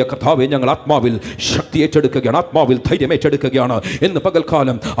 ഹല്ലേലൂയ. കർത്താവേ, ഞങ്ങൾ ആത്മാവിൽ ശക്തി ഏറ്റെടുക്കുകയാണ്, ആത്മാവിൽ ധൈര്യം ഏറ്റെടുക്കുകയാണ്. ഇന്ന്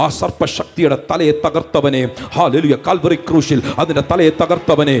പകൽക്കാലം ആ സർപ്പശക്തിയുടെ തലയെ തകർത്തവനെ, ഹല്ലേലൂയ, കാൽവറി ക്രൂശിൽ അതിന്റെ തലയെ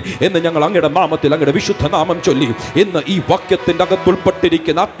തകർത്തവനെ എന്ന് ഞങ്ങൾ അങ്ങയുടെ നാമത്തിൽ, അങ്ങയുടെ വിശുദ്ധ നാമം ചൊല്ലി ഇന്ന് ഈ വാക്യത്തിന്റെ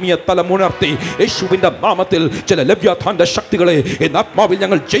അകത്തുൾപ്പെട്ടിരിക്കുന്ന ആത്മീയ തലമുണർത്തി യേശുവിന്റെ നാമത്തിൽ ചില ലവ്യാഥാന്റെ ശക്തികളെ ഇന്ന് ആത്മാവിൽ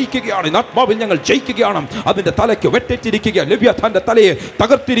ഞങ്ങൾ ജയിക്കുകയാണ്. ഇന്ന് ആത്മാവിൽ ഞങ്ങൾ ജയിക്കുകയാണ്. അതിന്റെ തലയ്ക്ക് വെട്ടിച്ചിരിക്കുക, ലവ്യാഥാന്റെ തലയെ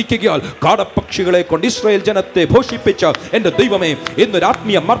തകർത്തിരിക്കുക. കാടപ്പക്ഷികളെ കൊണ്ട് ഇസ്രായേൽ ജനത്തെ പോഷിപ്പിച്ച എന്റെ ദൈവമേ, ഇന്നൊരു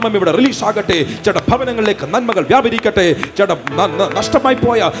ആത്മീയ മർമ്മം ഇവിടെ റിലീസ് ആകട്ടെ. ചില ഭവനങ്ങളിലേക്ക് നന്മകൾ വ്യാപരിക്കട്ടെ. ചില നഷ്ടമായി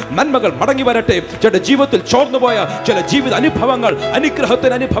പോയ നന്മകൾ മടങ്ങി വരട്ടെ. ചില ജീവിതത്തിൽ ചോർന്നുപോയ ചില ജീവിത അനുഭവങ്ങൾ,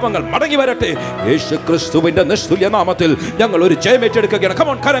 അനുഗ്രഹത്തിന്റെ അനുഭവങ്ങൾ മടങ്ങി വരട്ടെ. യേശു ക്രിസ്തുവിന്റെ നിസ്തുല്യ നാമത്തിൽ ഞങ്ങൾ ഒരു ജയമേറ്റെടുക്കുകയാണ്.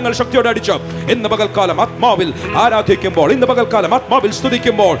 കമോൺ, കരങ്ങൾ ശക്തിയോടെ അടിച്ചു. ഇന്ന് പകൽക്കാലം ആത്മാവിൽ ആരാധിക്കുമ്പോൾ, ഇന്ന് പകൽക്കാലം ആത്മാവിൽ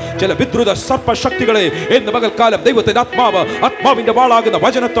സ്തുതിക്കുമ്പോൾ ചില വിദ്രുത സർപ്പശക്തികളെ ഇന്ന് പകൽക്കാലം ദൈവത്തിന്റെ ആത്മാവിന്റെ വാളാകുന്ന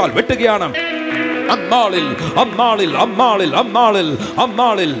വചനത്താൽ വെട്ടുകയാണ്. അന്നാളിൽ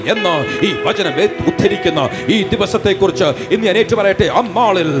എന്ന് ഈ വചനം ഉദ്ധരിക്കുന്ന ഈ ദിവസത്തെ കുറിച്ച് ഇന്ന് ഞാൻ ഏറ്റു പറയട്ടെ.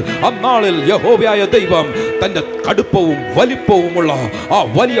 അന്നാളിൽ യഹോവയായ ദൈവം തന്റെ കടുപ്പവും വലിപ്പവുമുള്ള ആ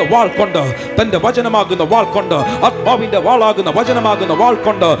വലിയ വാൾ കൊണ്ട്, തന്റെ വചനമാകുന്ന വാൾ കൊണ്ട്, ആത്മാവിന്റെ വാളാകുന്ന വചനമാകുന്ന വാൾ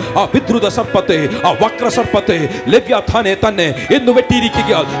കൊണ്ട് ആ വിദ്രുത സർപ്പത്തെ, ആ വക്രസർപ്പത്തെ, ലവ്യാഥാനെ തന്നെ എന്ന്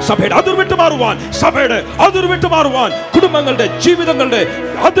വെട്ടിയിരിക്കുക. സഭയുടെ അതിർവിട്ട് മാറുവാൻ, കുടുംബങ്ങളുടെ ജീവിതങ്ങളുടെ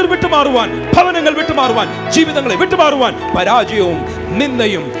അതിർവിട്ട് മാറുവാൻ, ഭവനങ്ങൾ വിട്ടുമാറുവാൻ, ജീവിതങ്ങളെ വിട്ടുമാറുവാൻ, പരാജയവും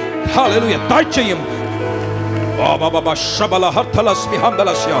നിന്ദയും, ഹല്ലേലൂയ, താഴ്ചയും,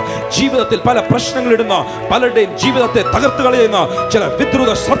 ജീവിതത്തിൽ പല പ്രശ്നങ്ങളിടുന്ന, പലരുടെയും ജീവിതത്തെ തകർത്ത് കളയുന്ന ചില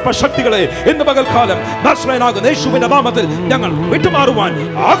വിദ്രുത സർപ്പശക്തികളെ ഇന്ന് പകൽക്കാലം നസ്രയനാകുന്ന യേശുവിന്റെ നാമത്തിൽ ഞങ്ങൾ വിട്ടുമാറുവാൻ,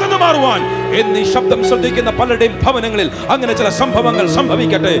 അകന്നു മാറുവാൻ എന്നീ ശബ്ദം ശ്രദ്ധിക്കുന്ന പലരുടെയും ഭവനങ്ങളിൽ അങ്ങനെ ചില സംഭവങ്ങൾ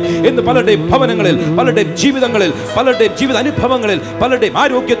സംഭവിക്കട്ടെ. ഇന്ന് പലരുടെയും ഭവനങ്ങളിൽ, പലരുടെയും ജീവിതങ്ങളിൽ, പലരുടെയും ജീവിത അനുഭവങ്ങളിൽ, പലരുടെയും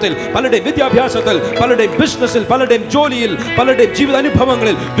ആരോഗ്യത്തിൽ, പലരുടെയും വിദ്യാഭ്യാസത്തിൽ, പലരുടെയും ബിസിനസ്സിൽ, പലരുടെയും ജോലിയിൽ, പലരുടെയും ജീവിത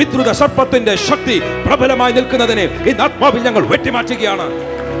അനുഭവങ്ങളിൽ വിദ്രുത സർപ്പത്തിന്റെ ശക്തി പ്രബലമായി നിൽക്കുന്നത് ഇന്ന് ആത്മാവിൽ ഞങ്ങൾ വെട്ടിമാറ്റുകയാണ്.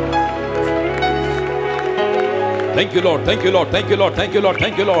 Thank you Lord, thank you Lord, thank you Lord, thank you Lord,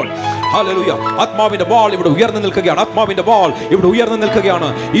 thank you Lord. Hallelujah. ആത്മാവിന്റെ വാൾ ഇവിടെ ഉയർന്നു നിൽക്കുകയാണ്. ആത്മാവിന്റെ വാൾ ഇവിടെ ഉയർന്നു നിൽക്കുകയാണ്.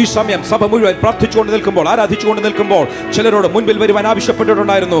 ഈ സമയം സഭ മുഴുവൻ പ്രാർത്ഥിച്ചുകൊണ്ട് നിൽക്കുമ്പോൾ, ആരാധിച്ചുകൊണ്ട് നിൽക്കുമ്പോൾ ചിലരോട് മുൻപിൽ വരുവാൻ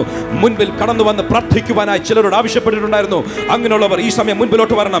ആവശ്യപ്പെട്ടിട്ടുണ്ടായിരുന്നു. മുൻപിൽ കടന്നു വന്ന് പ്രാർത്ഥിക്കുവാനായി ചിലരോട് ആവശ്യപ്പെട്ടിട്ടുണ്ടായിരുന്നു. അങ്ങനെയുള്ളവർ ഈ സമയം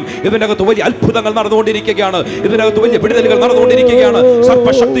മുൻപിലോട്ട് വരണം. ഇതിനകത്ത് വലിയ അത്ഭുതങ്ങൾ നടന്നുകൊണ്ടിരിക്കുകയാണ്. ഇതിനകത്ത് വലിയ വിടുതലുകൾ നടന്നുകൊണ്ടിരിക്കുകയാണ്.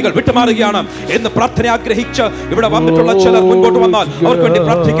 സർപ്പശക്തികൾ വിട്ടുമാറുകയാണ് എന്ന് പ്രാർത്ഥന ആഗ്രഹിച്ച് ഇവിടെ വന്നിട്ടുള്ള ചിലർ മുൻപോട്ട് വന്നാൽ അവർക്ക് വേണ്ടി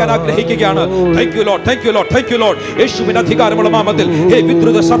പ്രാർത്ഥിക്കാൻ ആഗ്രഹിക്കുകയാണ്. Thank you Lord, thank you Lord, thank you Lord. യേശുവിന്റെ അധികാരമുള്ള നാമത്തിൽ ഹേ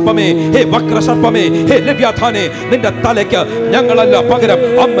വിദ്രുത സർപ്പമേ, ഹേ വക്ര സർപ്പമേ, ഹേ ലവ്യാഥാനേ, നിന്റെ തലയ്ക്ക് ഞങ്ങളല്ല പകരം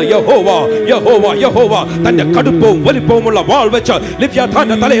അന്ന് യഹോവ യഹോവ യഹോവ തന്റെ കടുപ്പവും വലിപ്പവുമുള്ള വാൾ വെച്ച്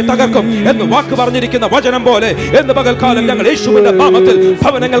ലവ്യാഥാന്റെ തലയെ തകർക്കും എന്ന് വാക്ക് പറഞ്ഞിരിക്കുന്ന വചനം പോലെ എന്ന് പകൽക്കാലം ഞങ്ങൾ യേശുവിന്റെ നാമത്തിൽ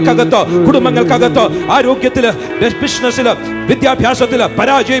ഭവനങ്ങൾക്കകത്ത്, കുടുംബങ്ങൾക്കകത്ത്, ആരോഗ്യത്തില്, ബിസിനസ്സില്, വിദ്യാഭ്യാസത്തില്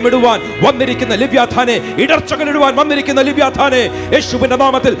പരാജയം ഇടുവാൻ വന്നിരിക്കുന്ന ലവ്യാഥാനെ, ഇടർച്ചകൾ ഇടുവാൻ വന്നിരിക്കുന്ന ലവ്യാഥാനെ യേശുവിന്റെ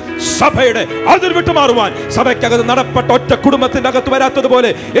നാമത്തിൽ സഭയുടെ അതിർ വിട്ടുമാറുവാൻ, സഭയ്ക്കകത്ത് നടപ്പെട്ട ഒറ്റ കുടുംബത്തിന്റെ അകത്ത് വരാത്തതുപോലെ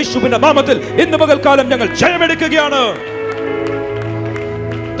യേശുവിന്റെ നാമത്തിൽ ഇന്ന് പകൽക്കാലം ഞങ്ങൾ ജയമെടുക്കുകയാണ്.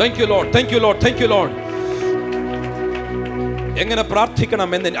 Thank you Lord, thank you Lord, thank you Lord. എങ്ങനെ പ്രാർത്ഥിക്കണം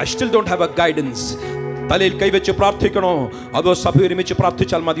എന്ന് I still don't have a guidance. തലയിൽ കൈവച്ച് പ്രാർത്ഥിക്കണോ അതോ സഭ ഒരുമിച്ച്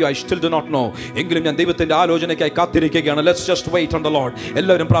പ്രാർത്ഥിച്ചാൽ മതിയോ? I still do not know. എങ്കിലും ഞാൻ ദൈവത്തിന്റെ ആലോചനയ്ക്കായി കാത്തിരിക്കുകയാണ്. Let's just wait on the Lord.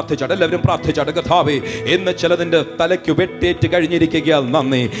 എല്ലാവരും പ്രാർത്ഥിച്ചാട്ടെ, എല്ലാവരും പ്രാർത്ഥിച്ചാട്ടെ. കർത്താവേ, എന്ന് ചിലതിന്റെ തലയ്ക്ക് വെട്ടേറ്റ് കഴിഞ്ഞിരിക്കുകയാൽ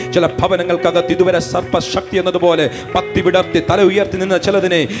നന്ദി. ചില ഭവനങ്ങൾക്കകത്ത് ഇതുവരെ സർപ്പശക്തി എന്നതുപോലെ പത്തി വിടർത്തി തല ഉയർത്തി നിന്ന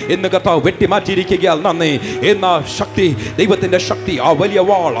ചിലതിനെ ഇന്ന് കർത്താവ് വെട്ടി മാറ്റിയിരിക്കുകയാൽ നന്ദി. എന്ന ശക്തി, ദൈവത്തിന്റെ ശക്തി, ആ വലിയ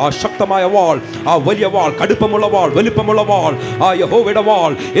വാൾ, ആ ശക്തമായ വാൾ, ആ വലിയ വാൾ, കടുപ്പമുള്ള വാൾ, വലിപ്പമുള്ള വാൾ, ആ യഹോവയുടെ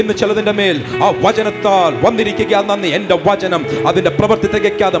വാൾ ഇന്ന് ചിലതിന്റെ മേൽ ആ വചനത്താൽ വന്നിരിക്കുകയാൽ നന്ദി. എന്റെ വചനം അതിന്റെ പ്രവൃത്തി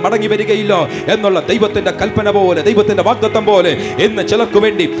തികയ്ക്കാതെ മടങ്ങി വരികയില്ല എന്നുള്ള ദൈവത്തിന്റെ കൽപ്പന പോലെ, ദൈവത്തിന്റെ വാഗ്ദത്തം പോലെ ഇന്ന് ചിലർക്ക്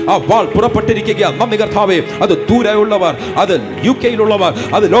വേണ്ടി ആ വാൾ പുറപ്പെട്ടിരിക്കുകയാൽ നന്ദി കർത്താവേ. അത് ദൂരെയുള്ളവർ, അത് UK-യിലുള്ളവർ,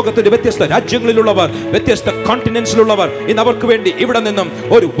 അത് ലോകത്തിന്റെ വ്യത്യസ്ത രാജ്യങ്ങളിലുള്ളവർ, വ്യത്യസ്ത കോണ്ടിനെന്റ്സിലുള്ളവർ ഇന്ന് അവർക്ക് വേണ്ടി ഇവിടെ നിന്നും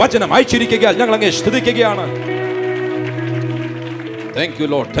ഒരു വചനം അയച്ചിരിക്കുകയാൽ ഞങ്ങൾ അങ്ങേ സ്തുതിക്കുകയാണ്. Thank you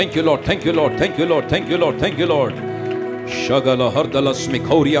Lord, thank you Lord, thank you Lord, thank you Lord, thank you Lord, thank you Lord. Shagala hardalasmi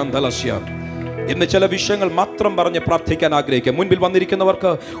khoriandalasya. ഇന്ന് ചില വിഷയങ്ങൾ മാത്രം പറഞ്ഞ് പ്രാർത്ഥിക്കാൻ ആഗ്രഹിക്കുക. മുൻപിൽ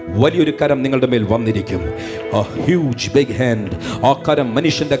വന്നിരിക്കുന്നവർക്ക് വലിയൊരു കരം നിങ്ങളുടെ മേൽ വന്നിരിക്കും. A huge big hand. ആ കരം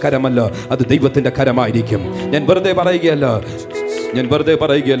മനുഷ്യന്റെ കരമല്ല, അത് ദൈവത്തിന്റെ കരമായിരിക്കും. ഞാൻ വെറുതെ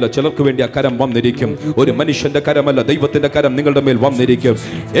പറയുകയല്ല, ചിലർക്ക് വേണ്ടി ആ കരം വന്നിരിക്കും. ഒരു മനുഷ്യന്റെ കരമല്ല, ദൈവത്തിന്റെ കരം നിങ്ങളുടെ മേൽ വന്നിരിക്കും.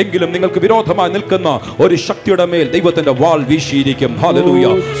 എങ്കിലും നിങ്ങൾക്ക് വിരോധമായി നിൽക്കുന്ന ഒരു ശക്തിയുടെ മേൽ ദൈവത്തിന്റെ വാൾ വീശിയിരിക്കും. Hallelujah,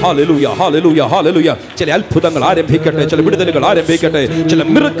 hallelujah, hallelujah, hallelujah. ചില അത്ഭുതങ്ങൾ ആരംഭിക്കട്ടെ, ചില വിടുതലുകൾ ആരംഭിക്കട്ടെ, ചില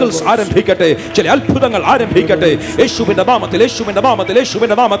മിറക്കിൾസ് ആരംഭിക്കട്ടെ, ചില അത്ഭുതങ്ങൾ ആരംഭിക്കട്ടെ. യേശുവിന്റെ നാമത്തിൽ, യേശുവിന്റെ നാമത്തിൽ,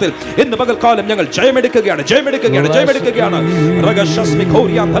 യേശുവിന്റെ നാമത്തിൽ ഇന്ന് പകൽക്കാലം ഞങ്ങൾ ജയമെടുക്കുകയാണ്, ജയമെടുക്കുകയാണ്, ജയമെടുക്കുകയാണ്. റഗശസ്മി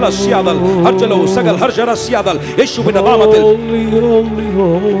ഖോരിയാൻ ധലസ്യാദൽ ഹർജലോ സകൽ ഹർജറസ്യാദൽ യേശുവിന്റെ നാമത്തിൽ. Holy,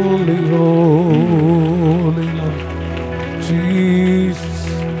 holy, holy Lord Jesus.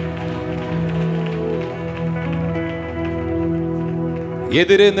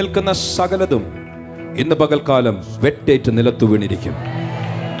 എതിരെ നിൽക്കുന്ന സകലതും ഇന്ന് പകൽക്കാലം വെട്ടേറ്റ് നിലത്തു വീണിരിക്കും.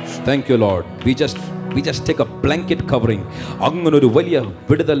 Thank you Lord. We just take a blanket covering. അങ്ങനൊരു വലിയ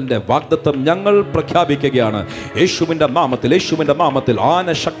വിടുതലിന്റെ വാഗ്ദത്തം ഞങ്ങൾ പ്രഖ്യാപിക്കുകയാണ് യേശുവിന്റെ നാമത്തിൽ, യേശുവിന്റെ നാമത്തിൽ.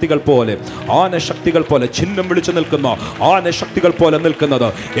 ആനശക്തികൾ പോലെ ചിഹ്നം വിളിച്ചു നിൽക്കുന്ന ആനശക്തികൾ പോലെ നിൽക്കുന്നത്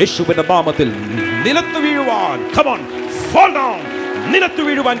യേശുവിന്റെ നാമത്തിൽ നിലത്ത് വീഴുവാൻ, come on, fall down. നിലത്ത്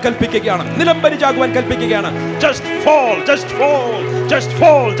വീഴുവാൻ കൽപ്പിക്കുകയാണ്, നിലംപരിചാകുവാൻ കൽപ്പിക്കുകയാണ്. Just fall, just fall, just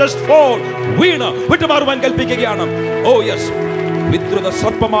fall, just fall. വീണ് വിട്ടുമാറുവാൻ കൽപ്പിക്കുകയാണ്. Oh yes. വിദ്രുത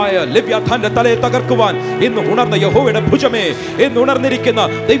സർപ്പമായ ലവ്യാഥാന്റെ തലയെ തകർക്കുവാൻ ഇന്ന് ഉണർന്ന യഹോവയുടെ ഭുജമേ, ഇന്ന് ഉണർന്നിരിക്കുന്ന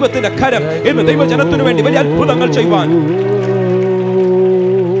ദൈവത്തിന്റെ കരം ഇന്ന് ദൈവജനത്തിനു വേണ്ടി വലിയ അത്ഭുതങ്ങൾ ചെയ്യുവാൻ.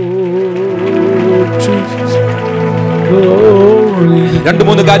 രണ്ട്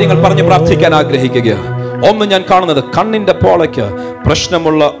മൂന്ന് കാര്യങ്ങൾ പറഞ്ഞ് പ്രാർത്ഥിക്കാൻ ആഗ്രഹിക്കുക. ഒന്ന്, ഞാൻ കാണുന്നത് കണ്ണിന്റെ പോളയ്ക്ക്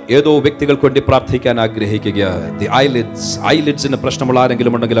പ്രശ്നമുള്ള ഏതോ വ്യക്തികൾക്ക് വേണ്ടി പ്രാർത്ഥിക്കാൻ ആഗ്രഹിക്കുക. ദി ഐലിഡ്സിന് പ്രശ്നമുള്ള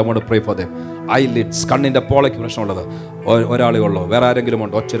ആരെങ്കിലും ഉണ്ടെങ്കിൽ അങ്ങോട്ട് പ്രേ ഫോർ ദം. ഐലിഡ്സ്, കണ്ണിന്റെ പോളയ്ക്ക് പ്രശ്നമുള്ളത് ഒരാളേ ഉള്ളൂ? വേറെ ആരെങ്കിലും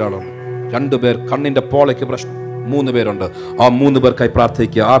ഉണ്ടോ? ഒറ്റ 2 പേർ കണ്ണിന്റെ പോളയ്ക്ക് പ്രശ്നം, 3 പേരുണ്ട്. ആ 3 പേർക്കായി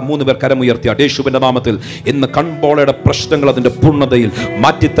പ്രാർത്ഥിക്കുക. ആ 3 പേർ കരമുയർത്തിയാട്ട് യേശുവിന്റെ നാമത്തിൽ ഇന്ന് കൺപോളയുടെ പ്രശ്നങ്ങൾ അതിന്റെ പൂർണ്ണതയിൽ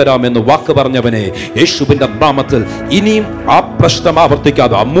മാറ്റിത്തരാമെന്ന് വാക്ക് പറഞ്ഞവനെ യേശുവിന്റെ നാമത്തിൽ ഇനിയും ആ പ്രശ്നം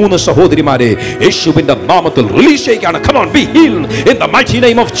ആവർത്തിക്കാതെ ആ 3 സഹോദരിമാരെ യേശുവിന്റെ നാമത്തിൽ റിലീസ് ചെയ്യുകയാണ്. Come on, be healed in the mighty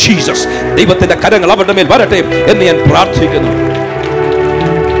name of Jesus. ദൈവത്തിന്റെ കരങ്ങൾ അവരുടെ മേൽ വരട്ടെ എന്ന് ഞാൻ പ്രാർത്ഥിക്കുന്നു.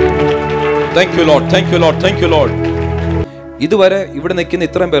 Thank you Lord, thank you Lord, thank you Lord. ഇതുവരെ ഇവിടെ നിൽക്കുന്ന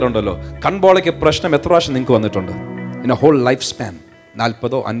ഇത്രയും പേരുണ്ടല്ലോ, കൺപോളയ്ക്ക് പ്രശ്നം എത്ര പ്രാവശ്യം നിങ്ങൾക്ക് വന്നിട്ടുണ്ട്? In A whole life span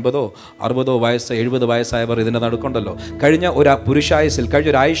 40, 50, 60 വയസ്സ്, 70 വയസ്സായവർ ഇതിൻ്റെ നടുക്കുണ്ടല്ലോ. കഴിഞ്ഞ ഒരു പുരുഷായുസിൽ, കഴിഞ്ഞ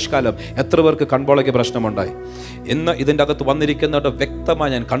ഒരു ആയുഷ്കാലം എത്ര പേർക്ക് കൺപോളയ്ക്ക് പ്രശ്നമുണ്ടായി? ഇന്ന് ഇതിൻ്റെ അകത്ത് വന്നിരിക്കുന്നവരുടെ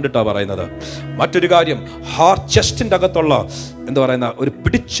വ്യക്തമായി ഞാൻ കണ്ടിട്ടാണ് പറയുന്നത്. മറ്റൊരു കാര്യം, ചെസ്റ്റിൻ്റെ അകത്തുള്ള എന്താ പറയുന്ന ഒരു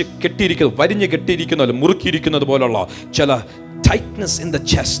പിടിച്ച് കെട്ടിയിരിക്കുന്നത്, വരിഞ്ഞ് കെട്ടിയിരിക്കുന്നത്, മുറുക്കിയിരിക്കുന്നത് പോലുള്ള ചില ടൈറ്റ്നസ് ഇൻ ദ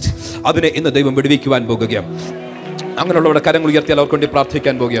ചെസ്റ്റ്, അതിനെ ഇന്ന് ദൈവം വിടുവിക്കുവാൻ പോകുകയാണ്. അങ്ങനെയുള്ളവരുടെ കരങ്ങൾ ഉയർത്തിയാൽ അവർക്ക് വേണ്ടി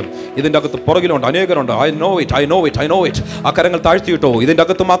പ്രാർത്ഥിക്കാൻ പോകുകയും. ഇതിൻ്റെ അകത്ത് പുറകിലുണ്ട്, അനേകരുണ്ട്. I know it. ആ കരങ്ങൾ താഴ്ത്തിയിട്ടോ. ഇതിൻ്റെ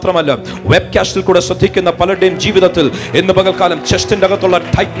അകത്ത് മാത്രമല്ല, വെബ്കാസ്റ്റിൽ കൂടെ ശ്രദ്ധിക്കുന്ന പലരുടെയും ജീവിതത്തിൽ ഇന്ന് പകൽക്കാലം ചെസ്റ്റിൻ്റെ അകത്തുള്ള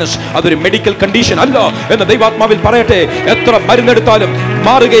ടൈറ്റ്നസ് അതൊരു മെഡിക്കൽ കണ്ടീഷൻ അല്ല എന്ന് ദൈവാത്മാവിൽ പറയട്ടെ. എത്ര മരുന്നെടുത്താലും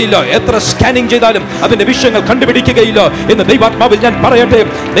മാറുകയില്ല, എത്ര സ്കാനിങ് ചെയ്താലും അതിന്റെ വിഷയങ്ങൾ കണ്ടുപിടിക്കുകയില്ല എന്ന് ദൈവാത്മാവിൽ ഞാൻ പറയട്ടെ.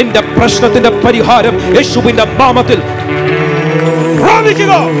 നിന്റെ പ്രശ്നത്തിന്റെ പരിഹാരം യേശുവിന്റെ നാമത്തിൽ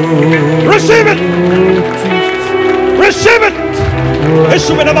Receive it.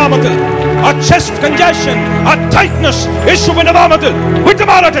 യേശുവിന്റെ നാമത്തിൽ ആ ചെസ്റ്റ് കൺജഷൻ, ആ ടൈറ്റ്നസ് യേശുവിന്റെ നാമത്തിൽ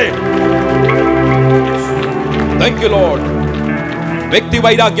വിട്ടുമാറട്ടെ. Thank you Lord. വ്യക്തി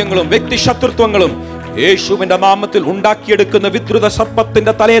വൈരാഗ്യങ്ങളും വ്യക്തി ശത്രുത്വങ്ങളും യേശുവിന്റെ നാമത്തിൽ ഉണ്ടാക്കിയെടുക്കുന്ന വിദ്രുത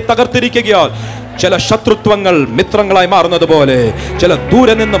സർപ്പത്തിന്റെ തലയെ തകർത്തിരിക്കുകയാൽ ചില ശത്രുത്വങ്ങൾ മിത്രങ്ങളായി മാറുന്നത് പോലെ, ചില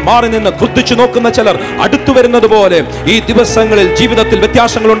ദൂരെ നിന്ന് മാറി നിന്ന് കുത്തിച്ചു നോക്കുന്ന ചിലർ അടുത്തു വരുന്നത് പോലെ ഈ ദിവസങ്ങളിൽ ജീവിതത്തിൽ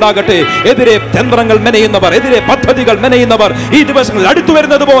വ്യത്യാസങ്ങൾ ഉണ്ടാകട്ടെ. എതിരെ തന്ത്രങ്ങൾ മെനയുന്നവർ, എതിരെ പദ്ധതികൾ മെനയുന്നവർ ഈ ദിവസങ്ങളിൽ അടുത്തു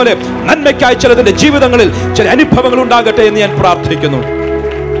വരുന്നത് പോലെ നന്മയ്ക്കായി ചിലതിന്റെ ജീവിതങ്ങളിൽ ചില അനുഭവങ്ങൾ ഉണ്ടാകട്ടെ എന്ന് ഞാൻ പ്രാർത്ഥിക്കുന്നു.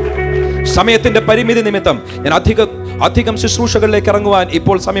 സമയത്തിന്റെ പരിമിതി നിമിത്തം ഞാൻ അധികം ശുശ്രൂഷകളിലേക്ക് ഇറങ്ങുവാൻ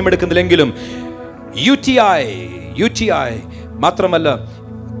ഇപ്പോൾ സമയമെടുക്കുന്നില്ലെങ്കിലും UTI മാത്രമല്ല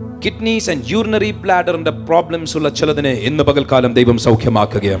കിഡ്നീസ് ആൻഡ് യൂറിനറി ബ്ലാഡറിന്റെ പ്രോബ്ലംസ് ഉള്ള ചിലതിനെ ഇന്ന് പകൽക്കാലം ദൈവം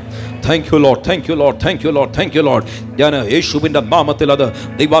സൗഖ്യമാക്കുകയാണ്. Thank you Lord. ഞാൻ യേശുവിന്റെ നാമത്തിൽ അത്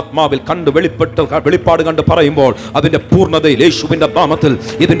ദൈവാത്മാവിൽ കണ്ട് വെളിപ്പാട് കണ്ട് പറയുമ്പോൾ അതിന്റെ പൂർണ്ണതയിൽ യേശുവിന്റെ നാമത്തിൽ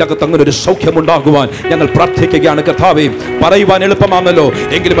ഇതിന്റെ അകത്ത് അങ്ങനെ ഒരു സൗഖ്യമുണ്ടാകുവാൻ ഞങ്ങൾ പ്രാർത്ഥിക്കുകയാണ്. കർത്താവേ, പറയുവാൻ എളുപ്പമാണല്ലോ,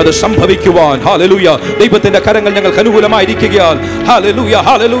 എങ്കിലും അത് സംഭവിക്കുവാൻ ഹല്ലേലൂയ ദൈവത്തിന്റെ കരങ്ങൾ ഞങ്ങൾക്ക് അനുകൂലമായിരിക്കുകയാൽ ഹല്ലേലൂയ.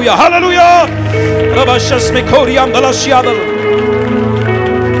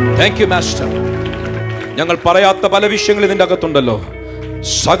 Thank you master. ഞങ്ങൾ പറയാത്ത പല വിഷയങ്ങൾ ഇതിൻ്റെ അകത്തുണ്ടല്ലോ.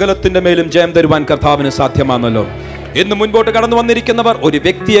 സകലത്തിന്റെ മേലും ജയം തരുവാൻ കർത്താവിന് സാധ്യമാണല്ലോ. ഇന്ന് മുൻപോട്ട് കടന്നു വന്നിരിക്കുന്നവർ ഒരു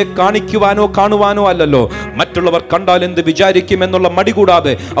വ്യക്തിയെ കാണിക്കുവാനോ കാണുവാനോ അല്ലല്ലോ, മറ്റുള്ളവർ കണ്ടാൽ എന്ത് വിചാരിക്കും എന്നുള്ള മടി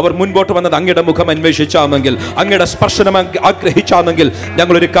കൂടാതെ അവർ മുൻപോട്ട് വന്നത് അങ്ങയുടെ മുഖം അന്വേഷിച്ചാണെങ്കിൽ, അങ്ങയുടെ സ്പർശനം ആഗ്രഹിച്ചാണെങ്കിൽ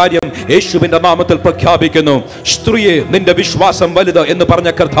ഞങ്ങളൊരു കാര്യം യേശുവിന്റെ നാമത്തിൽ പ്രഖ്യാപിക്കുന്നു. സ്ത്രീയെ, നിന്റെ വിശ്വാസം വലുത് എന്ന്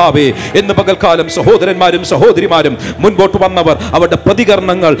പറഞ്ഞ കർത്താവേ, ഇന്ന് പകൽക്കാലം സഹോദരന്മാരും സഹോദരിമാരും മുൻപോട്ട് വന്നവർ അവരുടെ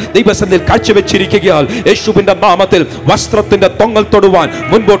പ്രതികരണങ്ങൾ ദൈവസന്നിധിയിൽ കാഴ്ചവെച്ചിരിക്കുകയാൽ യേശുവിന്റെ നാമത്തിൽ വസ്ത്രത്തിന്റെ തൊങ്ങൽ തൊടുവാൻ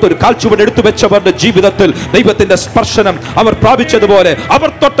മുൻപോട്ട് ഒരു കാൽച്ചുവട് എടുത്തു വെച്ചവരുടെ ജീവിതത്തിൽ ദൈവത്തിന്റെ സ്പർശനം അവർ പ്രാപിച്ചതുപോലെ, അവർ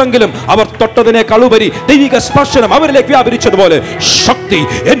തൊട്ടെങ്കിലും അവർ തൊട്ടതിനേക്കാൾ ഉപരി ദൈവിക സ്പർശനം അവരിലേക്ക് വ്യാപരിച്ചതുപോലെ ശക്തി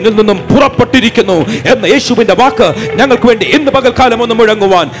എന്നിൽ നിന്നും പുറപ്പെട്ടിരിക്കുന്നു എന്ന യേശുവിന്റെ വാക്ക് ഞങ്ങൾക്ക് വേണ്ടി ഇന്ന് പകൽക്കാലം ഒന്ന്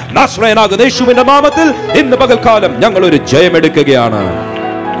മുഴങ്ങുവാൻ നാസറേയനാകുന്ന യേശുവിന്റെ നാമത്തിൽ ഇന്ന് പകൽക്കാലം ഞങ്ങൾ ഒരു ജയമെടുക്കുകയാണ്.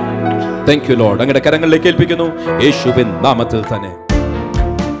 Thank you Lord. അങ്ങയുടെ കരങ്ങളിലേക്ക് ഏൽപ്പിക്കുന്നു യേശുവിൻ നാമത്തിൽ തന്നെ.